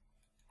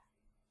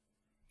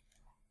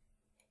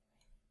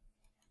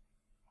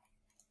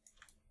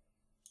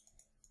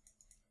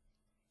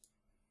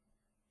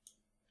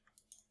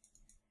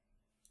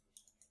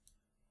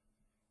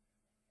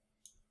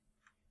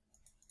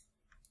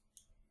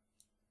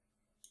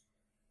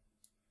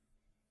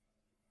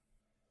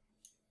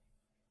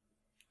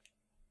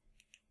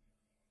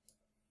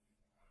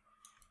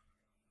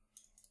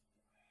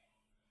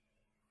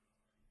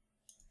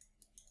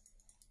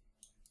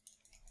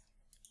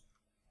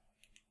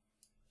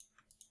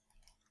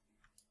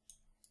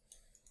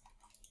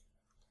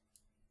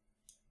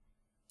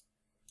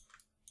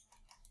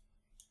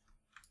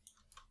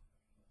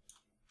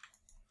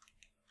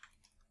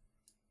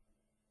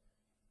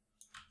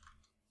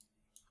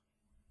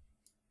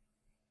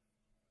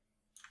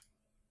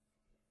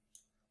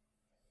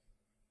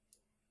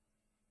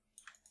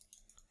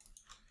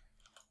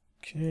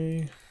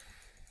 Okay.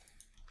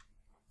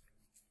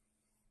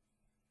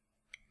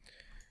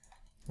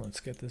 Let's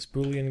get this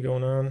boolean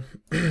going on.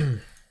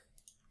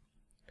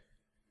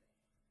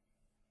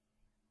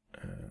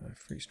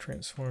 Freeze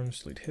transforms,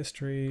 delete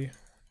history.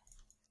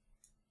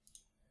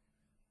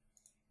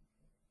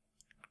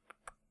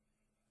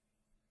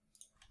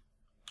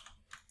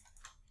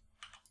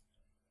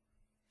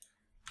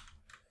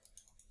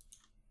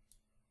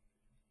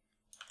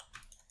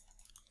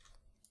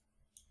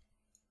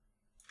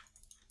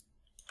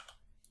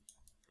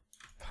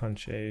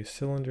 Punch a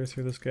cylinder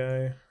through this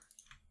guy.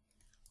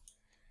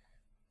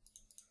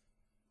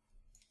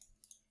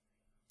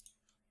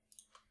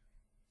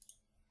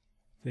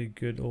 The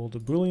good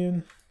old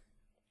boolean.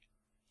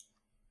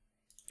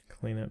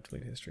 Clean up,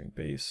 delete history and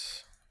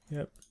base.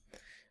 Yep.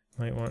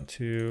 Might want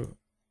to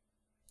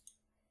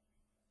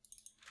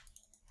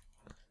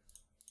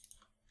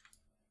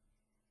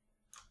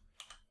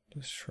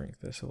just shrink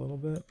this a little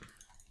bit.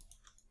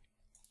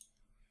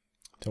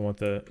 Don't want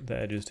the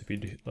edges to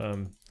be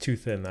too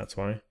thin, that's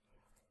why.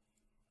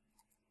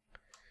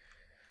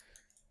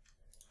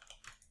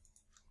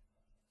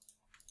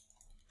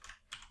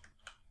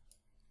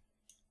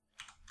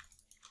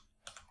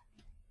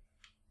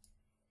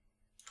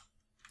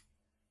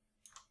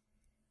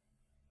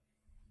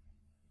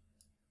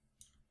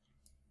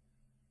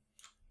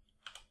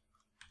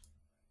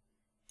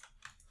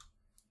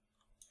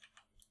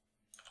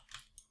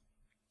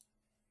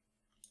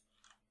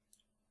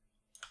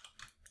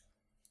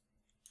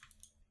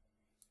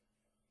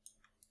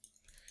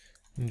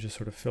 And just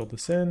sort of fill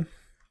this in.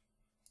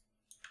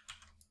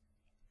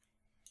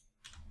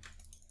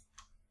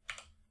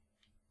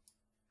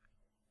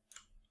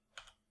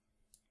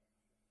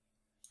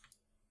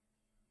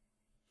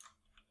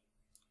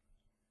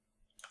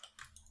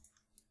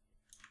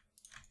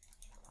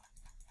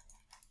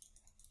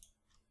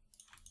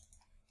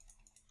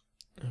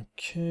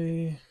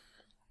 Okay.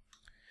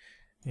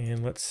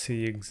 And let's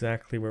see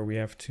exactly where we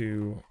have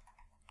to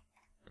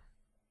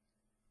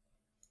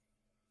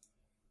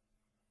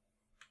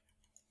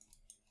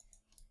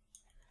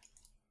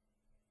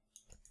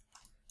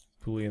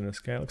boolean this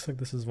guy. It looks like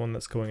this is one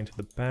that's going into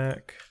the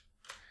back.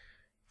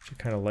 I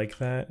kind of like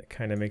that. It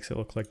kind of makes it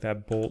look like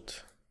that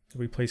bolt that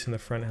we place in the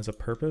front has a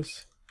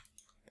purpose.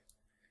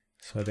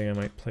 So I think I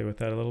might play with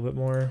that a little bit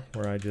more,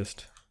 where I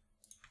just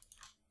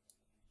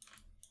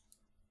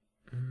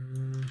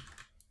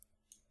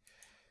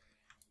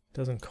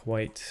doesn't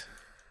quite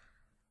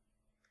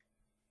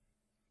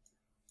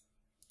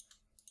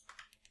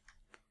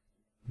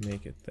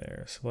make it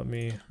there. So let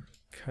me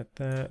cut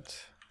that.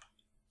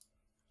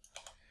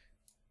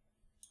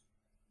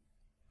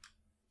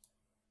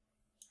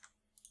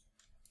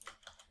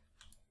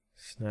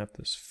 Snap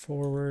this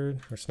forward,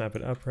 or snap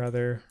it up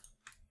rather.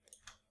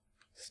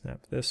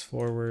 Snap this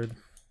forward.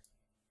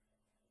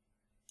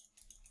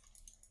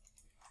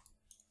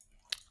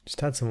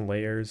 Just add some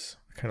layers,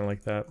 I kind of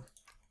like that.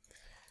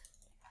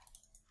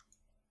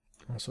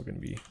 Also going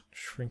to be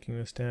shrinking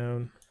this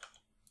down.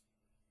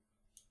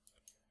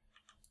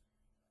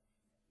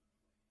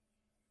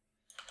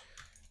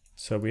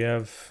 So we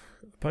have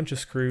a bunch of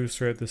screws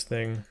throughout this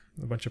thing,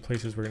 a bunch of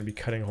places we're going to be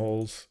cutting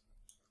holes.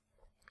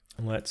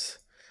 And let's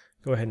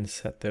go ahead and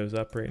set those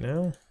up right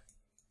now.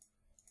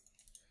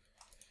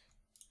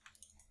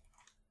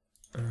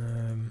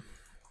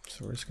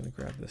 So we're just going to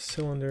grab this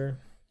cylinder.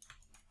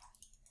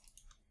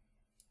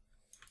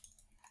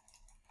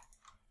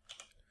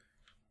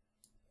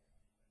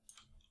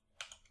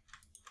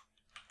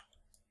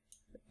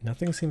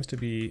 Nothing seems to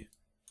be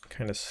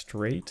kind of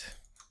straight,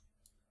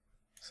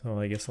 so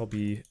I guess I'll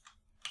be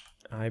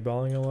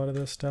eyeballing a lot of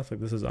this stuff. Like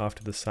this is off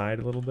to the side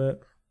a little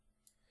bit.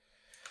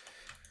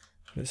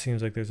 It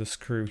seems like there's a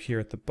screw here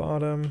at the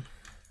bottom.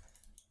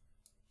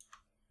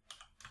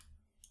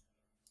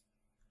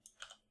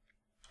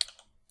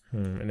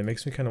 And it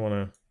makes me kind of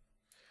want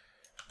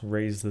to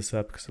raise this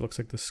up because it looks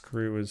like the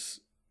screw is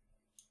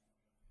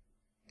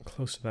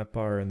close to that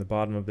bar and the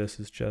bottom of this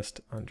is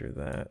just under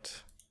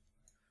that.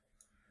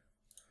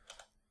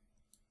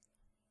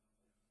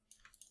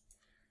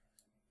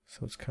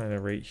 So it's kind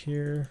of right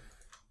here.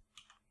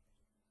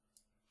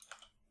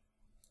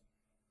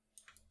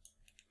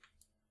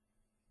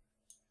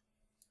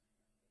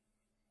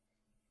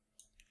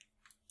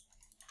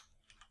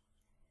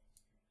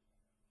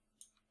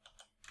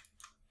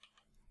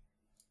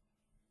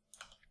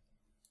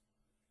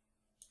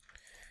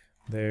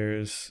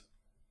 There's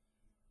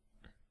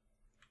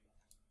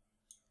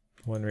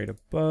one right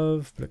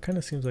above, but it kind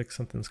of seems like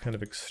something's kind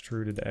of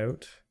extruded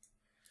out.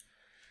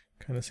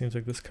 Kind of seems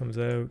like this comes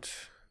out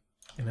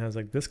and has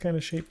like this kind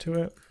of shape to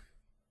it.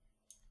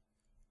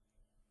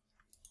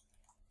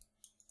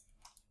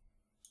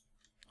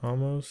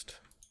 Almost.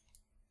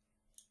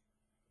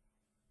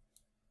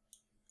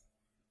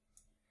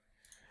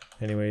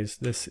 Anyways,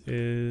 this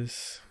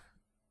is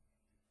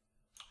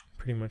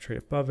pretty much right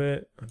above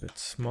it, a bit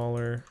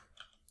smaller.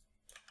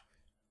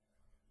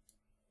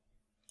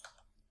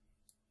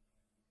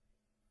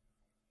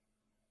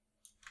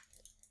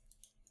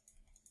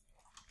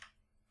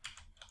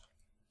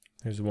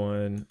 There's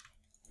one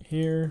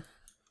here.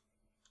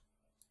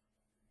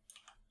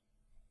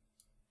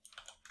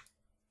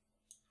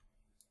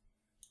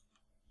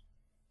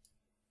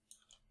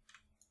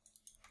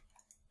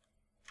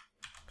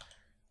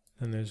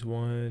 And there's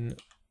one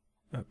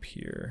up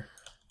here.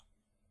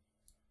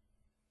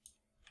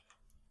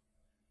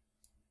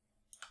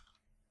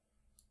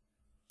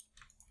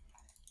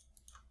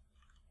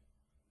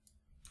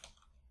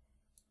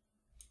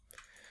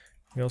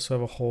 We also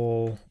have a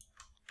hole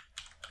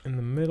in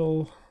the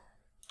middle.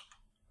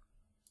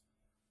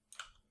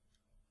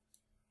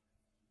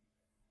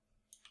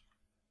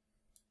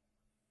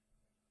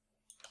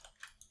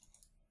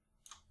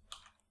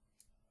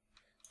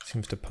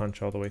 Seems to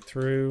punch all the way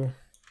through.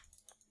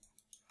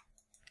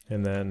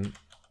 And then,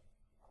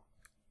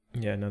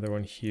 yeah, another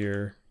one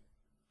here.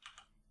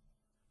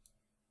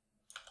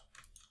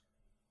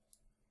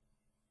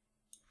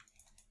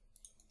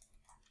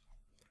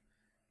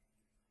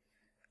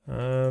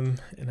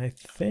 And I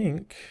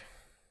think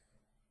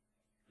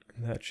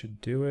that should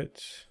do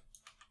it.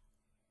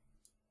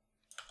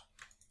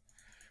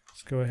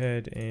 Let's go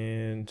ahead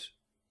and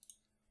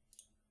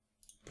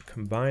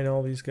combine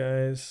all these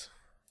guys.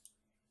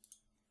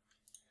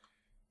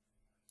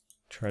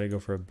 Try to go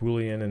for a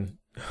Boolean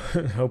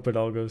and hope it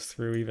all goes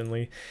through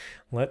evenly.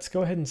 Let's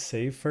go ahead and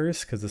save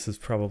first, because this is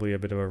probably a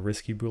bit of a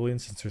risky Boolean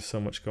since there's so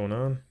much going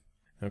on.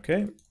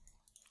 Okay,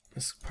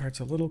 this part's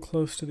a little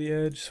close to the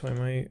edge, so I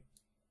might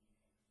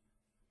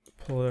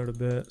pull it out a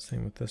bit.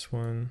 Same with this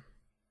one.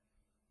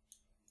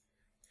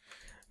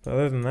 But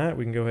other than that,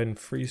 we can go ahead and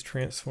freeze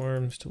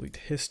transforms, delete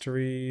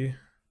history,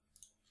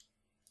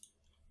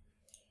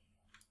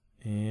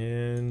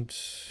 and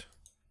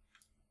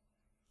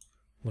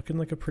looking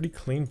like a pretty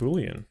clean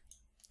Boolean.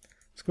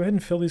 Let's go ahead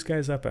and fill these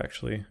guys up,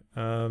 actually.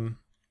 Not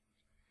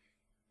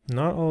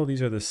all of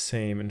these are the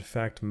same. In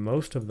fact,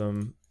 most of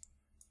them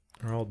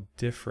are all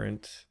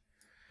different.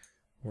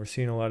 We're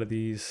seeing a lot of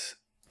these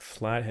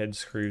flathead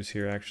screws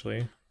here, actually.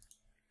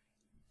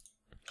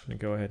 I'm going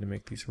to go ahead and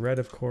make these red,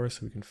 of course,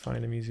 so we can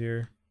find them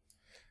easier.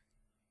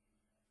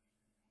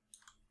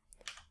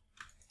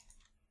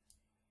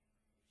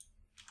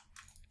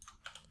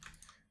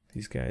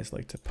 These guys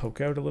like to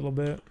poke out a little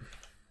bit.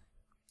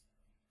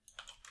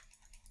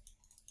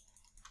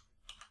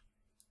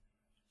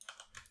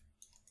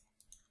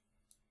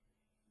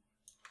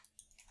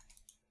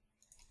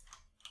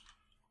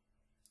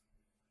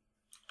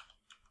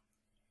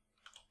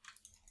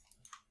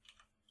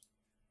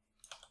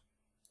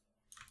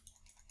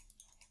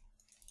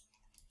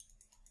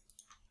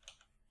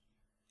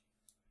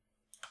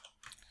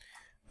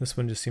 This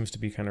one just seems to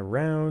be kind of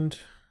round.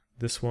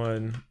 This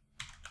one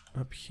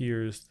up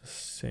here is the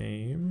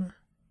same.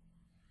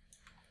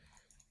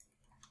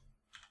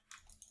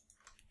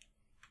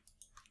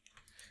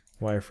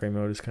 Wireframe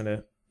mode is kind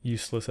of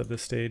useless at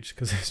this stage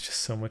because there's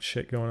just so much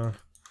shit going on.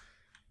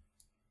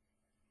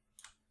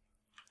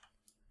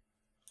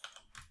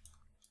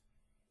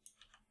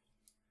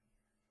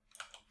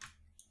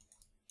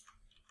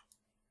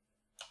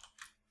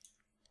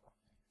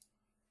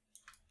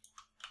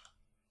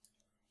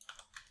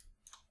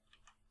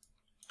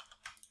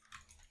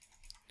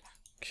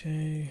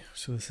 Okay,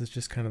 so this is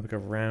just kind of like a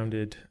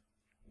rounded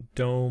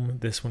dome.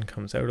 This one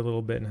comes out a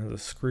little bit and has a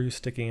screw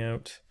sticking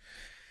out.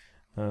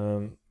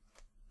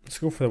 Let's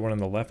go for the one on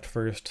the left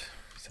first.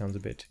 Sounds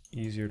a bit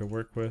easier to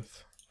work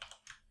with.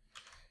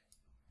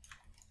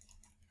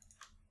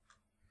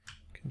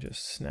 Can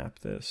just snap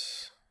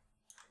this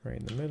right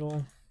in the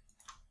middle.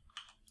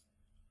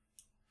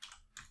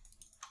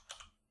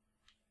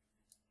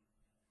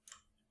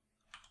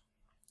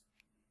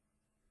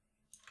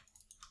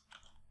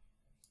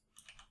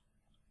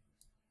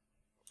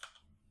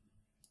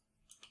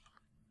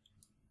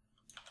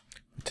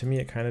 to me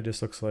it kind of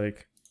just looks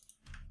like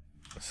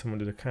someone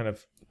did a kind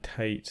of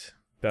tight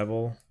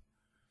bevel.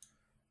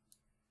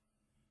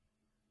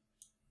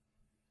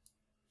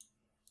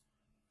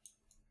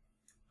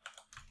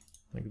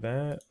 Like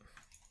that.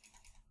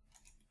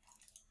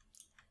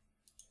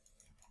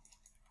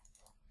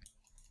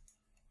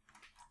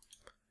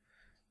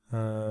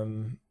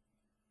 Then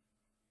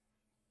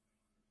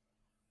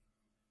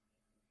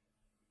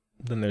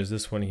there's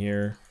this one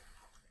here.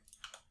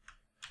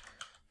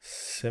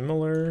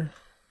 Similar.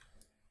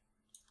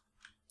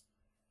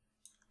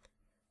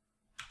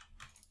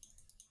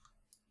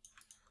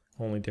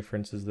 Only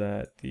difference is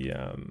that the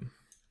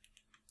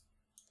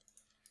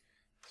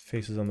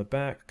faces on the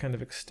back kind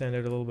of extend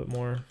out a little bit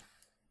more.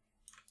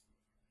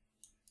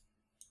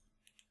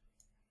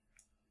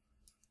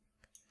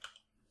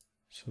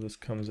 So this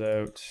comes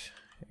out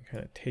and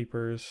kind of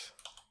tapers.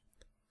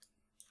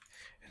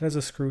 It has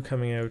a screw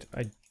coming out.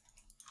 I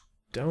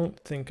don't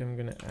think I'm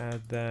going to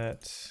add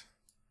that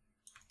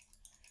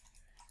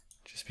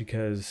just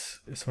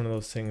because it's one of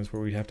those things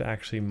where we'd have to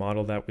actually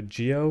model that with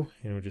Geo,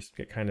 and it would just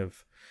get kind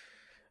of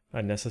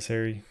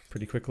unnecessary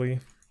pretty quickly.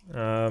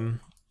 And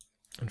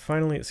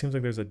finally, it seems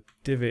like there's a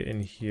divot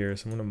in here,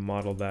 so I'm going to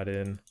model that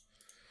in.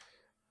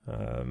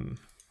 Going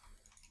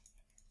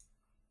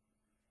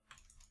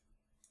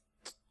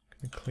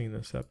to clean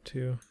this up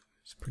too.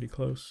 It's pretty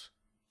close.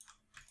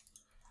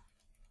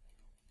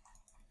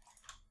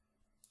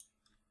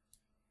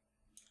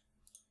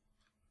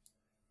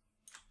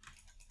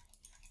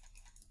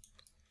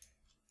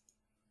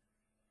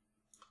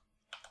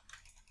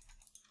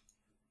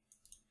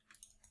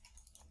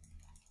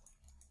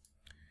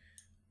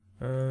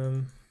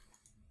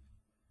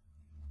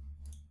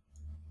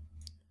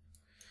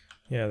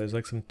 Yeah, there's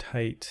like some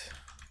tight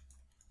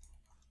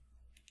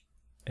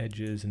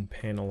edges and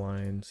panel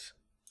lines.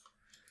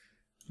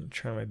 I'm gonna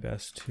try my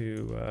best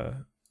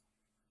to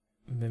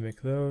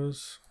mimic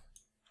those.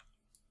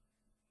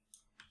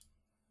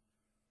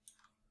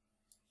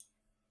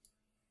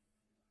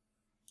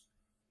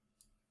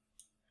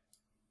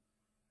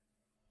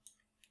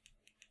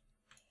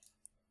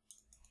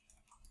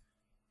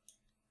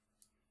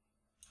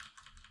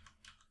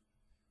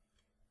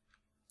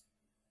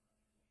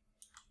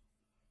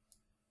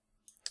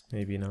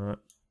 Maybe not.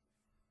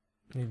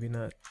 Maybe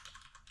not.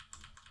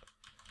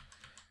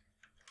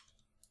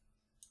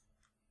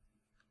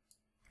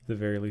 At the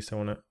very least, I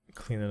want to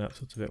clean it up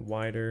so it's a bit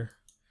wider.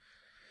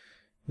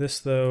 This,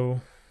 though,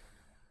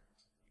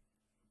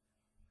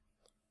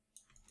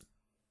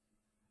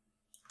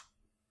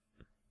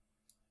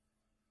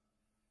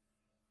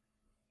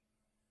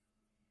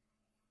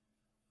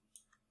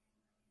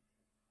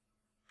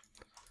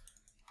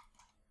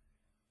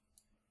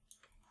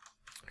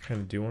 I kind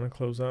of do want to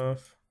close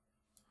off.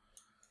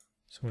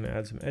 So I'm going to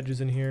add some edges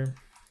in here.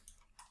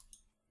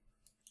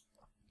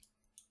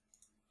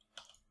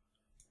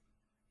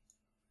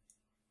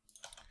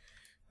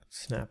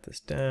 Snap this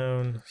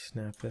down,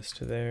 snap this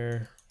to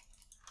there,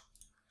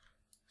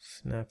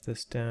 snap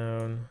this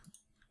down,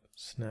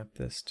 snap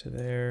this to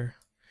there.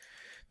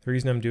 The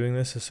reason I'm doing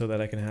this is so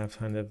that I can have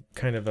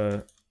kind of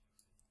a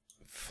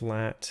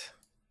flat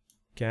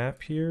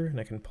gap here, and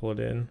I can pull it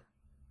in.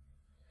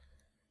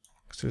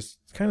 So there's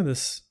kind of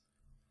this,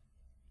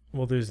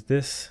 well, there's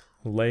this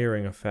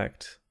layering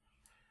effect.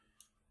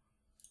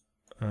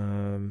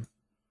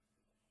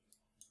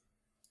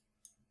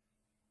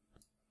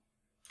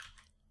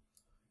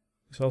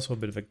 There's also a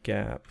bit of a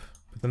gap,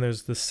 but then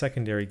there's this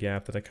secondary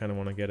gap that I kind of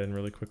want to get in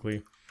really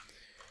quickly.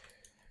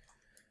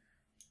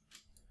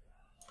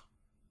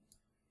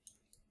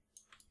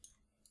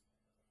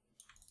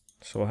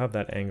 So I'll have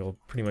that angle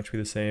pretty much be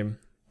the same.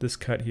 This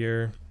cut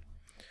here,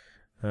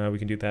 we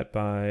can do that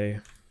by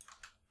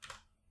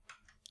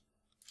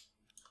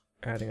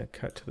adding a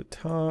cut to the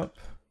top,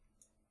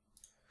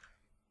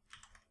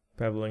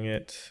 beveling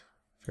it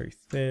very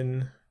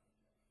thin.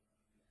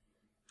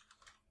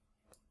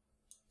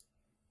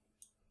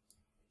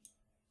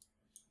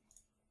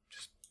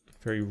 Just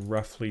very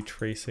roughly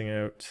tracing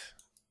out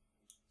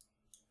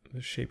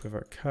the shape of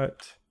our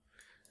cut.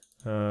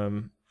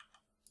 And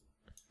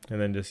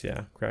then just,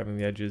 yeah, grabbing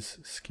the edges,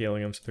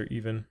 scaling them so they're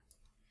even.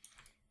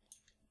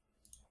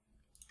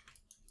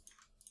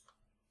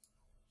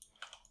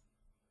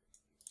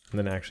 And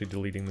then actually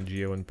deleting the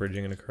geo and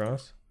bridging it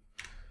across.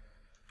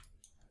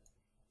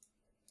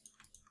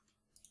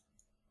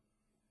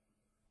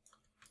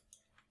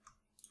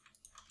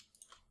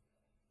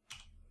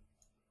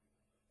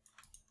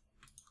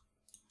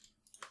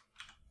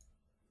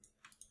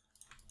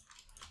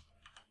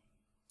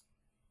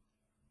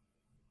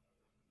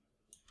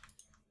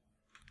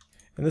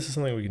 And this is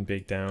something we can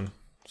bake down,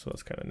 so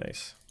that's kind of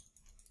nice.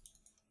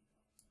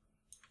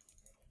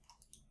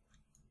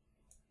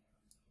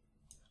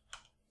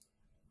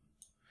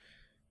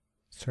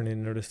 Starting to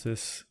notice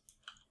this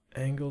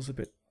angle's a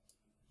bit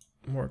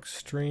more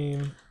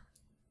extreme.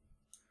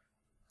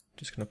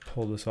 Just gonna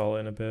pull this all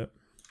in a bit.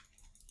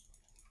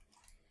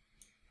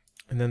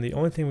 And then the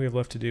only thing we have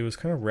left to do is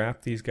kind of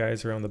wrap these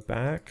guys around the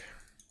back.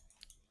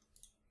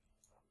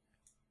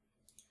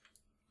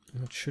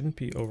 It shouldn't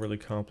be overly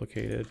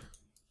complicated.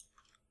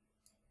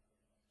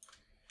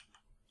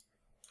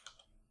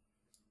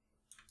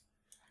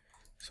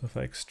 So if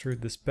I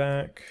extrude this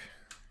back,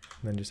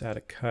 and then just add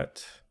a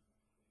cut,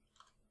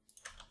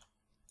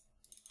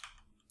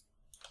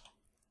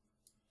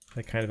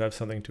 I kind of have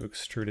something to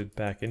extrude it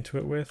back into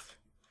it with.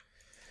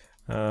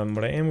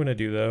 What I am going to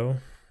do though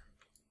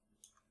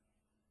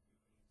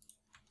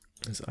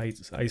is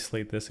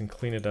isolate this and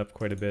clean it up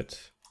quite a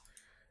bit,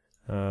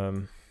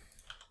 so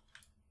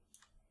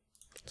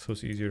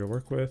it's easier to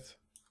work with.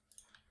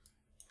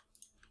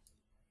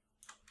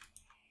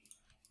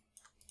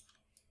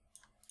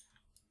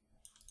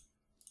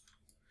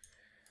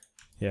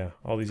 Yeah,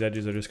 all these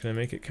edges are just going to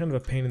make it kind of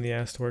a pain in the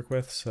ass to work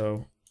with,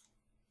 so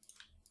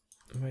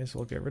I might as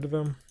well get rid of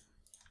them.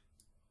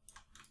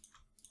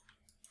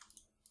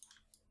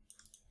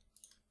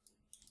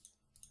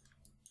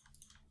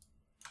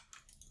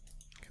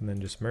 And then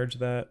just merge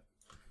that.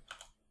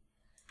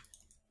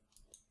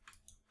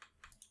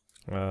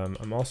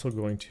 I'm also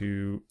going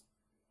to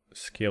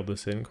scale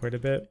this in quite a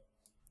bit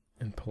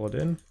and pull it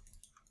in,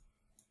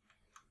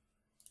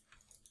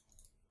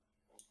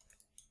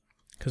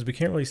 because we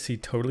can't really see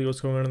totally what's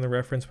going on in the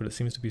reference, but it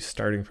seems to be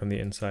starting from the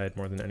inside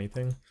more than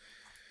anything.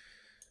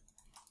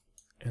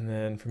 And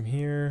then from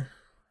here,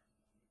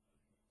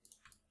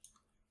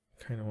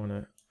 kind of want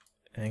to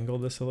angle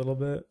this a little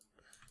bit,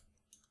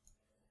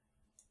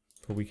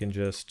 but we can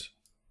just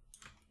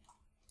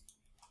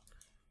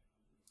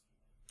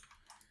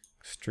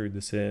extrude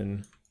this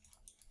in,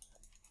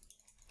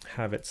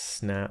 have it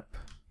snap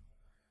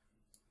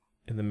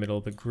in the middle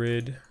of the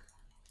grid,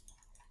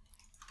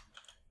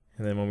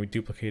 and then when we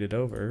duplicate it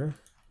over,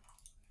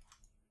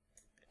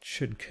 it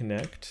should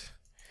connect.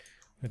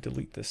 I'm going to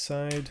delete this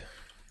side.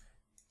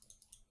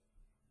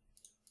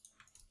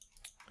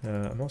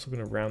 I'm also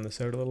going to round this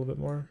out a little bit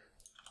more.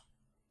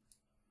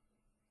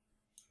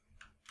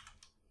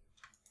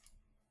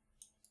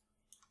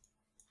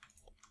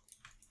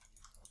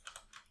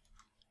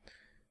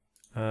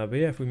 But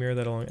yeah, if we mirror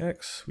that along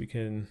X, we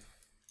can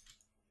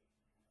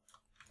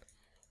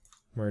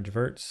merge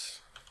verts,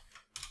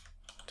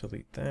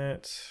 delete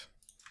that.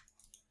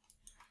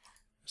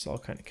 It's all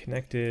kind of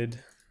connected,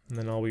 and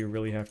then all we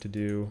really have to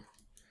do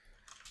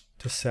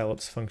to sell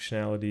its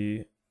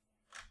functionality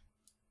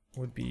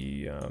would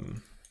be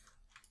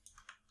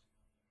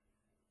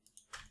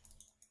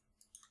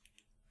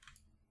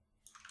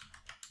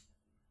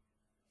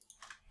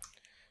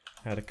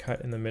add a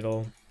cut in the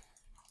middle,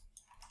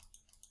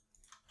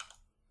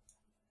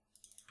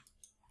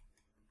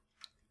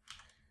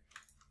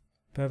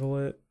 bevel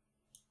it,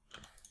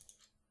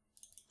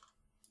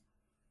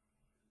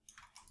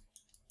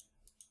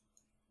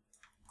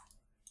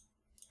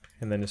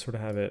 and then just sort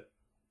of have it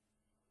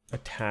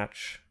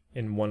attach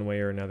in one way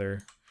or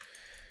another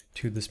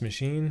to this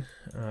machine.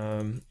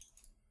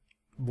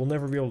 We'll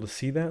never be able to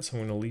see that, so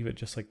I'm going to leave it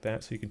just like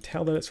that so you can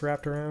tell that it's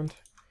wrapped around.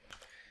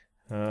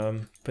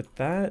 But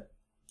that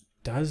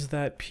does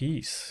that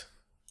piece.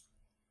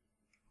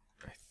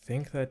 I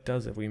think that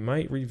does it. We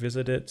might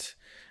revisit it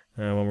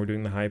when we're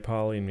doing the high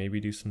poly and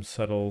maybe do some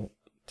subtle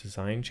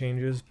design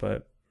changes,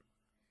 but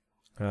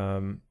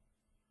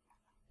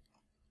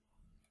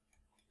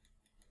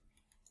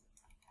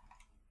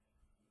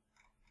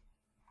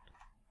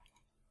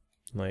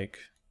like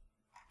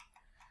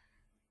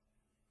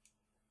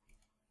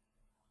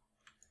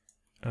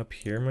up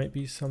here might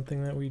be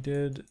something that we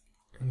did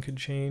and could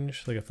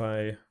change. Like if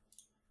I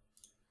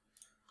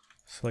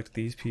select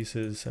these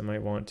pieces, I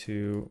might want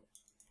to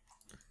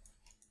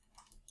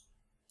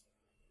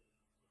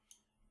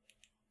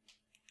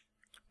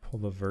pull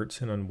the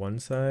verts in on one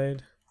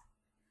side,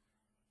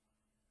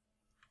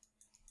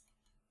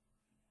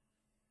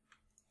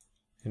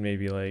 and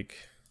maybe like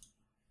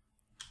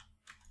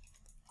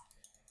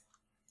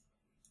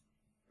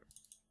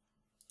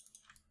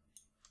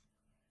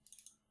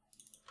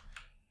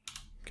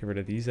get rid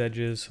of these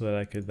edges so that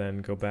I could then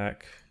go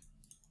back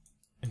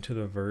into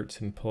the verts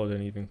and pull it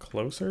in even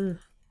closer,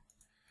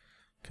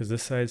 because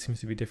this side seems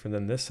to be different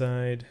than this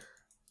side.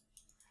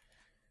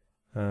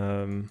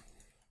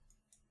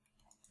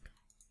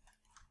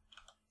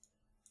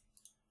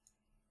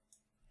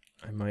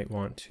 I might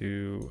want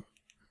to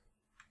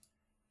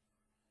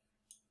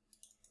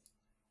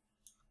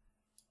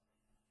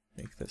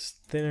make this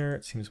thinner.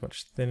 It seems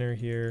much thinner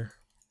here.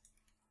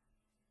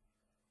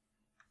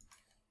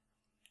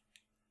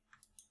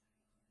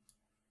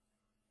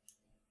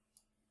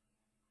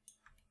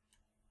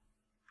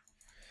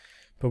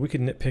 But we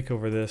could nitpick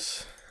over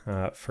this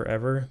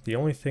forever. The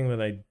only thing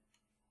that I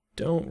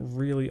don't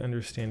really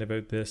understand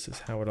about this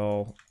is how it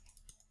all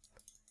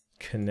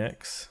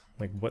connects,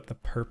 like what the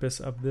purpose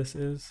of this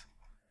is.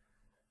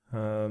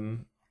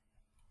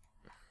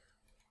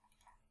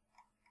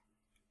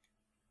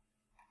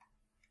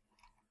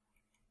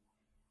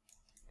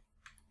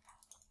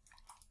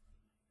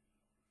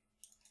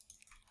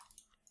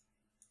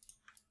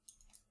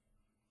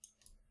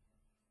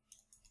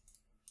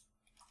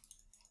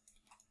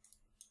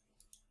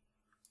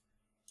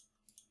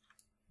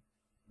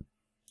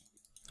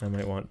 I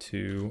might want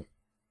to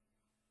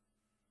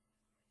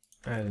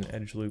add an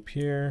edge loop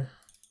here.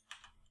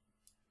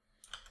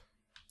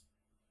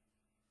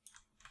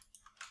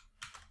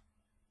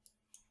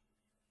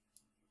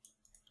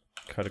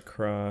 Cut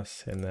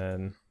across and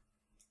then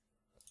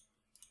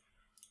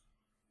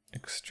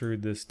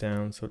extrude this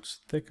down so it's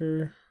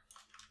thicker.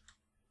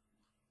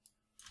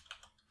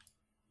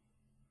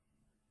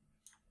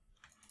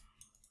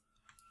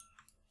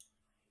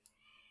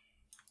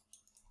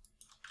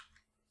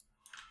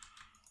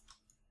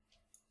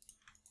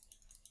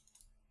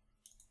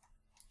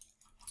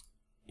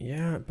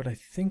 Yeah, but I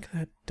think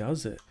that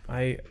does it.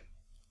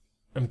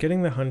 I'm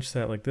getting the hunch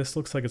that like this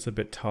looks like it's a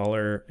bit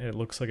taller and it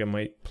looks like it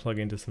might plug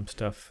into some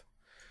stuff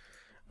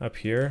up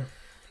here,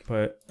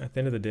 but at the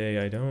end of the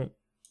day I don't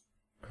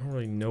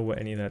really know what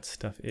any of that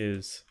stuff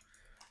is.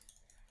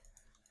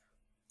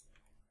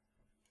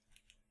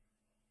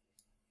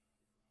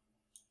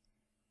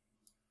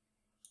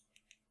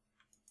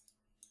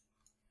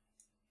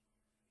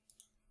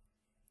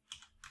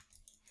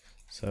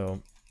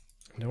 So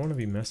I don't want to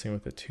be messing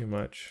with it too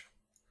much.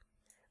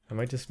 I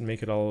might just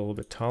make it all a little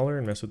bit taller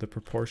and mess with the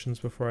proportions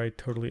before I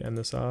totally end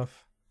this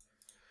off.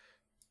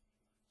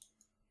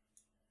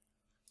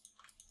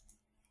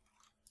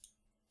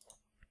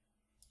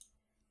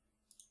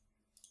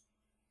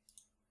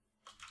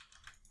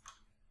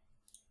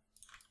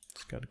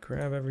 Just got to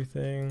grab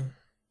everything.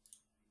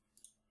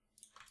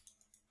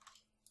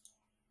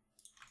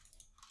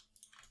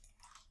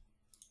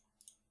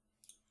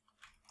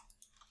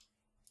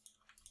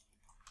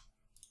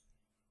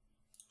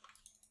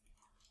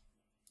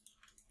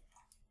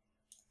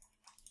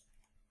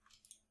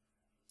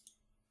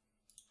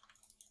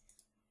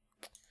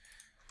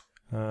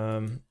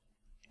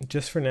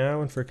 Just for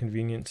now and for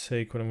convenience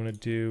sake, what I'm going to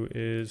do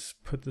is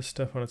put this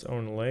stuff on its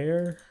own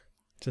layer,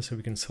 just so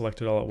we can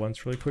select it all at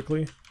once really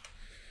quickly.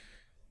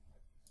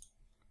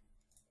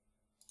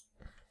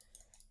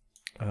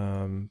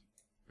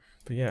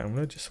 But yeah, I'm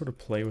going to just sort of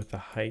play with the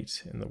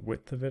height and the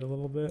width of it a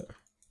little bit.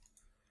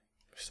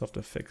 Still have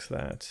to fix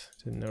that.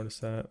 Didn't notice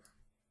that.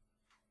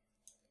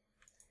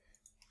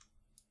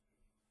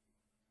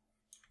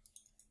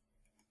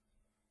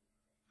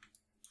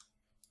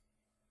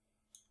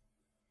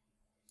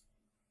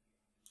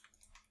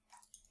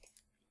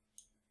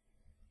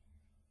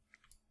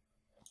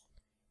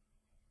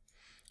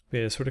 But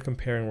yeah, sort of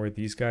comparing where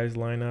these guys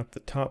line up. The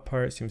top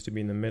part seems to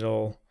be in the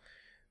middle.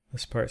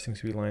 This part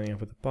seems to be lining up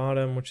with the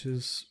bottom, which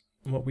is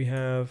what we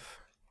have.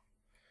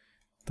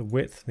 The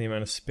width, the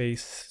amount of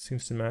space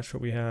seems to match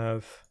what we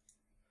have.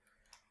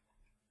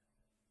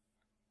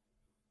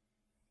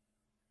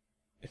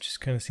 It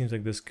just kind of seems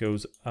like this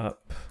goes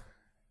up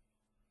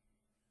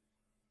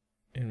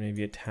and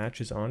maybe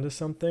attaches onto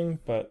something,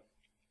 but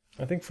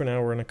I think for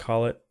now we're going to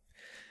call it.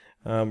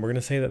 We're going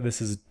to say that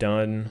this is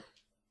done.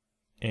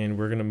 And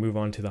we're going to move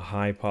on to the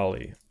high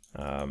poly.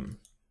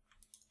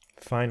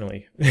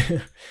 Finally.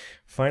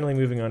 Finally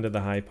moving on to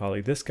the high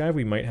poly. This guy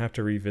we might have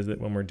to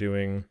revisit when we're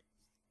doing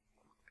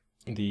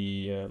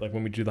the, like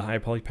when we do the high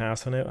poly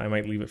pass on it. I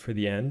might leave it for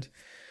the end.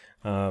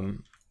 But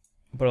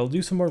I'll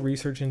do some more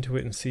research into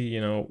it and see, you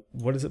know,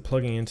 what is it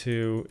plugging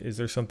into? Is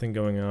there something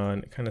going on?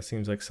 It kind of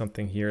seems like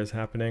something here is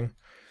happening.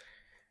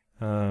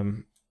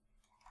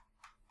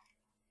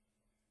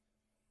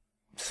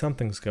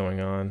 Something's going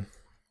on.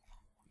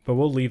 But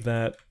we'll leave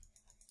that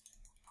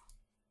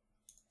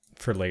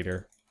for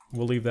later.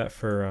 We'll leave that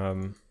for,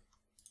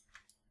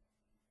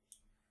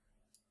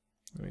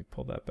 let me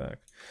pull that back.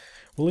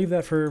 We'll leave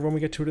that for when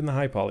we get to it in the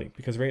high poly,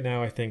 because right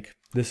now I think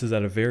this is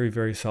at a very,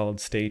 very solid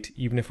state.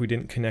 Even if we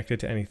didn't connect it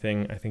to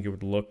anything, I think it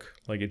would look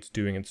like it's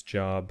doing its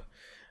job.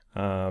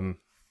 And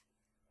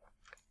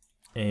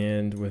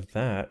with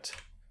that,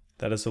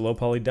 that is the low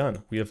poly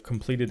done. We have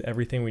completed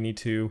everything we need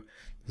to.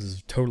 This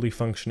is totally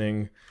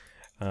functioning.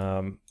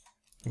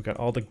 We've got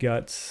all the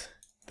guts,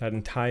 that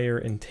entire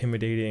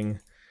intimidating,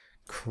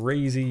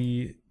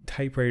 crazy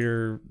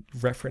typewriter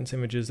reference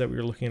images that we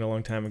were looking at a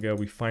long time ago.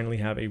 We finally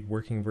have a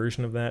working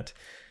version of that.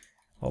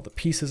 All the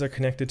pieces are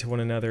connected to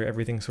one another.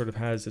 Everything sort of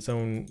has its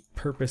own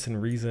purpose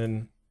and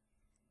reason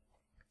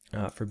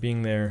for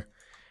being there.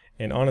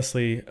 And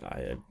honestly,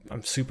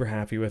 I'm super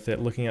happy with it.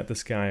 Looking at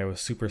this guy, I was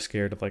super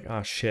scared of like,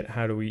 ah, shit,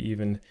 how do we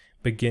even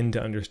begin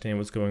to understand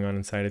what's going on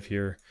inside of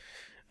here?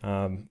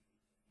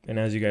 And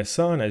as you guys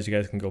saw, and as you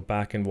guys can go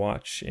back and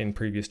watch in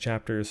previous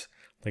chapters,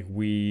 like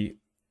we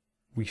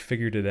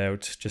figured it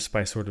out just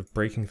by sort of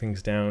breaking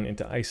things down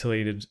into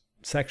isolated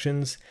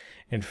sections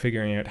and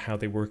figuring out how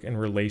they work in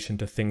relation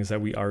to things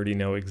that we already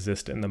know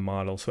exist in the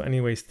model. So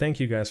anyways, thank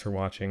you guys for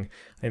watching.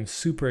 I'm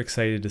super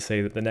excited to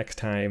say that the next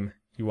time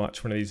you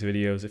watch one of these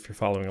videos, if you're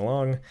following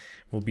along,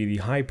 will be the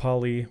high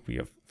poly. We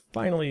have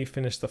finally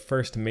finished the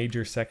first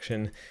major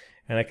section.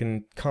 And I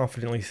can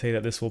confidently say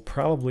that this will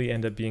probably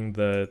end up being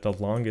the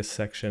longest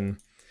section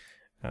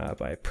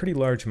by a pretty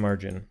large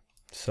margin.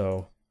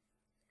 So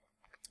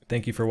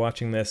thank you for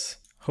watching this.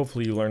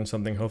 Hopefully you learned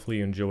something. Hopefully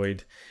you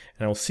enjoyed.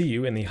 And I will see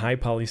you in the high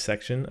poly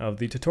section of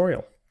the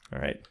tutorial. All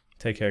right.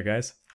 Take care, guys.